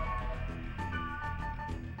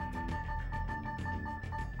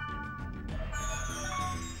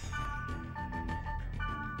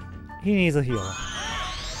 He needs a heal.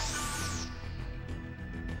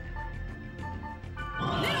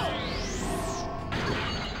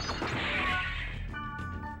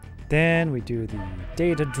 Then we do the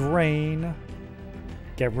data drain.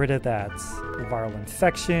 Get rid of that viral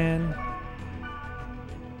infection.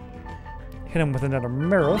 Hit him with another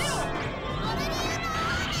Meros.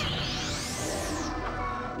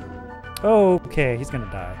 Okay, he's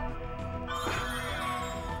gonna die.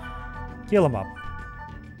 Heal him up.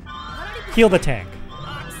 Heal the tank.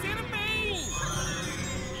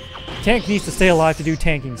 Tank needs to stay alive to do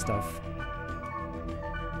tanking stuff.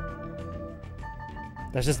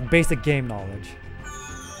 That's just basic game knowledge.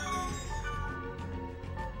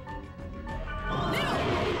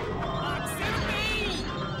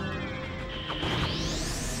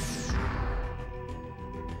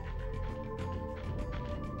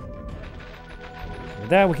 With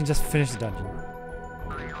that, we can just finish the dungeon.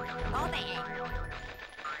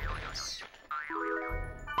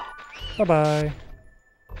 Bye-bye.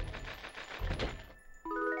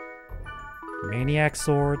 Maniac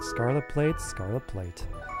Sword, Scarlet Plate, Scarlet Plate.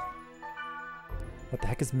 What the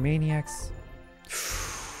heck is Maniac's?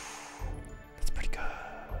 That's pretty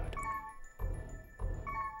good.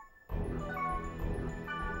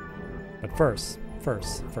 But first,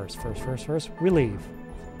 we leave.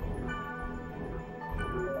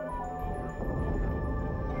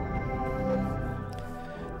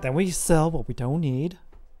 Then we sell what we don't need,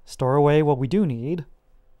 store away what we do need,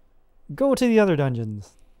 go to the other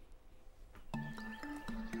dungeons.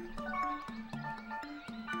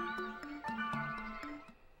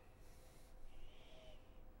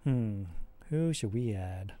 Who should we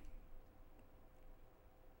add?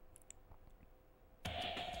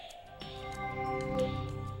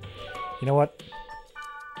 You know what?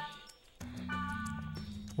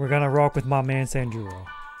 We're gonna rock with my man Sanjuro.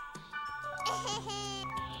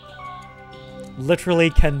 Literally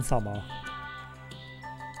Ken-sama.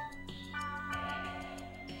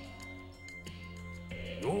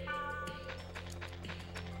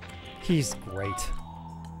 He's great.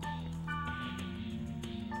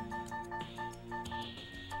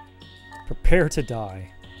 Prepare to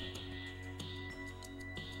die.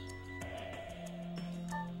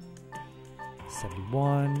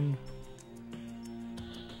 $71.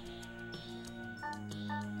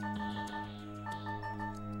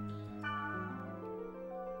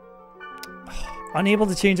 Unable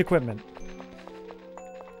to change equipment.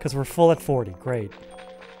 Because we're full at 40. Great.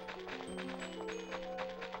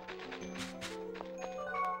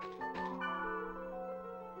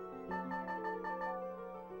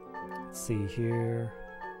 Let's see here.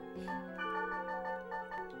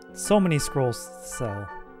 So many scrolls to sell.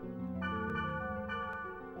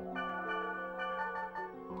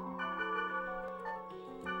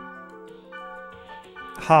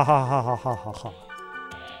 Ha ha ha ha ha ha ha.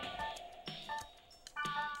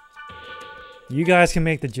 You guys can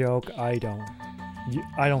make the joke, I don't.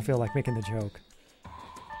 I don't feel like making the joke.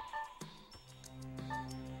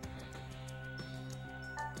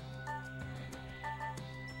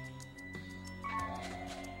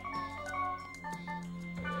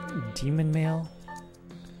 Demon Mail?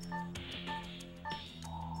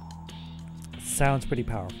 Sounds pretty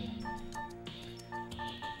powerful.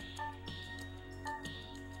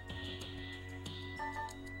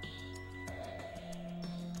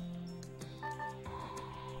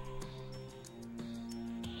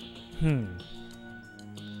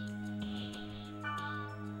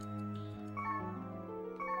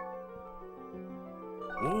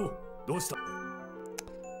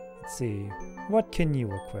 Let's see. What can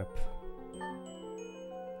you equip?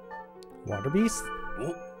 Water Beast?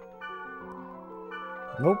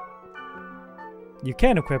 Nope. You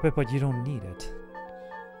can equip it, but you don't need it.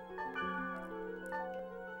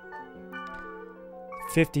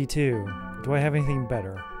 52. Do I have anything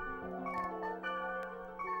better?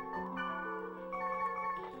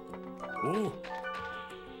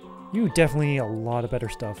 You definitely need a lot of better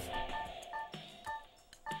stuff.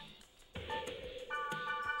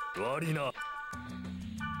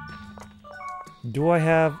 Do I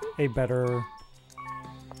have a better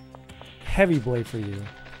heavy blade for you?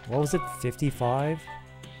 What was it? 55?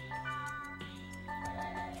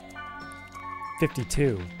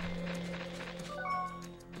 52.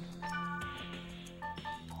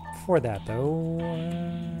 For that though,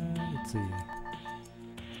 let's see.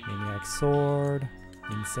 Maniac Sword,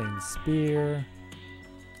 Insane Spear.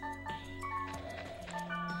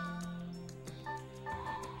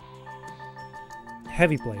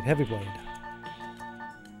 Heavy blade, heavy blade.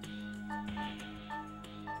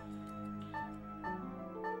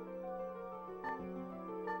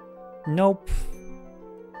 Nope.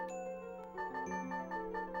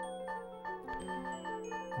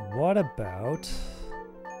 What about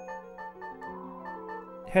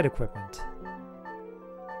head equipment?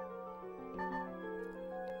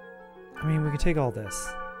 I mean, we could take all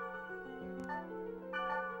this.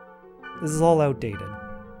 This is all outdated.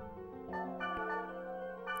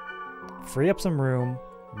 Free up some room,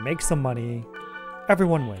 make some money,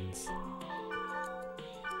 everyone wins.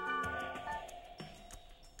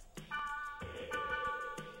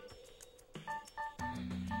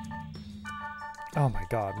 Oh my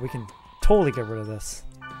god, we can totally get rid of this.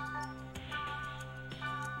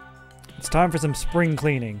 It's time for some spring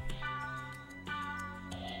cleaning.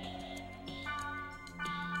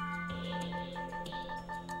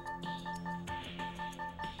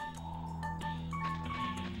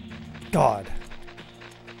 God.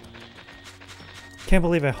 Can't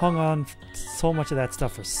believe I hung on so much of that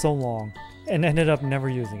stuff for so long and ended up never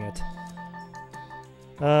using it.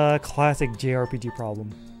 Classic JRPG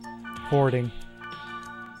problem. Hoarding.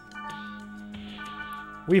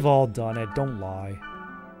 We've all done it, don't lie.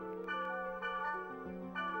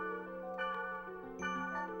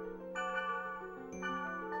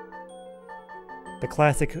 The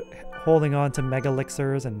classic holding on to mega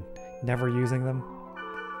elixirs and never using them.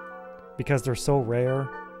 Because they're so rare.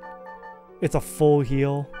 It's a full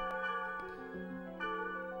heal.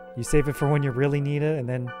 You save it for when you really need it, and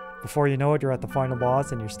then before you know it, you're at the final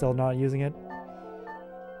boss and you're still not using it.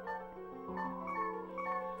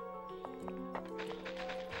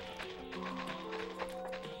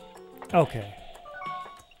 Okay.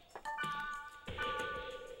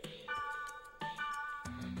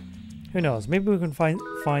 Who knows? Maybe we can find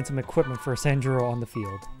some equipment for Sanjuro on the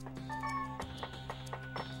field.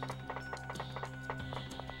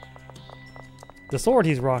 The sword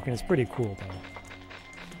he's rocking is pretty cool, though.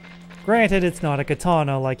 Granted, it's not a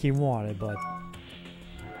katana like he wanted, but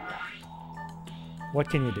what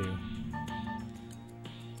can you do?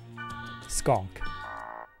 Skunk.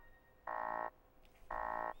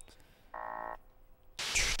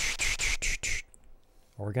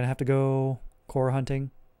 We're gonna have to go core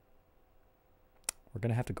hunting. We're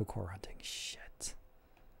gonna have to go core hunting. Shit.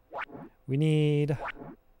 We need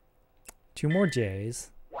 2 more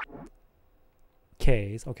J's.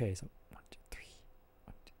 K's. Okay, so 1, 2, 3.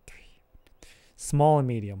 1, 2, 3. Small and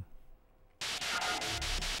medium.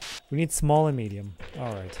 We need small and medium.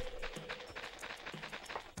 Alright.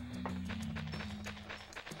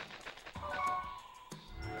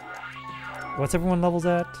 What's everyone levels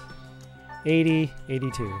at? 80,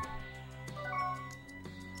 82.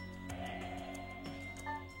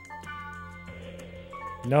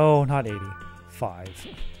 No, not 80. 5.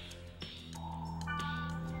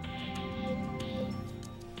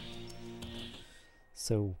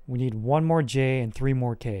 So we need 1 more J and 3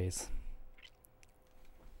 more Ks.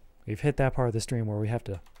 We've hit that part of the stream where we have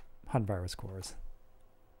to hunt virus cores.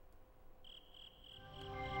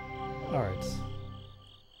 Alright.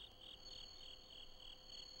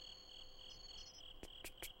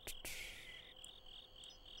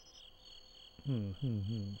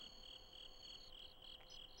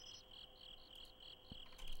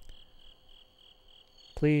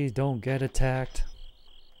 Please don't get attacked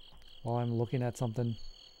while I'm looking at something.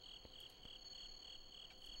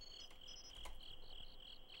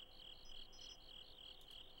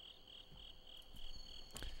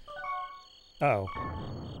 Uh-oh.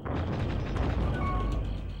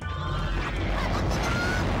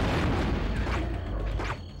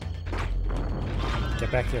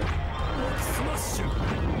 Get back here.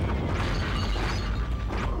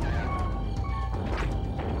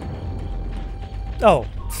 Oh.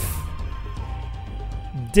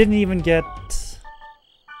 Didn't even get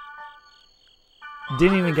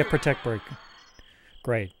protect break.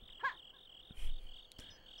 Great.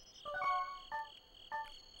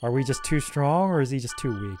 Are we just too strong or is he just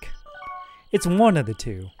too weak? It's one of the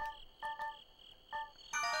two.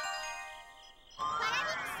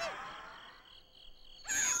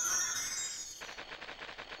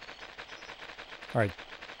 Alright.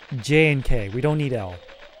 J and K. We don't need L.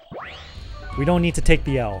 We don't need to take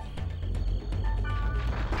the L.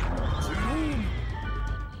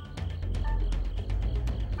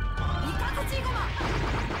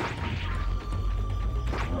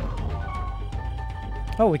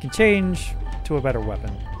 Oh, we can change to a better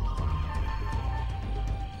weapon.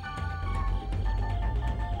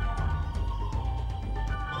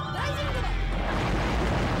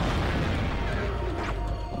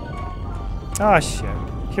 Ah, shit.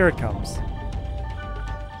 Here it comes.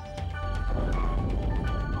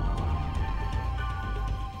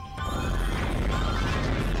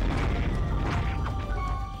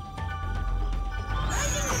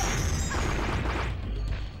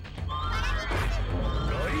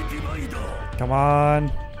 Come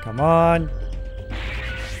on. Come on.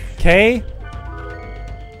 K?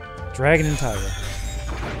 Dragon and Tiger.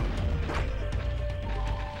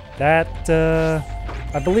 That,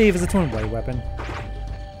 I believe is a twin blade weapon.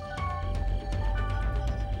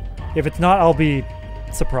 If it's not, I'll be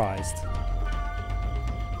surprised.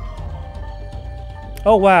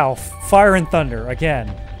 Oh wow, fire and thunder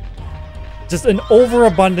again. Just an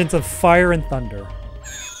overabundance of fire and thunder.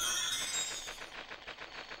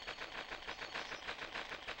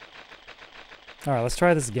 Alright, let's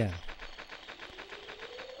try this again.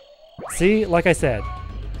 See, like I said,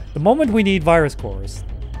 the moment we need virus cores,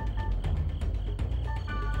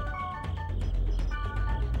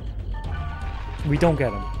 we don't get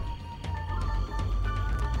them.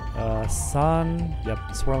 Sun, yep,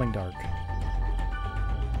 swirling dark.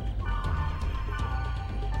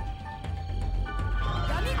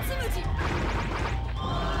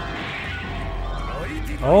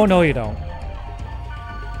 Oh, no you don't.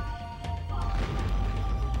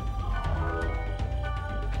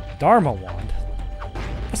 Dharma wand?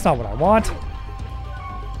 That's not what I want.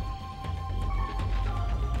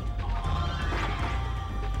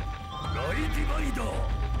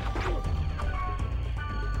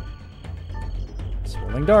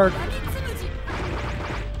 Swirling dark.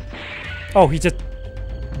 Oh, he just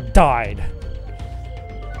died.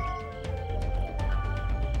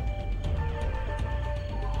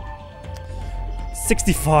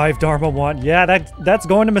 $65 Dharma wand. Yeah, that's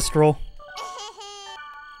going to Mistral.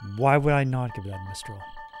 Why would I not give that Mistral?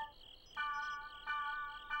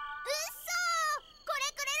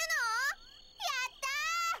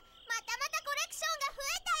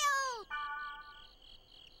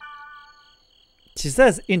 She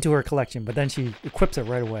says into her collection, but then she equips it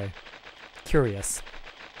right away. Curious.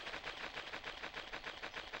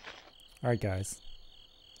 Alright guys.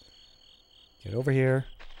 Get over here.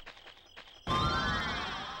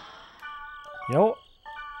 You know,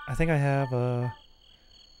 I think I have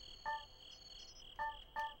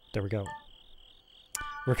there we go.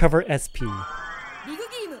 Recover SP.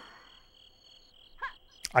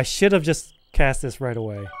 I should have just cast this right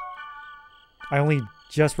away. I only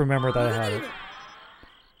just remembered that I had it.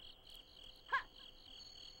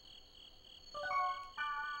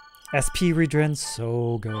 SP regen,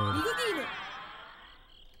 so good.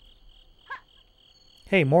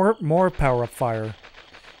 Hey, more power up fire.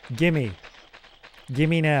 Gimme.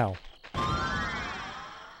 Gimme now.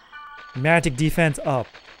 Magic defense up.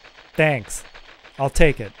 Thanks. I'll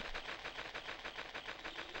take it.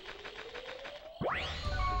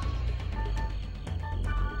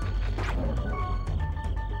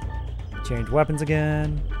 Change weapons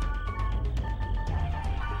again.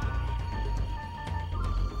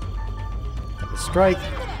 Have a strike.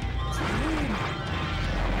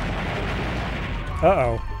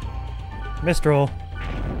 Uh-oh. Mistral.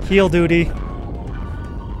 Heal duty.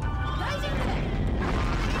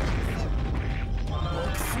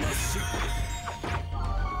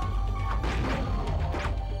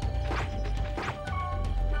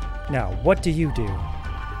 Now, what do you do?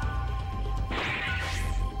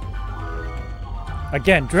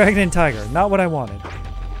 Again, Dragon and Tiger, not what I wanted.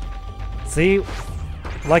 See?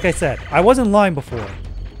 Like I said, I wasn't lying before.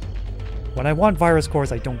 When I want virus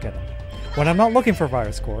cores, I don't get them. When I'm not looking for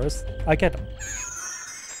virus cores, I get them.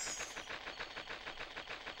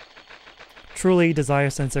 Truly, Desire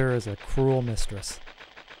Sensor is a cruel mistress.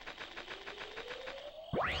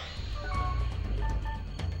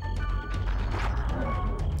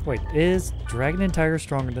 Wait, is Dragon and Tiger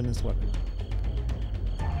stronger than this weapon?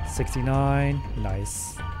 69,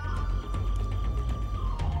 nice.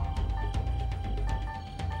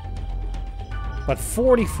 But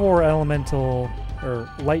 44 elemental, or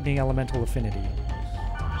lightning elemental affinity.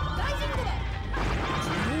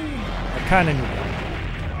 I kinda knew that.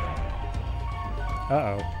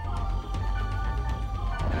 Uh-oh.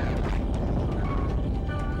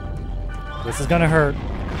 This is gonna hurt.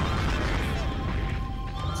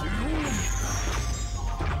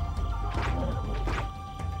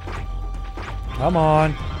 Come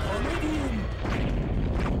on.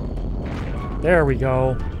 There we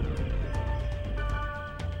go.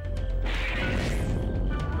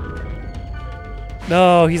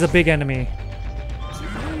 No, he's a big enemy.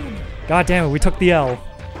 God damn it, we took the L.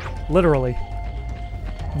 Literally.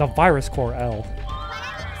 The virus core L.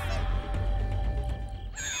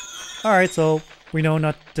 Alright, so we know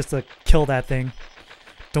not just to kill that thing.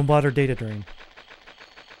 Don't bother Data Drain.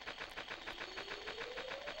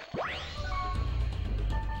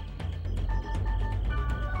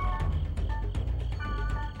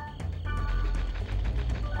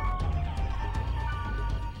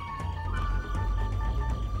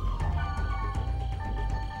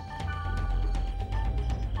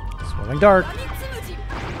 Swirling Dark.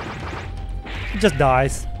 It just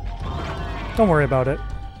dies. Don't worry about it.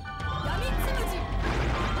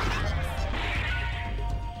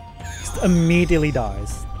 immediately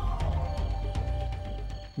dies.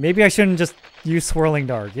 Maybe I shouldn't just use Swirling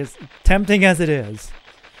Dark, as tempting as it is.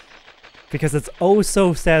 Because it's oh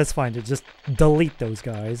so satisfying to just delete those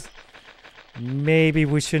guys. Maybe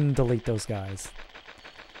we shouldn't delete those guys.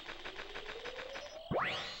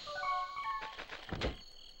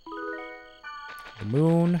 The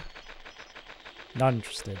moon. Not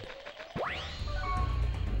interested.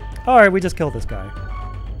 Alright, we just killed this guy.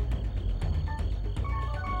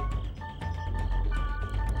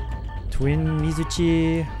 Twin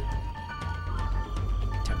Mizuchi.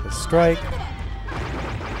 Tempest Strike.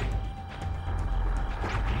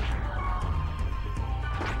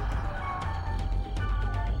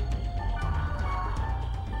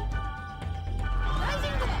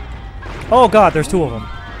 Oh god, there's two of them.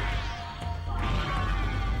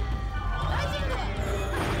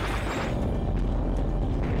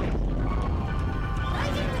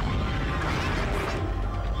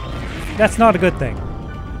 That's not a good thing.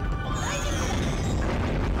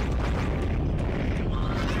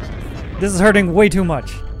 This is hurting way too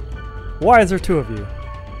much. Why is there two of you?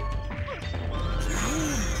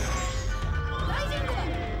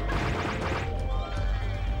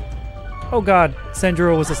 Oh god,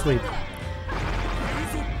 Sanjuro was asleep.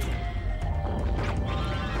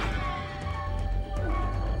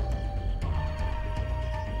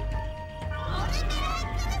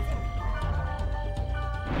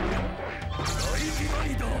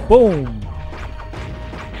 Boom!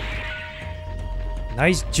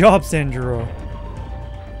 Nice job, Sanjuro.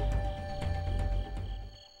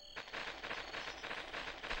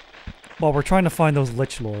 Well, we're trying to find those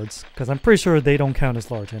Lich Lords, because I'm pretty sure they don't count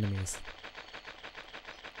as large enemies.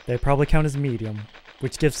 They probably count as medium,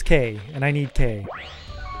 which gives K, and I need K.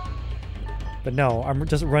 But no, I'm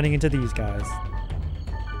just running into these guys.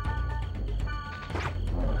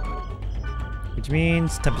 Which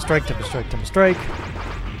means Tempest Strike, Tempest Strike, Tempest Strike.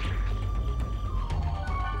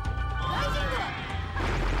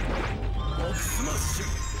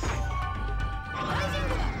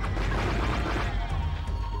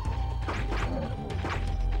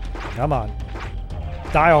 Come on.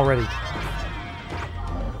 Die already.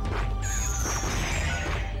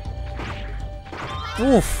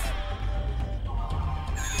 Oof.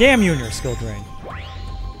 Damn you and your skill drain.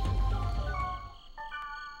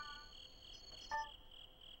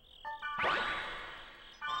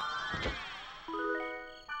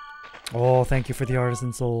 Oh, thank you for the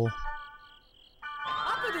artisan soul.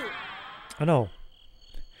 Oh no.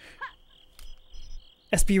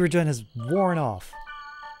 SP regen has worn off.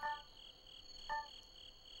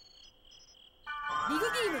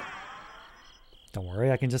 Don't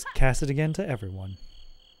worry, I can just cast it again to everyone.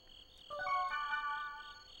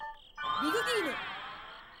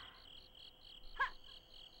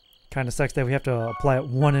 Kinda sucks that we have to apply it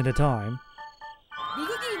one at a time.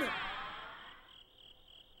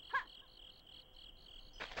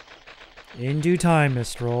 In due time,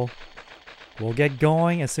 Mistral. We'll get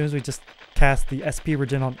going as soon as we just cast the SP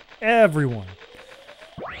regen on everyone.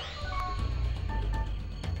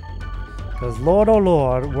 Because Lord oh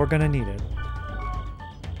Lord, we're gonna need it.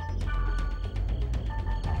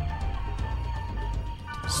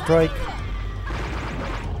 Strike.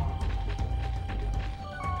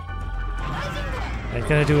 And he's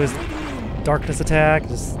gonna do his darkness attack,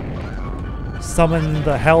 just summon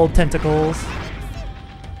the hell tentacles.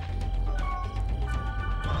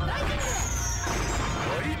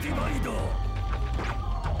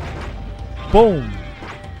 Boom!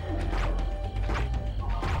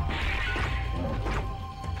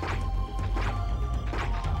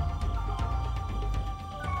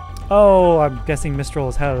 Oh, I'm guessing Mistral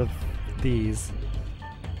has had these.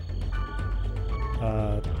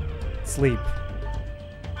 Sleep.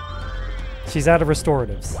 She's out of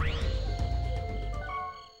restoratives.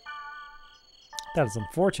 That is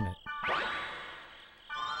unfortunate.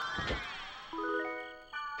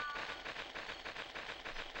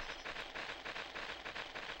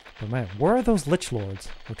 But man, where are those Lich Lords?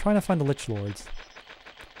 We're trying to find the Lich Lords.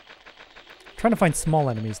 Trying to find small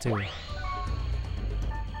enemies too.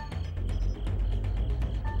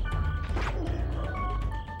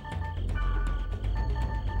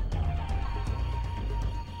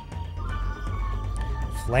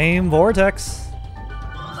 Flame Vortex.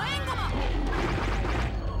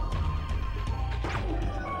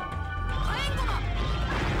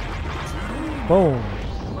 Boom.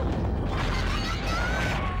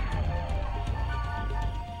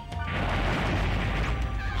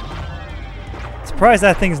 Surprised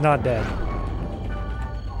that thing's not dead.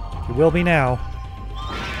 It will be now.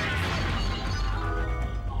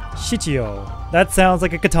 Shichio. That sounds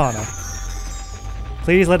like a katana.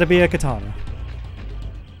 Please let it be a katana.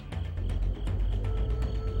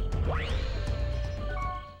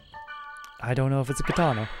 I don't know if it's a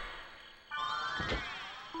katana.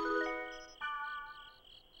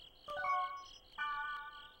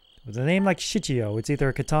 With a name like Shichiyo, it's either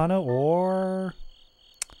a katana or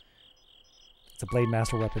it's a blade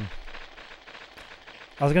master weapon.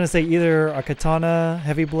 I was gonna say either a katana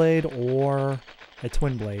heavy blade or a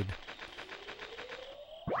twin blade.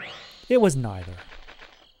 It was neither.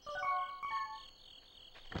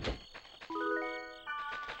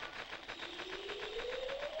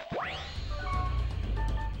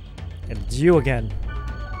 And it's you again.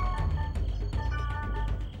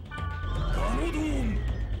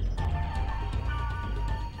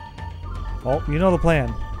 Oh, you know the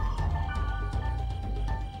plan.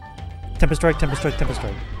 Tempest strike, tempest strike, tempest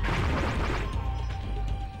strike.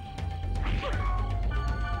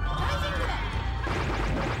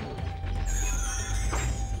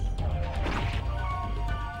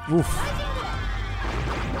 Oof.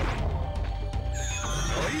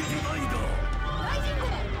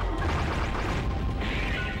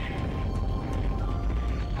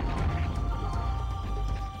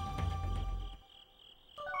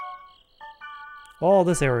 Oh,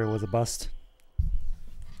 this area was a bust.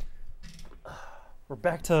 We're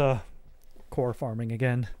back to core farming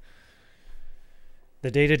again.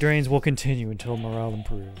 The data drains will continue until morale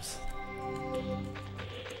improves.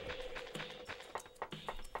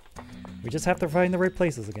 We just have to find the right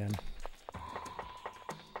places again.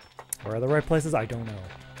 Where are the right places? I don't know.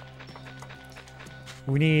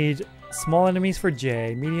 We need small enemies for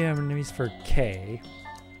J, medium enemies for K.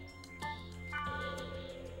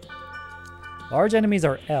 Large enemies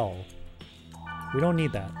are L. We don't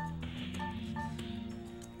need that.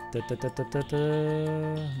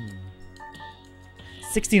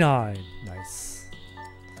 69. Nice.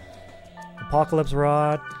 Apocalypse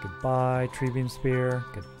Rod. Goodbye. Tree Beam Spear.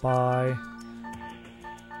 Goodbye.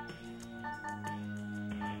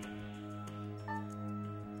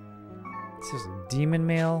 This is a Demon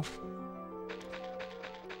Mail.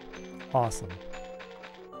 Awesome.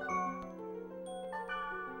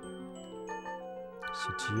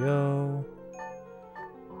 Shichiyo.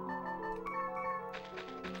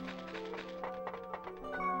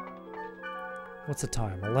 What's the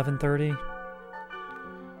time? 11:30?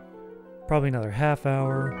 Probably another half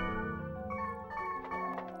hour.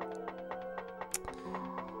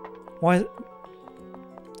 Why?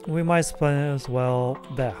 We might as well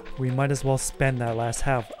spend that last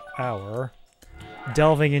half hour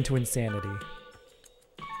delving into insanity.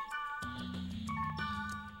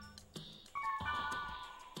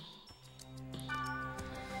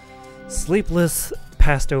 Sleepless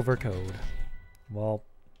passed over code. Well,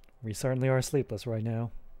 we certainly are sleepless right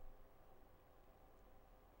now.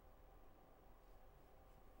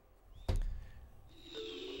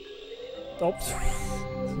 Oops.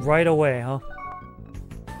 Right away, huh?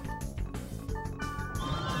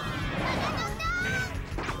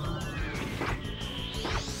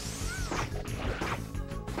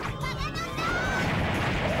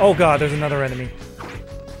 Oh god, there's another enemy.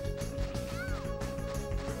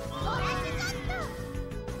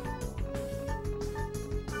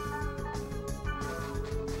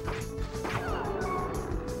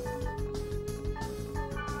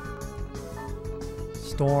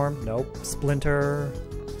 Storm, nope. Splinter,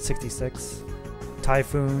 66.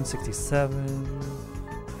 Typhoon, 67.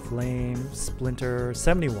 Flame, Splinter,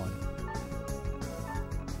 71.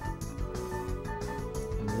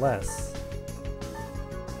 Unless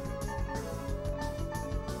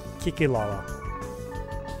Kikilala.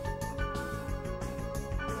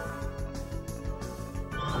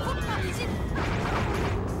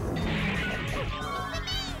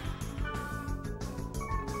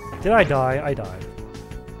 Did I die? I died.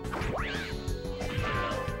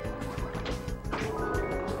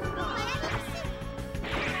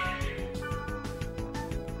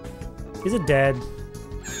 Is it dead?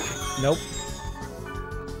 Nope.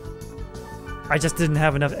 I just didn't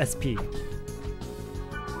have enough SP.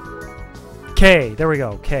 K, there we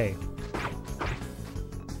go, K.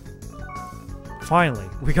 Finally,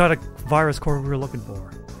 we got a virus core we were looking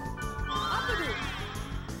for.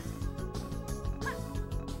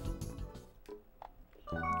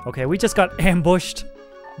 Okay, we just got ambushed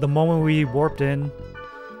the moment we warped in.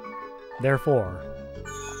 Therefore,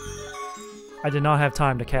 I did not have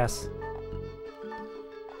time to cast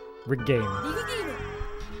Rig Game.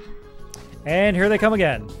 And here they come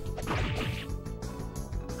again.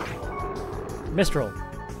 Mistral.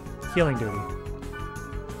 Healing duty.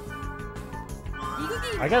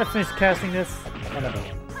 I gotta finish casting this.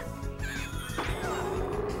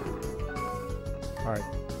 Alright, Alright.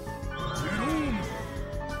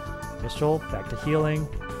 Mistral, back to healing.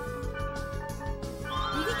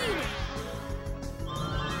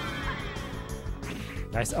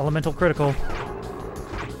 Nice elemental critical.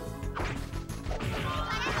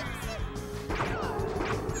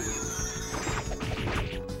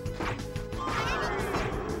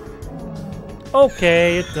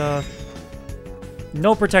 Okay, it,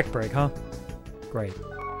 no protect break, huh? Great.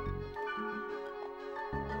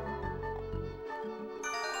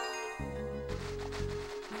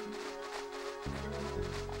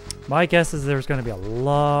 My guess is there's going to be a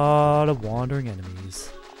lot of wandering enemies.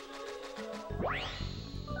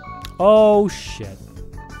 Oh, shit.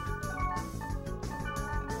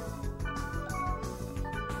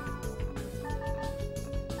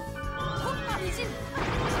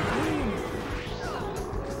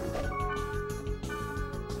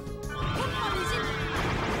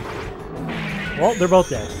 Well, they're both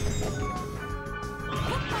dead.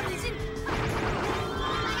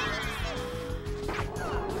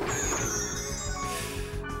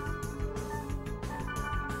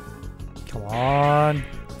 Come on.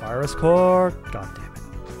 Virus core. God damn it.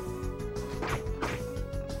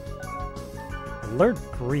 Alert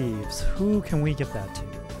Greaves. Who can we get that to?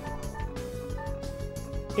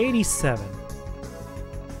 87.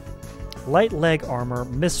 Light leg armor.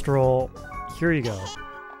 Mistral. Here you go.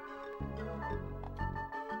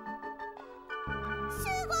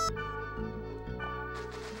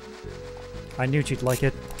 I knew she'd like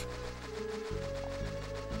it.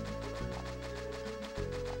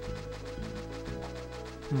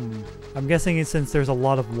 I'm guessing since there's a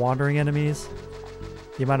lot of wandering enemies,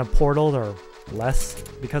 the amount of portals are less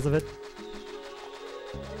because of it.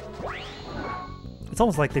 It's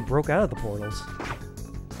almost like they broke out of the portals.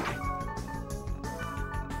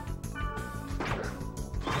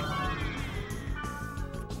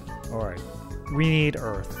 Alright. We need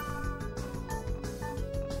Earth.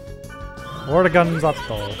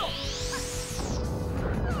 Organzatto.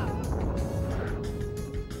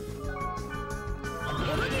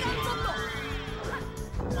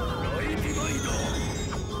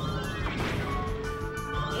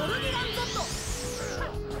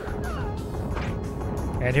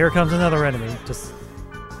 And here comes another enemy. Just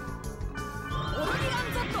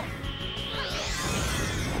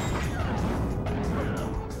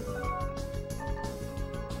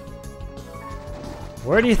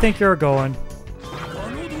where do you think you're going?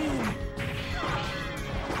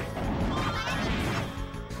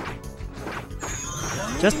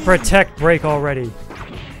 Just protect break already.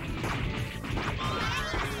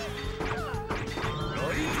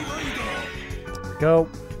 There we go.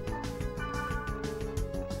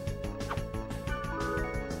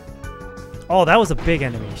 Oh, that was a big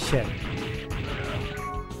enemy. Shit.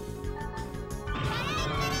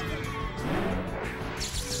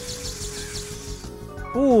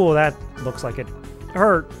 Ooh, that looks like it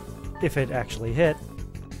hurt if it actually hit.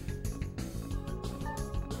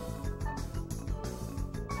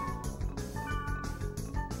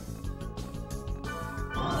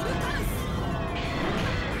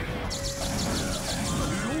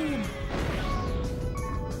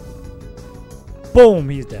 Boom,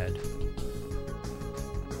 he's dead.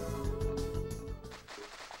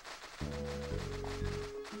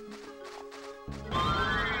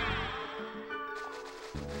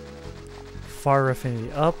 Fire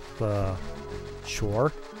affinity up,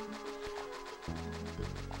 sure.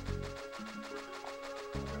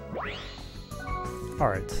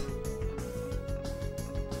 Alright.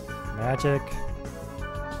 Magic.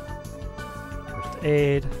 First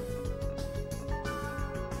aid.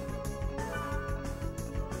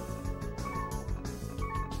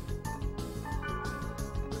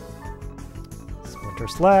 Splinter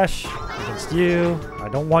Slash against you. I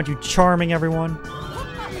don't want you charming everyone.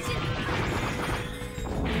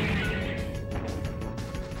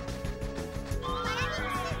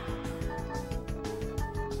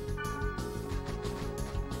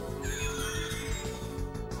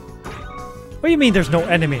 What do you mean there's no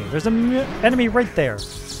enemy? There's an enemy right there.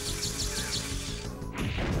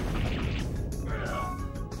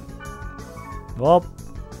 Well.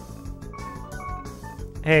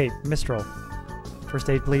 Hey, Mistral. First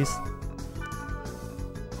aid, please.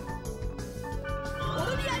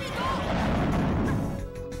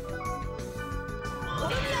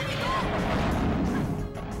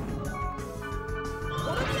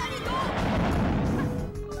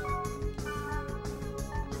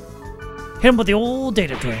 Hit him with the old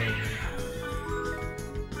data drain.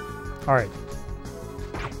 Alright.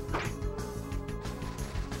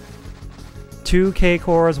 2 K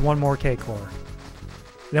cores, 1 more K core.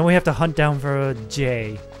 Then we have to hunt down for a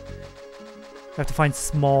J. I have to find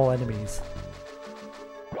small enemies.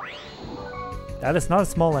 That is not a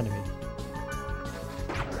small enemy.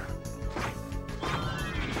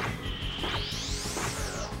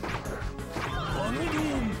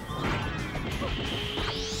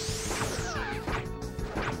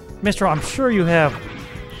 Mister, I'm sure you have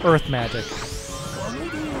earth magic.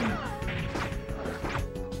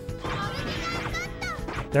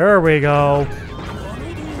 There we go.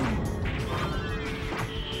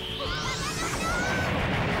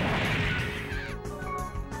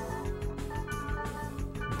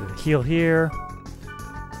 Heal here.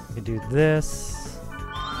 We can do this.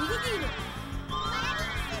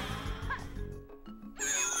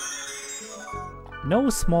 No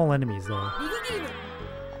small enemies though.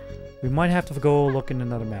 We might have to go look in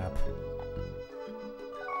another map.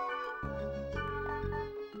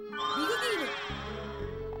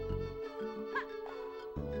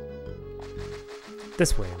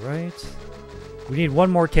 This way, right? We need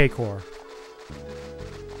one more K core.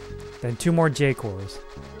 Then 2 more J cores.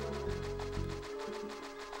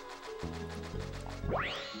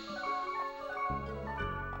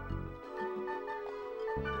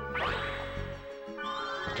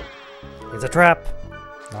 It's a trap.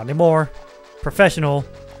 Not anymore. Professional.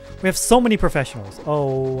 We have so many professionals.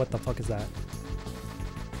 Oh, what the fuck is that?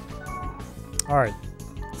 Alright.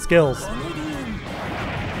 Skills.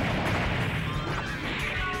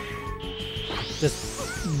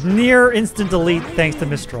 Just near instant delete thanks to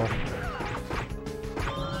Mistral.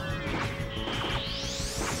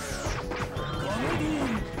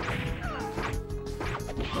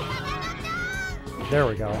 There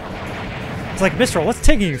we go. It's like, Mistral, what's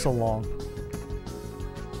taking you so long?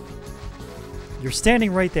 You're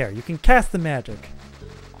standing right there. You can cast the magic.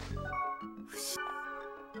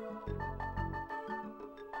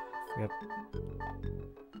 Yep.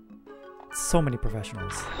 So many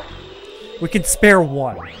professionals. We can spare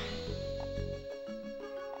one.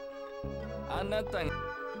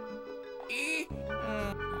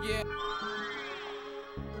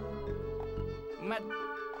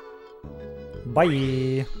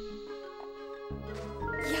 Bye.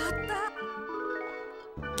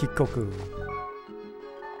 Kikoku.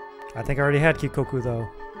 I think I already had Kikoku though.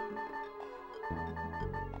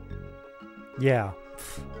 Yeah.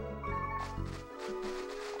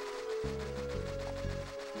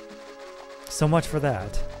 So much for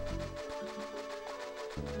that.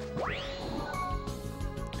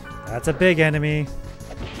 That's a big enemy.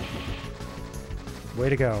 Way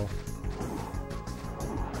to go.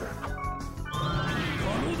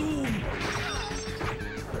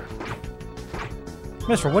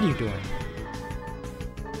 Mister, what are you doing?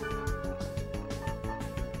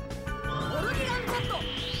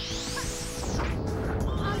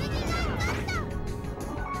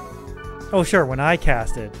 Oh sure, when I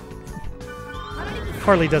cast it.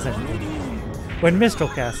 Hardly does anything. When Mistral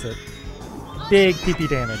casts it, big PP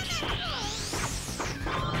damage.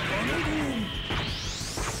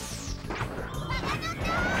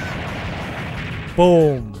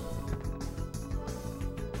 Boom.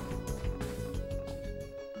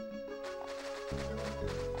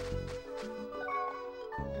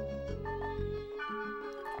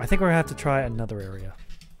 I think we're gonna have to try another area.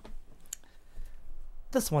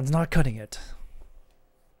 This one's not cutting it.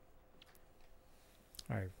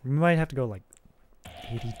 Alright, we might have to go like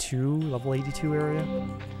 82, level 82 area.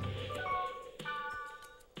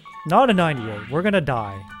 Not a 98, we're gonna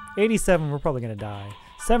die. 87, we're probably gonna die.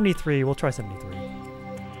 73, we'll try 73.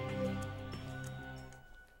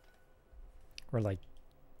 Or like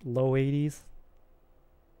low 80s.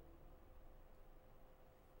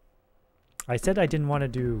 I said I didn't want to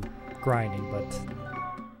do grinding, but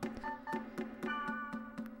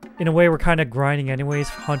in a way we're kind of grinding anyways,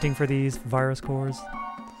 hunting for these virus cores.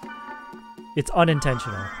 It's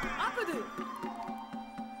unintentional.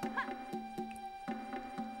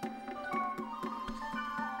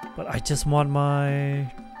 But I just want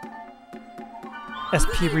my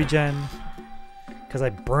SP regen, because I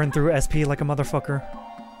burn through SP like a motherfucker.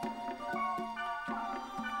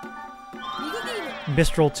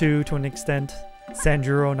 Mistral 2 to an extent.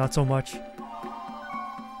 Sanjuro not so much.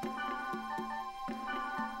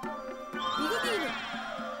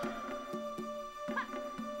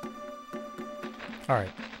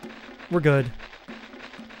 Alright. We're good.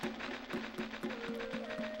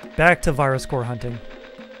 Back to virus core hunting.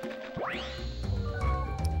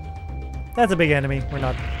 That's a big enemy. We're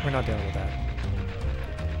not dealing with that.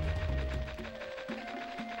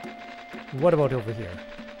 What about over here?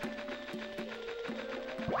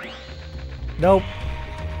 Nope.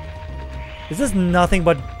 Is this nothing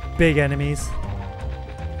but big enemies?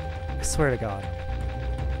 I swear to God.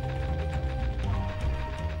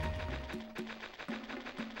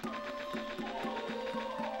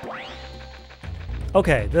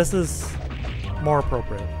 Okay, this is more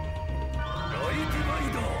appropriate.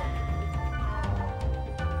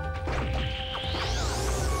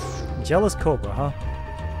 Jealous Cobra, huh?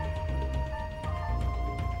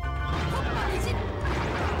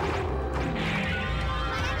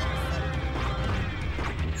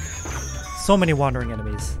 So many wandering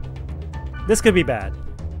enemies. This could be bad.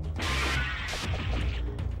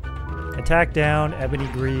 Attack down, Ebony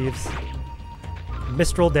Greaves.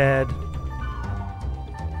 Mistral dead.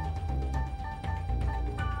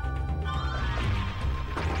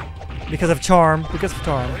 Because of charm. Because of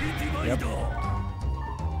charm. Yep.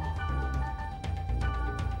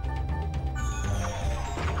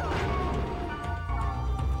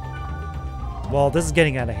 Well, this is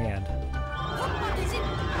getting out of hand.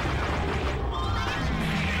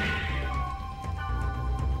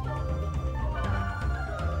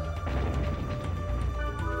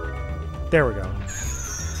 There we go.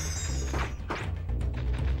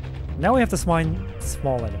 Now we have to find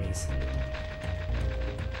small enemies.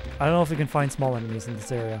 I don't know if we can find small enemies in this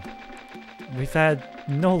area. We've had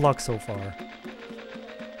no luck so far.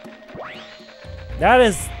 That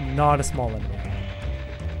is not a small enemy.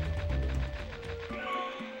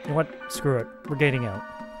 You know what? Screw it. We're gating out.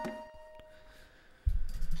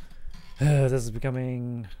 This is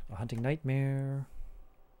becoming a hunting nightmare.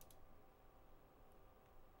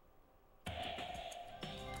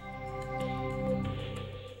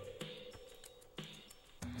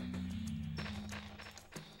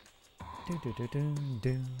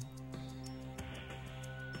 Do.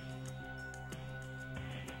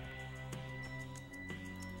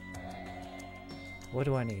 What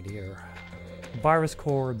do I need here? Virus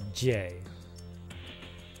Core J.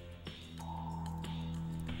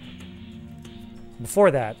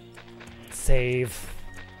 Before that, save.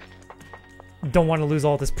 Don't want to lose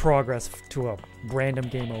all this progress to a random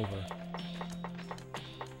game over.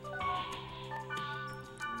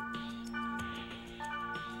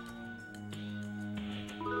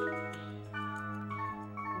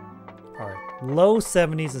 Low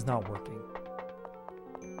 70s is not working.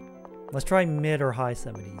 Let's try mid or high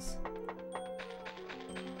 70s.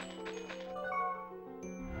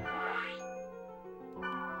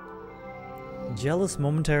 Jealous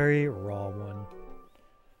momentary raw one.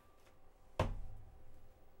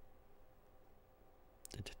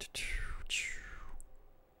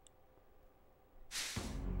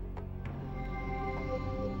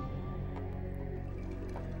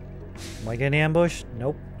 Am I getting ambushed?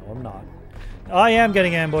 Nope. No, I'm not. I am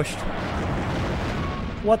getting ambushed.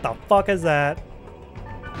 What the fuck is that?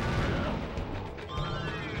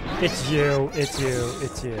 It's you. It's you.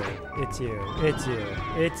 It's you. It's you. It's you.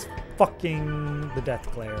 It's fucking the Death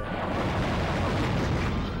Glare.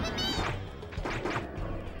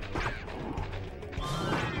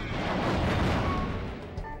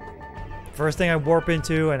 First thing I warp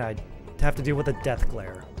into and I have to deal with the Death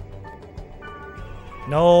Glare.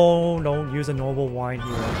 No, don't use a normal wine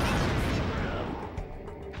here.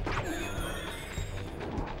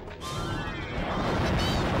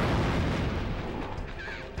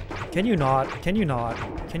 Can you not? Can you not?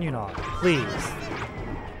 Can you not? Please.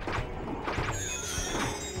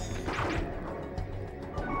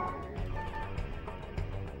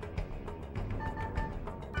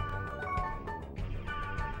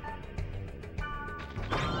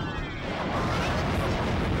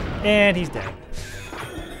 And he's dead.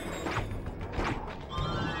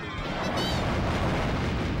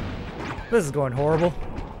 This is going horrible.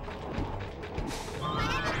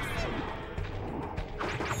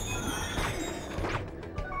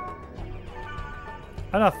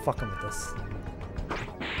 I'm not fucking with this.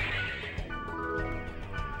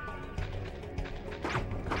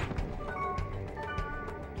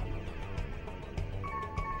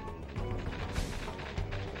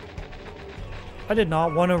 I did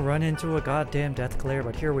not want to run into a goddamn Death Glare,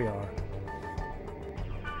 but here we are.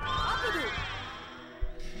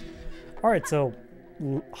 Alright, so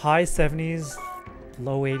high 70s,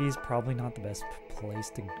 low 80s, probably not the best place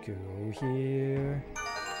to go here.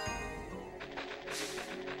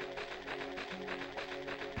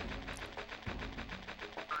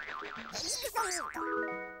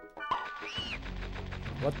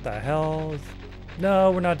 What the hell?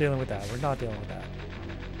 No, we're not dealing with that. We're not dealing with that.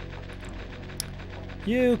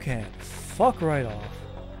 You can fuck right off.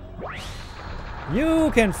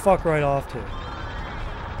 You can fuck right off too.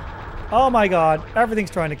 Oh my god,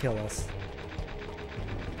 everything's trying to kill us.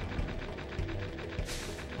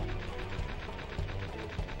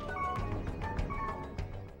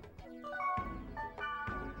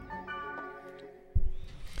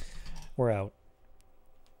 We're out.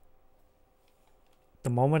 The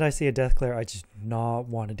moment I see a death glare, I just do not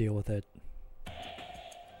want to deal with it.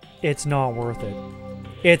 It's not worth it.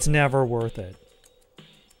 It's never worth it.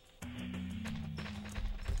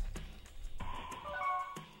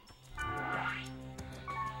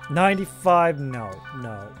 $95? No,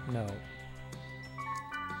 no, no.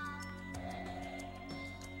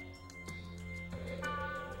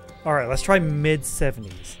 Alright, let's try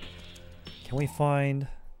mid-70s. Can we find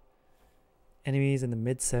enemies in the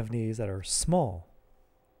mid-70s that are small?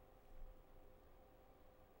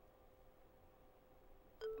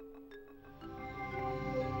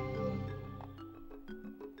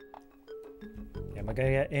 Am I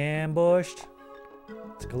gonna get ambushed?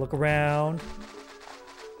 Let's go look around.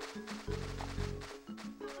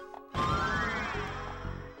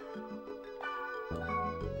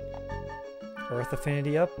 Earth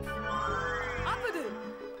affinity up.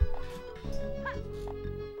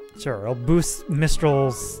 Sure, I'll boost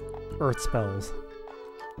Mistral's earth spells.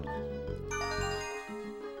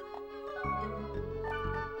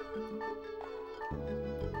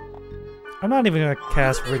 I'm not even gonna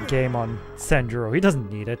cast Rig Game on Senjuro. He doesn't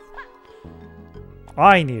need it.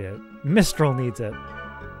 I need it. Mistral needs it.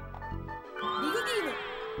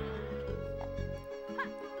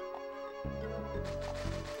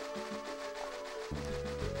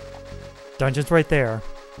 Dungeon's right there.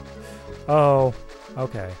 Oh,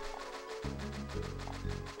 okay.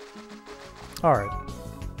 Alright.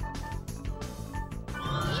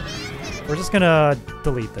 We're just gonna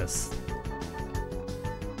delete this.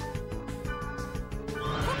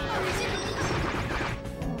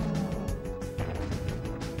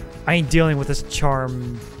 I ain't dealing with this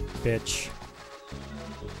charm bitch.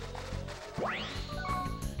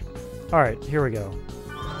 Alright, here we go.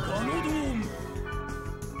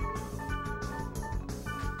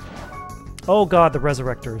 Oh god, the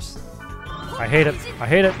Resurrectors. I hate it. I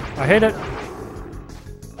hate it. I hate it.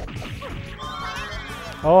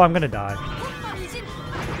 Oh, I'm gonna die.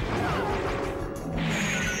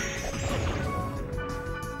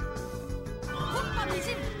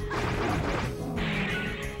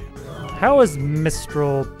 How is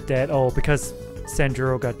Mistral dead? Oh, because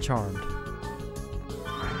Senjuro got charmed.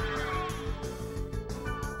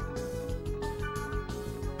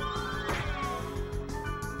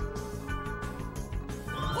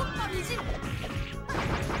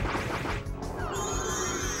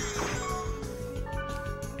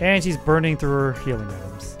 And she's burning through her healing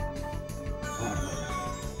items.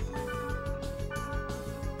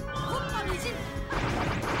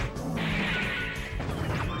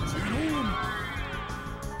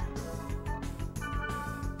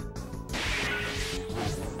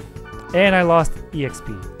 And I lost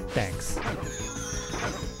EXP. Thanks.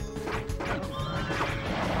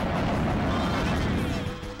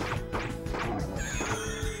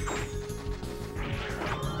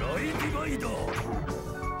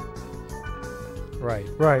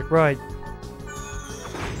 Right.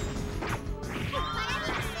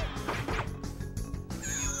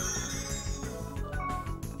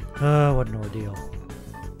 What an ordeal.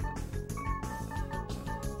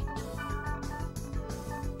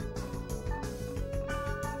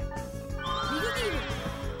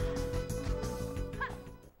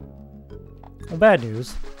 Well, bad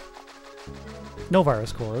news. No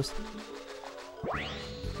virus cores.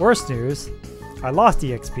 Worst news. I lost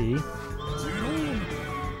EXP.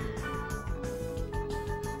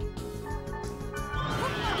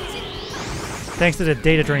 Thanks to the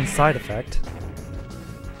data drain side effect.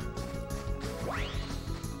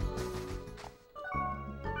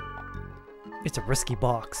 It's a risky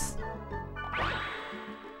box.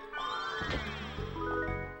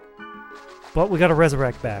 But we gotta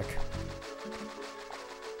resurrect back.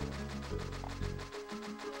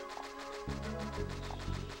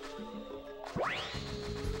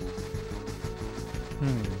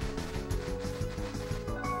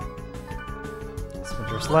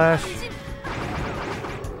 Splinter Slash.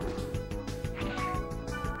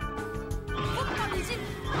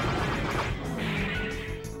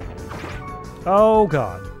 Oh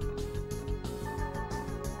god.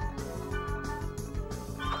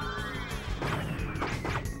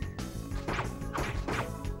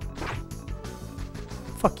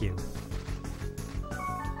 Fuck you.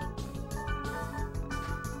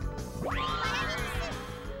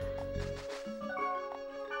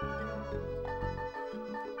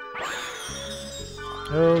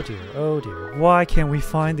 Oh dear. Why can't we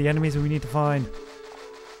find the enemies we need to find?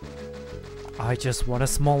 I just want a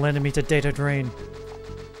small enemy to data drain.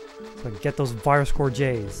 So I can get those virus core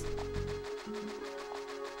J's.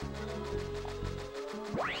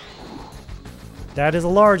 That is a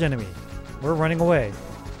large enemy. We're running away.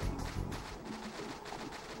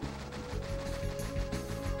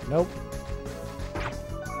 Nope.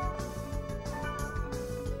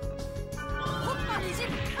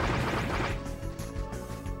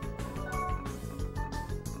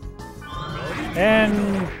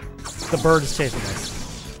 And the bird is chasing us.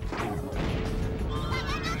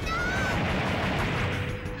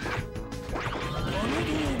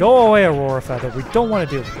 Go away, Aurora Feather. We don't want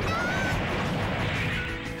to deal with you.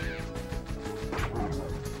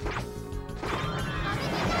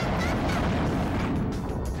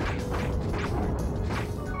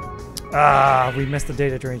 Ah, we missed the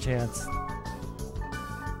data drain chance.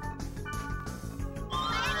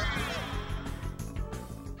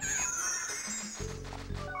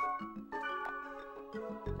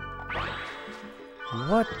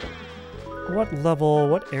 What level,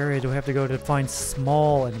 what area do we have to go to find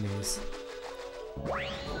small enemies?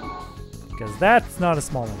 Because that's not a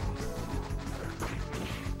small enemy.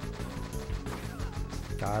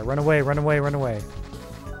 God, run away, run away, run away.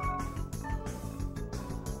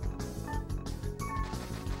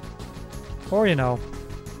 Or, you know,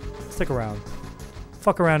 stick around.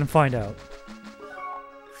 Fuck around and find out.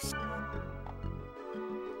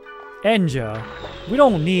 Enja. We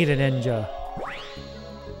don't need an Enja.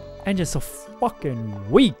 Enja's so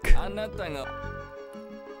fucking weak.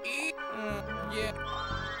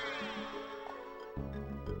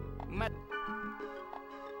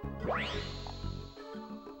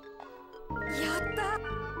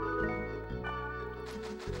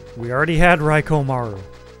 We already had Raikomaru.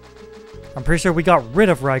 I'm pretty sure we got rid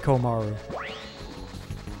of Raikomaru.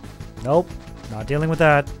 Nope, not dealing with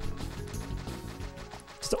that.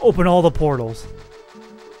 Just open all the portals.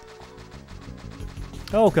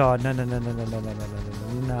 Oh god, no, no, no, no, no, no, no, no,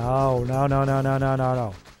 no, no, no, no, no, no, no, no,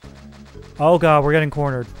 no. Oh god, we're getting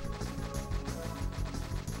cornered.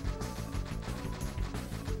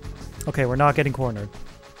 Okay, we're not getting cornered.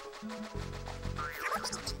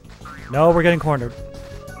 No, we're getting cornered.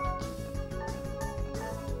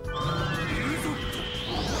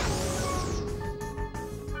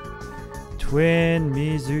 Twin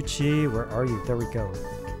Mizuchi, where are you? There we go.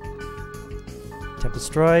 Tempest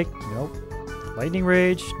Strike, nope. Lightning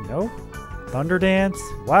Rage, nope. Thunder Dance,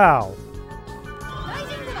 wow.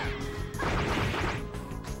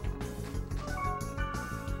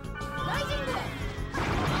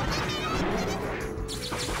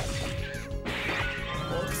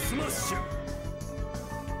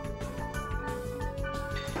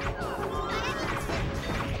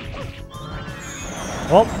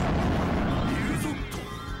 Oh.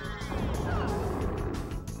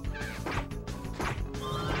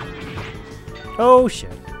 Oh shit.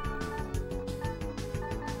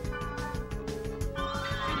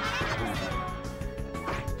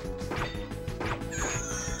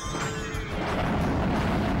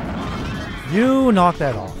 You knock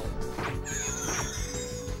that off.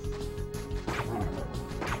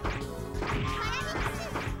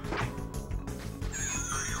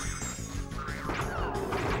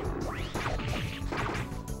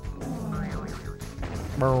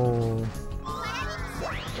 Bro.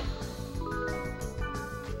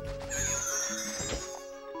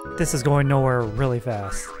 This is going nowhere really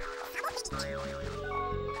fast.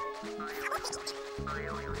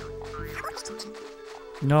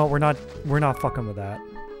 No, we're not fucking with that.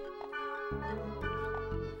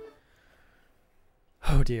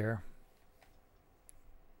 Oh dear.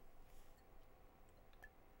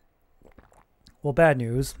 Well, bad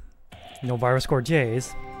news. No virus score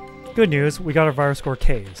J's. Good news, we got our virus score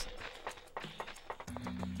K's.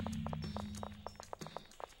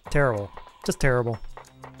 Terrible. Just terrible.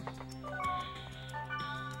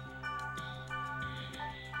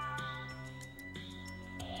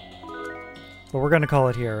 But we're gonna call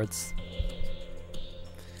it here. It's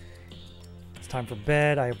time for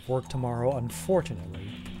bed. I have work tomorrow, unfortunately.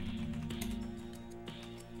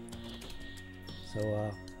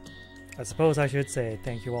 So, I suppose I should say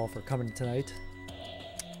thank you all for coming tonight.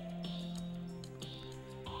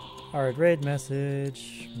 Alright, raid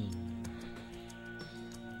message.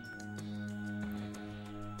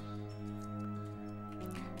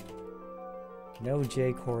 No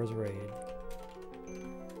J-Core's raid.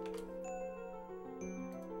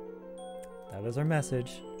 That is our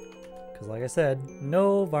message. Because like I said,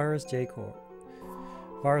 no virus J-Core.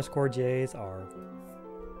 Virus core J's are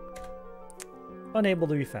unable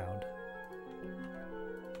to be found.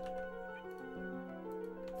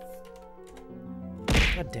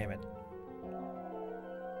 God damn it.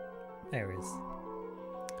 There it is.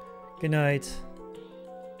 Good night.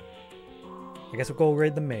 I guess we'll go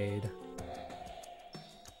raid the maid.